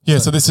 Yeah,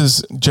 so this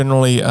is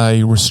generally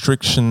a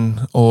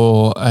restriction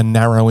or a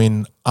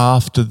narrowing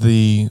after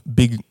the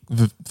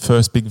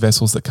first big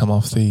vessels that come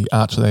off the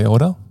arch of the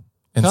aorta.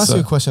 And Can I ask you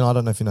a question? I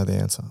don't know if you know the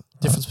answer.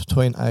 Difference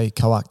between a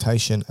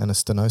coarctation and a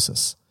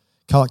stenosis.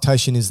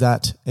 Coarctation, is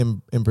that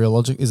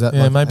embryologic? Is that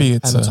maybe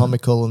it's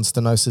anatomical, and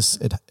stenosis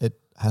it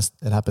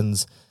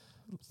happens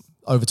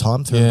over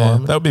time through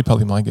environment? That would be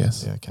probably my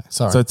guess. Yeah, okay.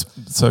 Sorry.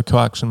 So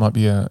coarction might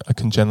be a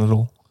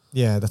congenital.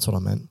 Yeah, that's what I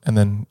meant. And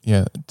then,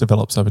 it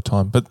develops over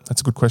time. But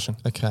that's a good question.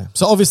 Okay.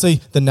 So obviously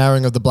the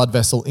narrowing of the blood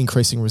vessel,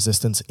 increasing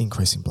resistance,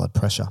 increasing blood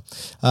pressure.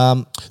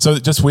 So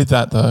just with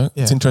that though,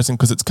 it's interesting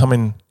because it's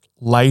coming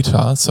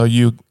later. So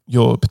you're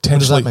potentially... What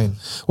does that mean?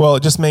 Well,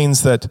 it just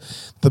means that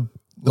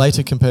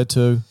later compared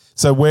to...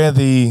 So where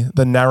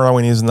the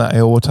narrowing is in the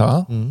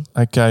aorta,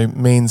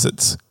 means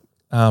it's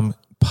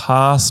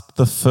past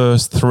the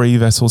first three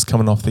vessels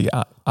coming off the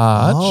arch.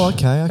 Oh,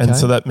 okay. And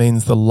so that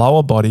means the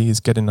lower body is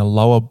getting a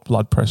lower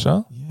blood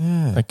pressure.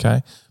 Yeah.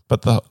 Okay.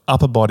 But the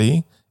upper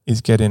body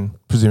is getting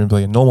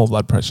presumably a normal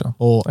blood pressure.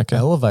 Or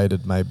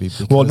elevated maybe.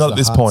 Well, not at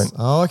this point.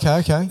 Oh,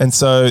 okay. And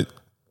so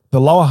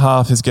the lower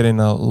half is getting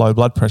a low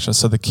blood pressure.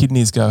 So the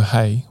kidneys go,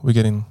 hey, we're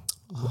getting...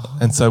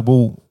 And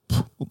so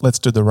let's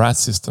do the RAS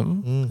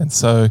system. And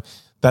so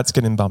that's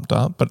getting bumped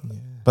up.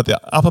 But the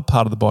upper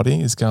part of the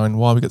body is going,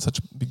 why we get such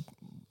a big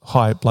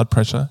high blood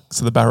pressure?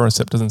 So the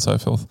baroreceptors and so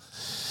forth.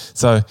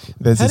 So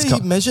there's How do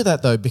you measure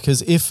that though?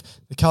 Because if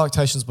the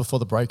coarctation's before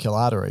the brachial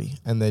artery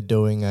and they're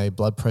doing a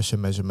blood pressure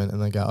measurement and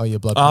they go, oh, your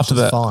blood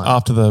pressure's fine.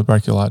 After the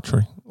brachial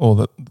artery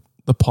or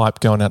the pipe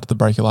going out to the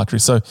brachial artery.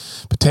 So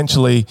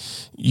potentially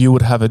you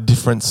would have a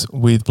difference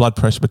with blood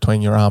pressure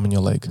between your arm and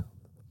your leg.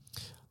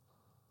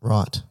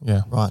 Right.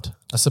 Yeah. Right.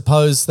 I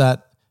suppose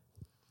that,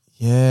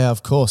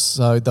 of course.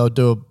 So they'll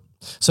do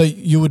so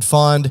you would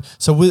find,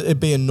 so would it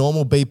be a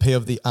normal BP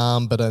of the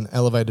arm but an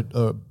elevated,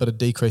 but a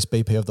decreased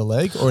BP of the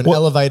leg, or an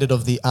elevated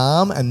of the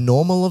arm and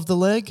normal of the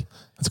leg?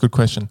 That's a good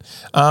question.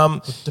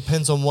 It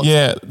depends on what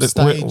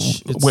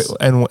stage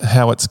and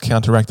how it's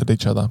counteracted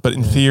each other. But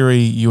in theory,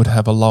 you would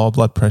have a lower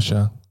blood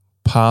pressure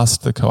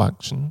past the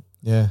coarction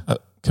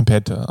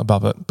compared to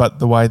above it. But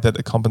the way that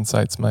it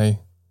compensates may...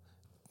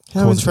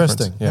 How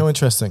interesting. How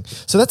interesting.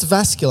 So that's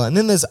vascular. And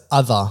then there's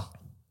other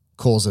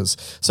causes.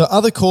 So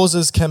other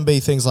causes can be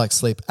things like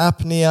sleep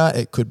apnea.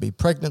 It could be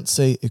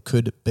pregnancy. It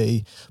could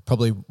be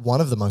probably one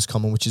of the most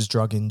common, which is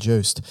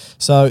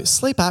drug-induced. So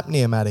sleep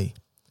apnea, Maddie.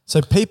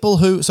 So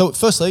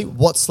firstly,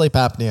 what's sleep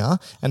apnea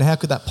and how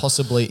could that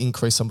possibly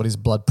increase somebody's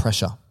blood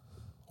pressure?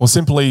 Well,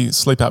 simply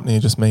sleep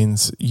apnea just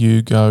means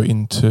you go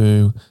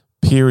into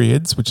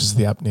periods, which is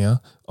the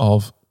apnea,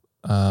 of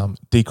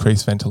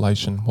decreased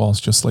ventilation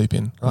whilst you're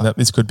sleeping. Right. And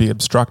this could be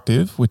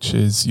obstructive, which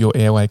is your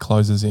airway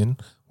closes in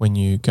when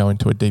you go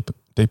into a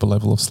deeper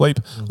level of sleep,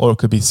 or it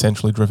could be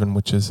centrally driven,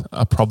 which is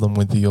a problem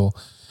with your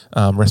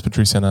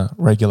respiratory center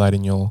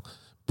regulating your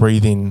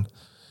breathing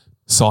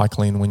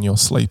cycling when you're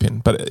sleeping.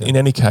 But in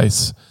any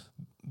case,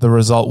 the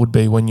result would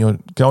be when you're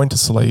going to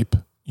sleep,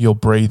 your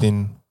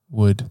breathing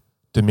would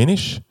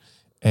diminish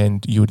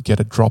and you would get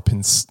a drop in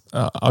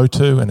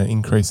O2 and an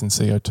increase in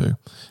CO2.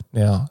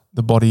 Now,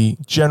 the body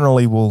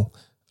generally will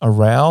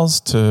arouse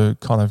to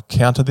kind of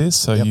counter this.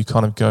 So you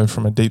kind of go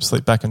from a deep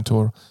sleep back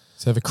into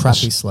So have a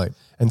crappy sleep.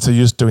 And so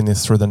you're just doing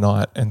this through the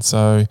night. And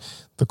so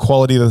the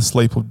quality of the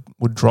sleep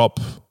would drop.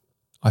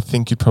 I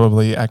think you'd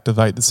probably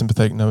activate the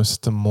sympathetic nervous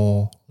system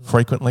more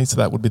frequently. So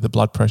that would be the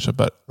blood pressure.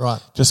 But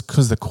just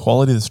because the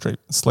quality of the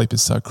sleep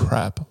is so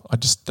crap, I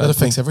just don't think... That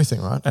affects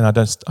everything, right? And I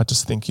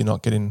just think you're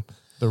not getting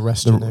the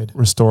rest you need.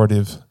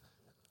 Restorative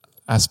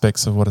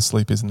aspects of what a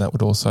sleep is, and that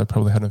would also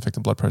probably have an effect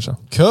on blood pressure.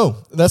 Cool.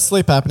 That's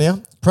sleep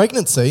apnea.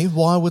 Pregnancy.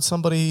 Why would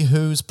somebody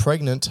who's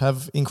pregnant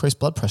have increased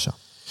blood pressure?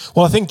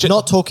 Well, I think...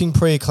 not talking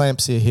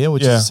preeclampsia here,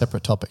 which is a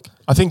separate topic.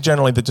 I think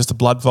generally that just a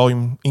blood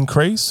volume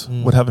increase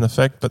would have an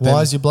effect. But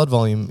why is your blood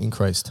volume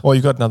increased? Well,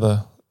 you've got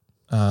another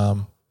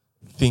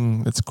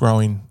thing that's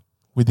growing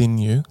within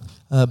you.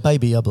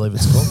 Baby, I believe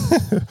it's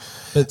called.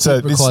 But so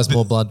it requires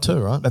more blood too,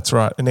 right? That's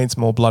right. It needs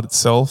more blood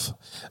itself.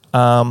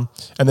 And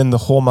then the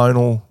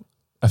hormonal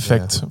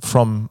effect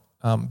from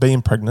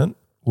being pregnant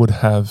would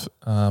have...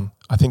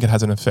 I think it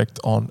has an effect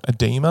on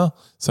edema.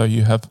 So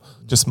you have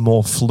just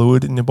more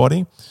fluid in your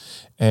body,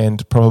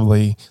 and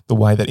probably the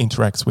way that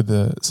interacts with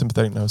the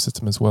sympathetic nervous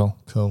system as well.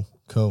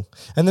 Cool.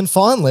 And then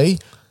finally,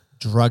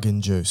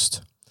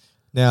 drug-induced.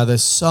 Now,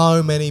 there's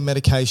so many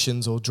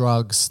medications or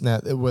drugs, now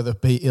whether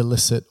it be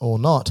illicit or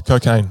not.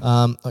 Cocaine.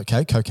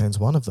 Cocaine's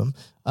one of them,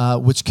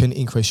 which can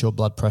increase your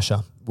blood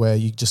pressure. Where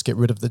you just get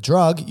rid of the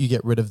drug, you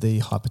get rid of the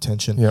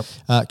hypertension.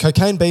 Yep.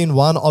 Cocaine being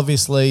one,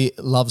 obviously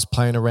loves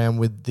playing around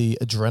with the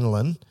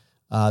adrenaline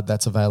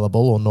that's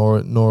available, or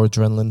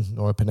noradrenaline,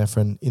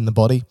 norepinephrine in the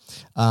body,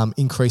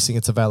 increasing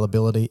its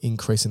availability,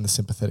 increasing the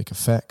sympathetic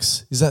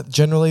effects. Is that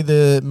generally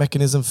the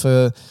mechanism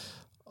for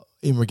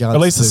in regards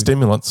at least to the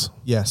stimulants.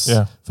 Yes.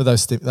 Yeah. For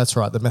those, that's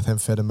right. The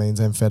methamphetamines,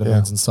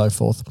 amphetamines, and so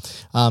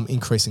forth,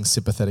 increasing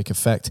sympathetic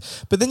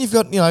effect. But then you've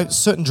got,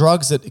 certain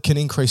drugs that can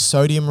increase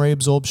sodium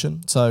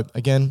reabsorption. So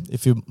again,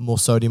 if you're more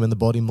sodium in the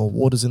body, more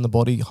water's in the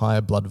body,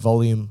 higher blood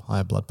volume,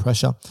 higher blood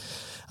pressure.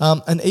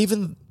 And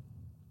even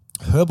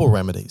herbal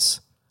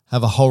remedies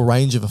have a whole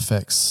range of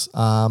effects.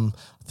 I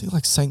think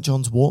like St.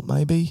 John's wort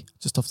maybe,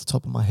 just off the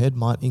top of my head,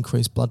 might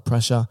increase blood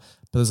pressure,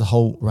 but there's a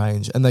whole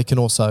range. And they can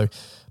also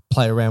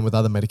play around with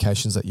other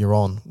medications that you're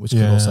on, which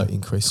can also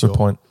increase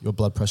your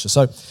blood pressure.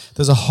 So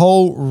there's a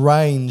whole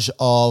range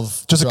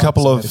of just a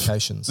couple of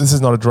medications. This is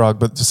not a drug,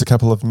 but just a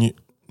couple of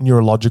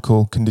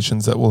neurological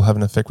conditions that will have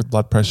an effect with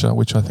blood pressure,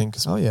 which I think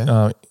is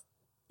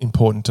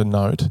important to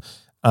note.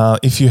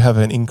 If you have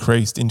an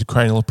increased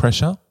intracranial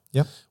pressure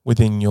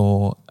within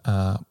your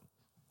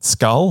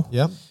skull.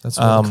 Yep, that's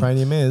what the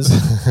cranium is.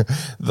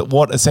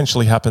 What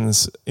essentially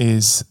happens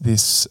is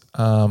this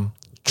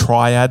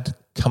triad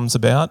comes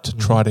about to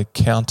try to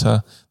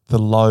counter the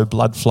low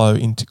blood flow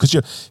into, because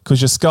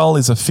your skull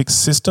is a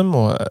fixed system,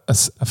 or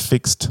a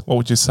fixed, what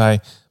would you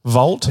say,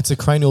 vault? It's a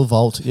cranial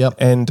vault, yep.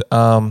 And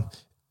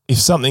if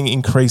something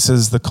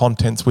increases the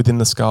contents within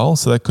the skull,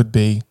 so that could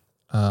be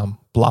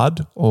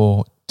blood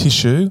or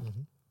tissue.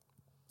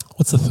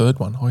 What's the third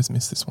one? I always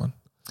miss this one.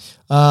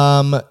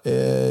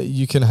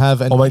 You can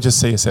have... Or maybe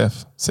just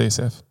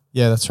CSF.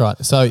 Yeah, that's right.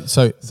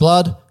 So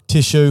blood,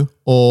 tissue,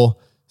 or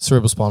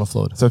cerebral spinal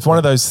fluid. So if one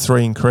of those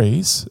three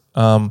increase,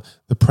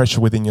 the pressure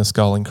within your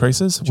skull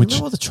increases. Do you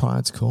know what the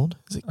triad's called?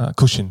 Is it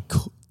Cushing.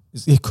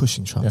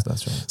 Cushing triad,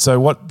 that's right. So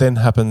what then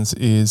happens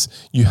is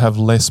you have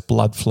less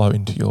blood flow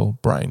into your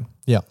brain.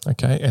 Yeah.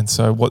 Okay. And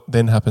so what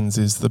then happens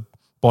is the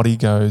body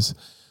goes,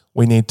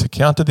 we need to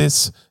counter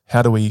this.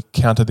 How do we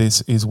counter this?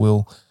 Is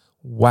we'll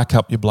whack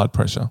up your blood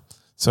pressure.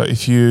 So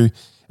and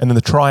then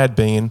the triad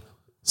being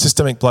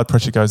systemic blood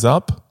pressure goes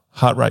up,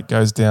 heart rate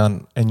goes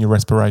down, and your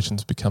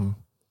respirations become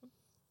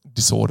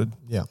disordered.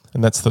 Yeah.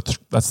 And that's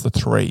the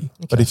three.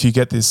 Okay. But if you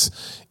get this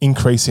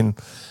increase in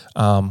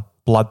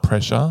blood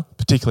pressure,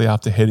 particularly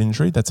after head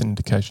injury, that's an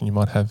indication you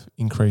might have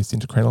increased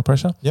intracranial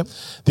pressure. Yep.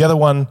 The other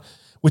one,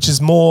 which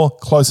is more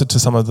closer to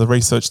some of the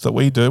research that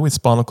we do with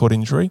spinal cord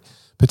injury,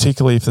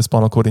 particularly if the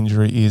spinal cord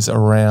injury is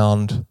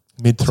around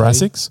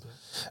mid-thoracics,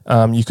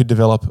 you could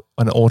develop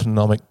an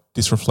autonomic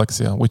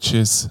dysreflexia, which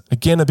is,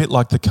 again, a bit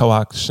like the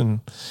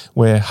coaction,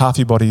 where half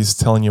your body is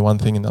telling you one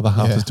thing and the other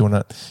half is doing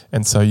it.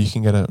 And so you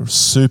can get a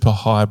super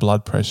high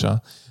blood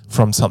pressure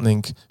from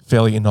something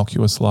fairly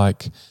innocuous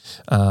like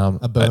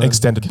an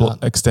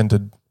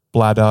extended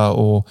bladder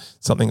or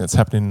something that's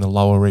happening in the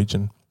lower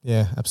region.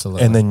 Yeah,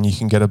 absolutely. And then you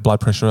can get a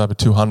blood pressure over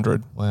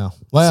 200. Wow.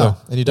 So,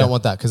 and you don't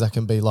want that because that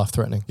can be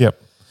life-threatening.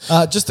 Yep.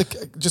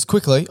 Just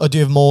quickly, do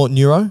you have more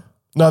neuro?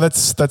 No,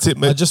 that's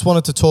it. I just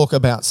wanted to talk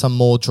about some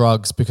more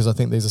drugs because I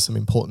think these are some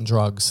important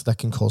drugs that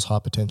can cause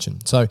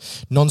hypertension. So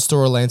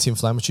non-steroidal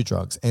anti-inflammatory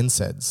drugs,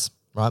 NSAIDs,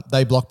 right?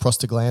 They block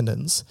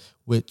prostaglandins,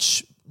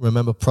 which,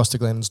 remember,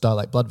 prostaglandins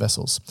dilate blood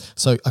vessels.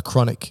 So a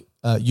chronic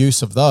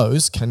use of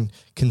those can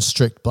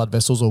constrict blood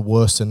vessels or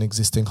worsen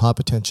existing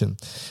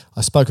hypertension.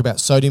 I spoke about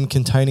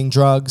sodium-containing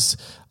drugs,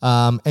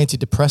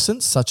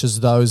 antidepressants, such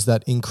as those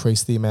that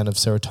increase the amount of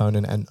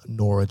serotonin and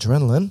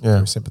noradrenaline,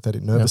 your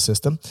sympathetic nervous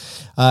system.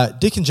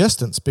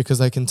 Decongestants, because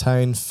they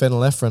contain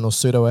phenylephrine or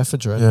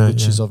pseudoephedrine,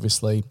 which is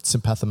obviously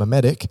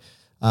sympathomimetic.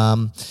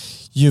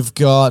 You've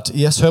got,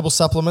 herbal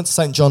supplements,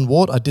 St. John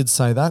wort, I did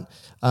say that.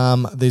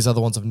 These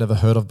other ones I've never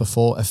heard of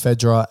before,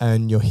 ephedra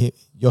and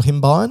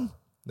yohimbine.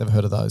 Never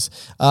heard of those.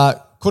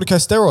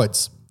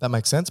 Corticosteroids, that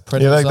makes sense.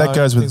 Prednisone, that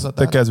goes with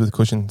that goes with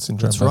Cushing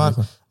syndrome. That's right.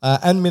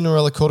 And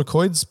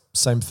mineralocorticoids,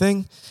 same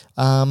thing.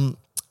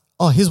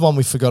 Here's one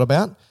we forgot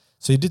about.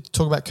 So you did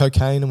talk about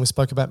cocaine and we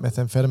spoke about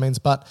methamphetamines,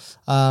 but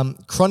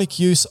chronic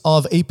use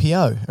of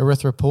EPO,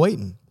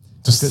 erythropoietin.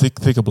 Just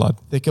thicker blood.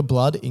 Thicker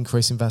blood,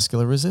 increasing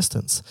vascular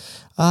resistance.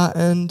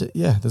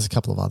 There's a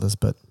couple of others,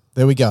 but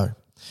there we go.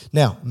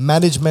 Now,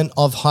 management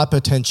of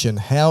hypertension.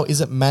 How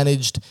is it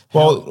managed?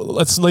 Well,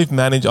 let's leave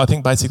manage. I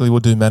think basically we'll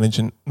do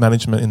management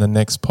in the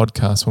next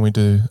podcast when we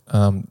do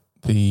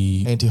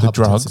the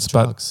drugs.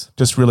 But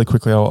just really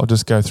quickly, I'll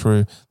just go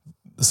through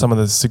some of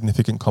the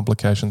significant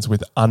complications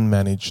with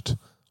unmanaged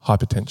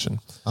hypertension.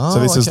 So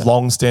this is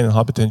long-standing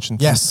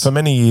hypertension. Yes. For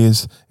many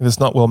years. If it's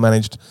not well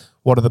managed,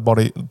 what are the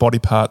body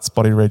parts,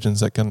 body regions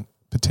that can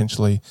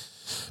potentially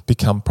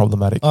become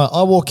problematic?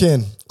 I walk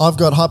in. I've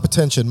got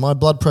hypertension. My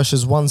blood pressure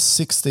is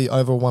 160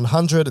 over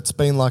 100. It's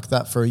been like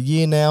that for a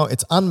year now.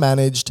 It's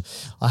unmanaged.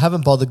 I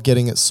haven't bothered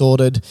getting it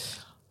sorted.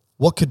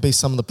 What could be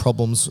some of the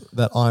problems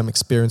that I'm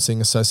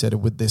experiencing associated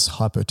with this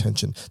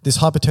hypertension? This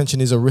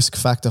hypertension is a risk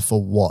factor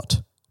for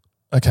what?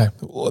 Okay,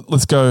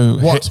 let's go.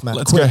 Matt?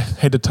 Let's go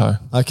head to toe.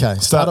 Okay,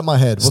 start at my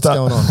head. What's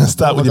going on?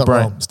 Start with your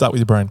brain. Start with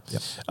your brain.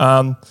 Yep.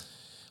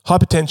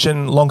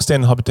 Hypertension,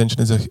 long-standing hypertension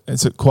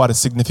is quite a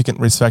significant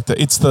risk factor.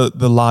 It's the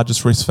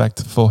largest risk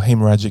factor for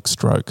hemorrhagic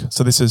stroke.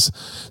 So this is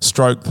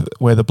stroke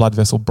where the blood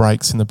vessel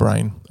breaks in the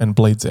brain and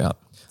bleeds out.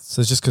 So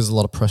it's just because there's a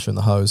lot of pressure in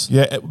the hose.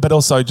 Yeah, but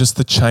also just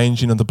the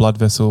change in the blood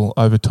vessel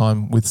over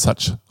time with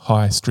such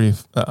high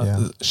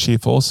shear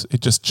force.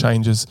 It just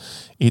changes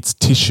its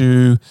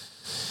tissue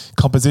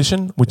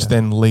composition, which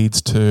then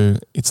leads to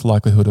its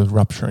likelihood of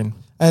rupturing.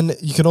 And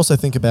you can also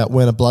think about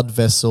when a blood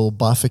vessel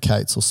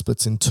bifurcates or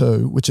splits in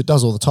two, which it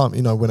does all the time.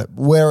 You know,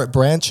 where it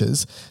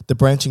branches, the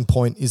branching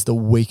point is the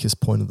weakest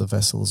point of the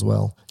vessel as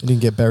well. And you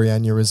can get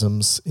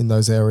aneurysms in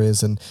those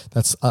areas, and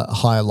that's a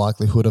higher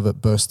likelihood of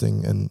it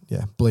bursting and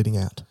bleeding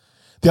out.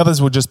 The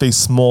others would just be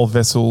small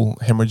vessel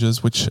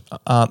hemorrhages, which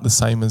aren't the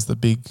same as the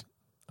big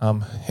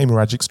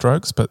hemorrhagic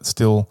strokes, but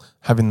still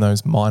having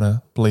those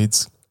minor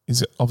bleeds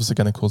is obviously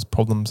going to cause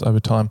problems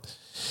over time.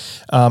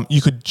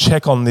 You could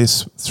check on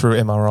this through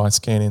MRI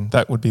scanning.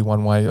 That would be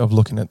one way of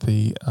looking at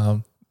the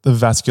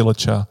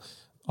vasculature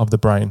of the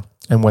brain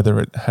and whether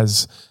it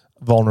has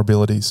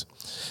vulnerabilities.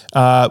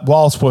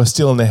 Whilst we're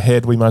still in the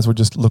head, we might as well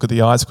just look at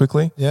the eyes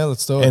quickly. Yeah,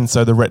 let's do it. And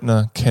so the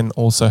retina can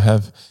also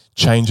have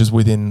changes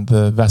within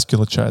the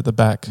vasculature at the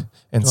back.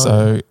 And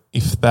so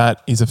if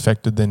that is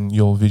affected, then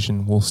your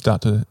vision will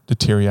start to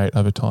deteriorate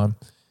over time.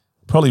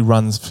 Probably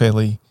runs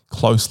fairly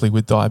closely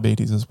with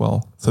diabetes as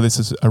well. So this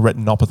is a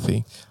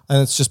retinopathy.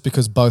 And it's just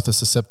because both are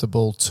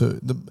susceptible to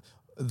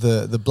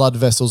the blood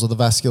vessels or the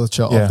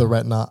vasculature of the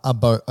retina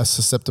are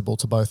susceptible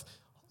to both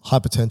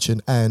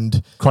hypertension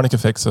and chronic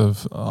effects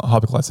of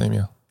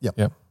hyperglycemia.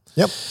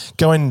 Yep.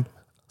 Going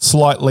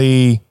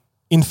slightly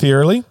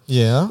inferiorly,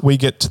 we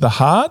get to the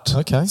heart.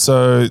 Okay.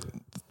 So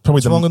probably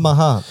what's wrong with my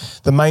heart?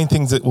 The main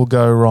things that will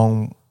go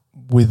wrong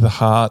with the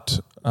heart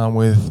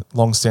with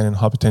long-standing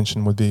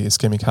hypertension would be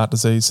ischemic heart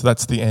disease. So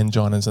that's the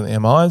anginas and the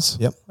MIs.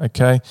 Yep.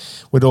 Okay.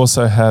 We'd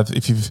also have,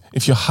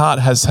 if your heart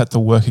has had to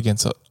work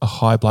against a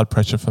high blood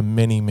pressure for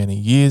many, many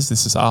years,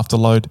 this is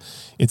afterload,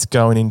 it's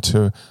going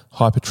into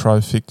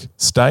hypertrophic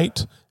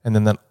state, and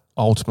then that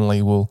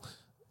ultimately will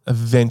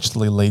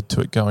eventually lead to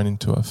it going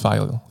into a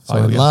failure. So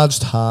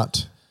enlarged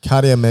heart,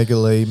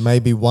 cardiomegaly,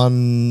 maybe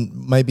one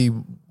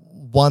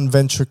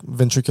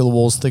ventricular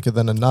wall's thicker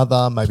than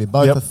another, maybe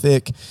both are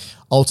thick,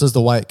 alters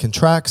the way it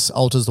contracts,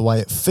 alters the way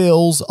it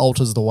fills,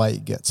 alters the way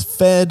it gets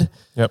fed.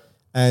 Yep.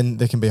 And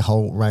there can be a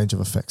whole range of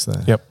effects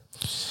there. Yep.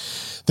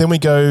 Then we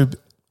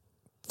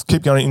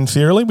keep going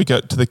inferiorly, we go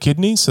to the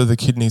kidneys. So the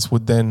kidneys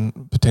would then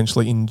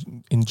potentially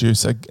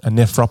induce a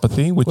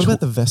nephropathy. Which what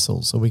about the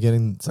vessels? Are we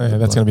getting... that's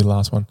going to be the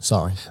last one.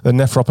 Sorry. The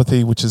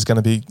nephropathy, which is going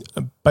to be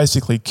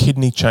basically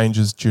kidney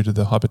changes due to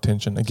the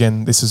hypertension.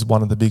 Again, this is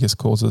one of the biggest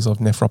causes of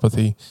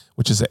nephropathy,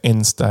 which is an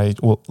end stage,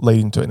 or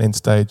leading to an end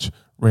stage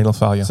renal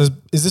failure. So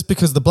is this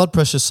because the blood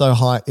pressure is so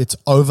high it's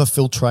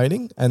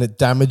over-filtrating and it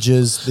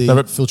damages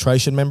the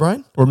filtration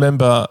membrane?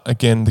 Remember,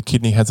 again, the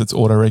kidney has its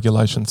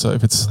auto-regulation. So if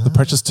the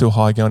pressure's too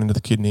high going into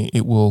the kidney,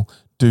 it will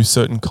do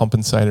certain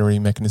compensatory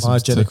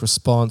mechanisms. Myogenic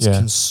response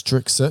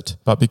constricts it.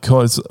 But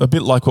because, a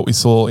bit like what we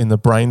saw in the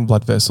brain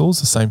blood vessels,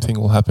 the same thing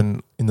will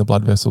happen in the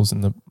blood vessels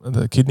in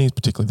the kidneys,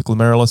 particularly the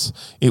glomerulus.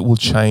 It will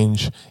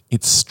change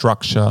its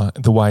structure,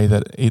 the way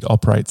that it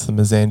operates, the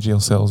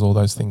mesangial cells, all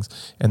those things,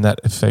 and that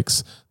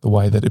affects the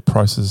way that it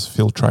processes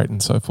filtrate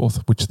and so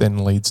forth, which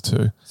then leads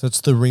to... So it's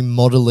the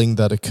remodeling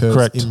that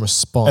occurs in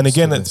response. And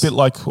again, to it's a bit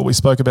like what we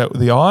spoke about with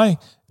the eye.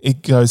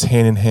 It goes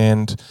hand in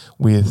hand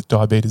with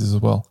diabetes as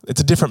well.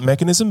 It's a different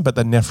mechanism, but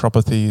the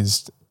nephropathy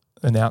is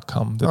an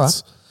outcome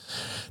that's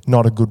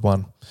not a good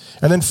one.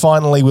 And then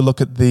finally, we look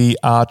at the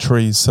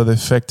arteries, so the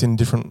effect in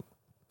different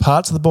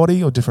parts of the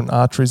body or different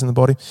arteries in the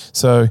body.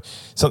 So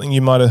something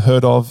you might have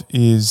heard of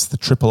is the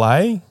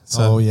AAA.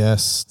 So,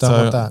 yes. Don't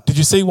want that. Did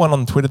you see one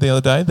on Twitter the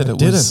other day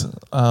that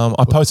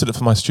I posted it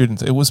for my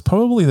students. It was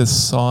probably the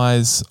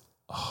size...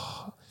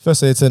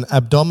 Firstly, it's an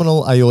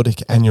abdominal aortic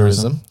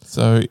aneurysm.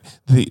 So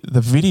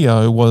the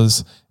video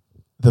was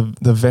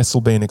the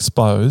vessel being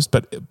exposed,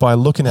 but by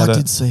looking at it, I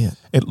did see it.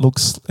 It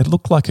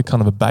looked like a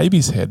kind of a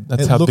baby's head.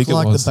 That's how big it was. It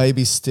looked like the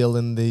baby's still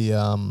in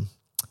the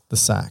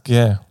sac.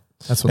 Yeah.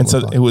 That's what and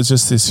so it was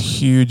just this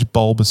huge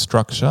bulbous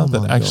structure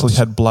that actually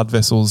had blood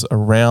vessels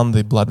around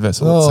the blood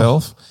vessel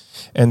itself.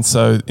 And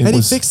so it How do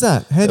you fix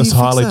that? How do you was fix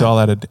highly that?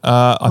 dilated.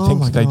 I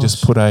think they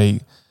just put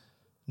an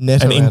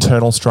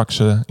internal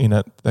structure in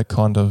it that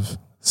kind of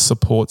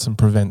supports and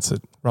prevents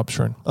it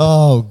rupturing.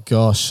 Oh,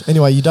 gosh.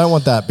 Anyway, you don't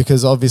want that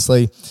because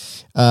obviously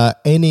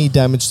any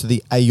damage to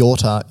the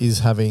aorta is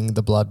having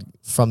the blood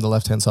from the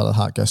left-hand side of the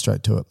heart go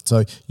straight to it.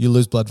 So you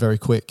lose blood very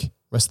quick.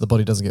 Rest of the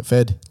body doesn't get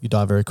fed. You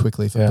die very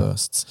quickly if it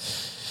bursts.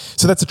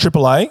 So that's a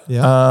AAA.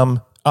 Yeah.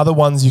 Other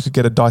ones, you could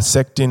get a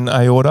dissecting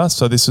aorta.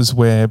 So this is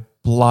where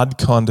blood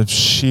kind of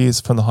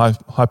shears from the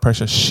high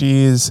pressure,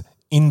 shears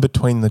in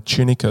between the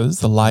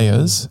tunicas, the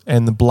layers,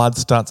 and the blood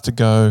starts to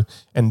go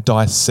and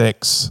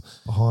dissects,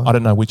 I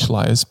don't know which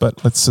layers,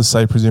 but let's just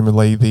say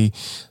presumably the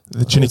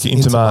tunica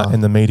intima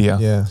and the media.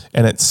 Yeah.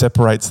 And it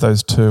separates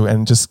those two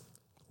and just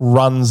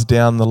runs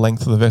down the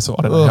length of the vessel.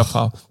 I don't know how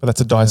far, but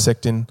that's a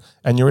dissecting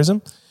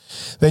aneurysm.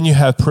 Then you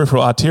have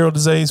peripheral arterial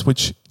disease,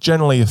 which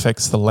generally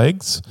affects the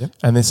legs. Yep.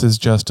 And this is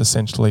just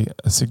essentially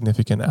a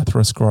significant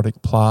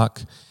atherosclerotic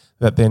plaque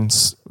that then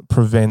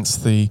prevents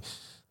the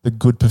the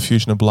good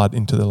perfusion of blood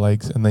into the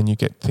legs, and then you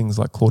get things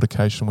like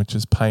claudication, which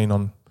is pain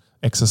on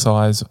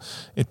exercise.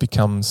 It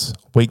becomes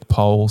weak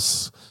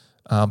pulse,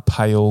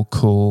 pale,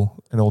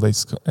 cool, and all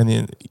these, and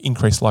the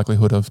increased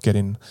likelihood of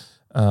getting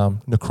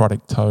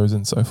necrotic toes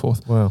and so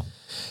forth. Wow.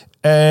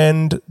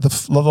 And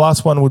the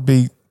last one would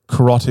be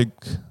carotid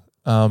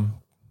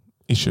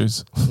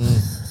issues.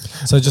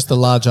 So just the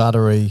large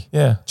artery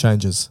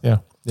changes. Yeah.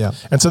 Yeah.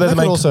 And so that they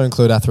could also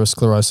include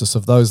atherosclerosis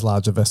of those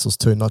larger vessels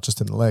too, not just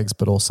in the legs,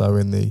 but also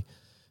in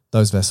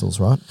those vessels,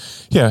 right?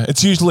 Yeah,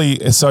 it's usually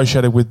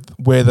associated with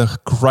where the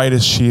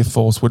greatest shear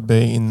force would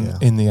be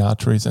in the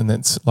arteries. And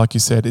that's, like you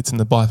said, it's in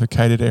the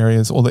bifurcated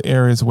areas or the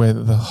areas where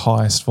the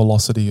highest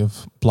velocity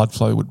of blood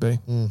flow would be.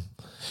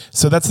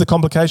 So that's the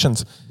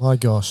complications. My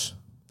gosh.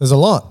 There's a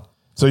lot.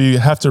 So you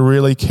have to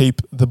really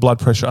keep the blood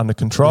pressure under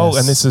control. Yes.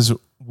 And this is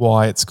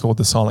why it's called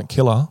the silent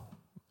killer,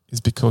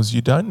 is because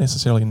you don't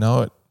necessarily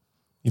know it.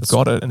 You've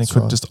got it, and it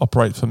could just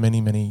operate for many,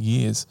 many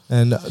years.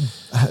 And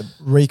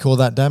wreak all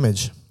that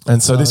damage.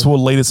 And so this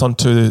will lead us on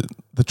to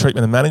the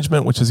treatment and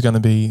management, which is going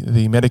to be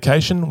the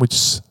medication,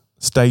 which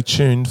stay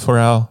tuned for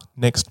our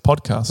next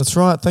podcast. That's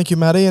right. Thank you,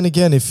 Maddie. And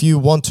again, if you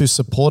want to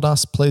support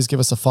us, please give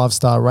us a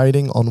 5-star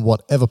rating on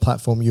whatever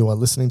platform you are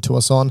listening to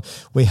us on.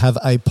 We have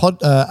a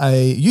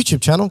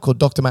YouTube channel called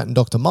Dr. Matt and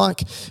Dr.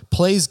 Mike.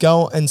 Please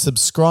go and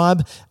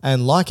subscribe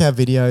and like our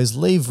videos.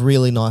 Leave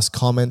really nice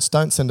comments.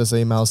 Don't send us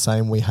emails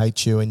saying we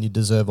hate you and you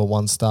deserve a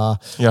 1-star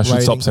Yeah, I should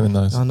rating. stop sending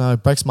those. I know.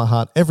 It breaks my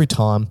heart every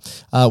time.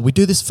 We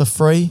do this for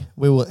free.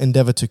 We will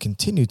endeavor to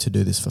continue to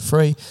do this for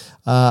free.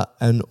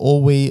 And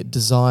all we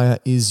desire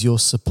is your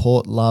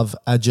support, love,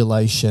 adulation,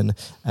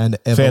 and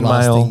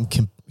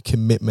everlasting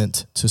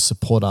commitment to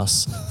support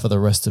us for the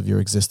rest of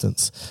your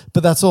existence.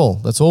 But that's all.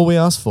 That's all we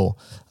ask for.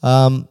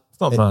 Not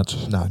much.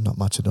 No, not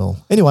much at all.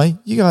 Anyway,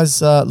 you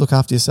guys look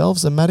after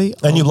yourselves, and Maddie.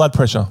 And your blood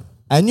pressure.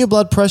 And your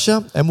blood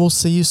pressure, and we'll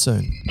see you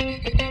soon.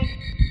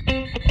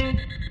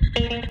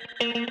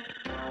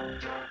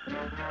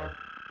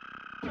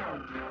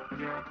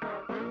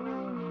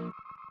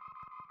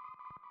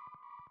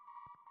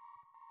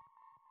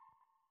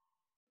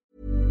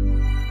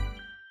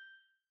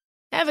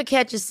 Ever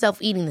catch yourself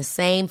eating the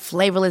same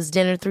flavorless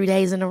dinner 3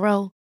 days in a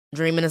row?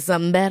 Dreaming of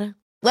something better?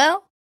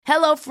 Well,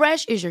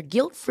 HelloFresh is your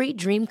guilt-free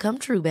dream come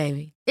true,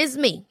 baby. It's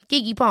me,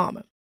 Keke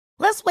Palmer.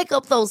 Let's wake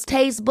up those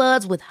taste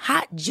buds with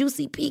hot,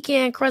 juicy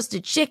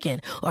pecan-crusted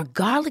chicken or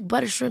garlic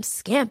butter shrimp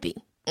scampi.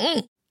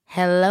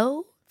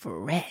 Hello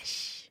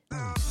Fresh.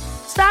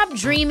 Stop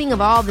dreaming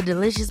of all the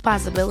delicious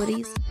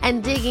possibilities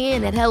and dig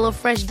in at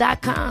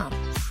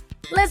HelloFresh.com.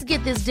 Let's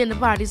get this dinner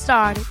party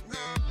started.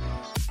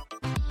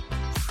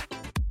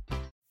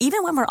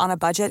 Even when we're on a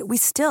budget, we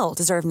still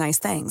deserve nice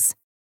things.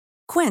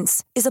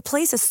 Quince is a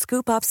place to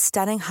scoop up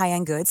stunning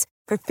high-end goods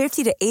for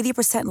 50 to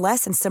 80%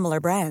 less than similar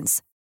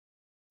brands.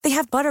 They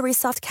have buttery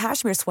soft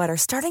cashmere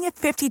sweaters starting at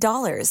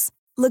 $50,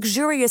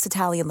 luxurious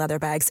Italian leather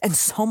bags, and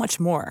so much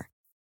more.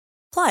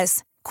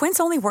 Plus, Quince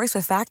only works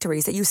with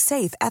factories that use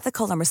safe,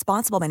 ethical, and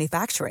responsible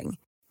manufacturing.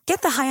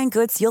 Get the high-end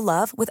goods you'll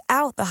love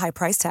without the high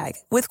price tag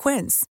with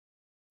Quince.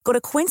 Go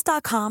to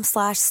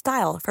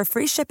quince.com/style for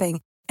free shipping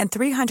and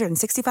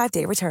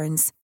 365-day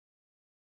returns.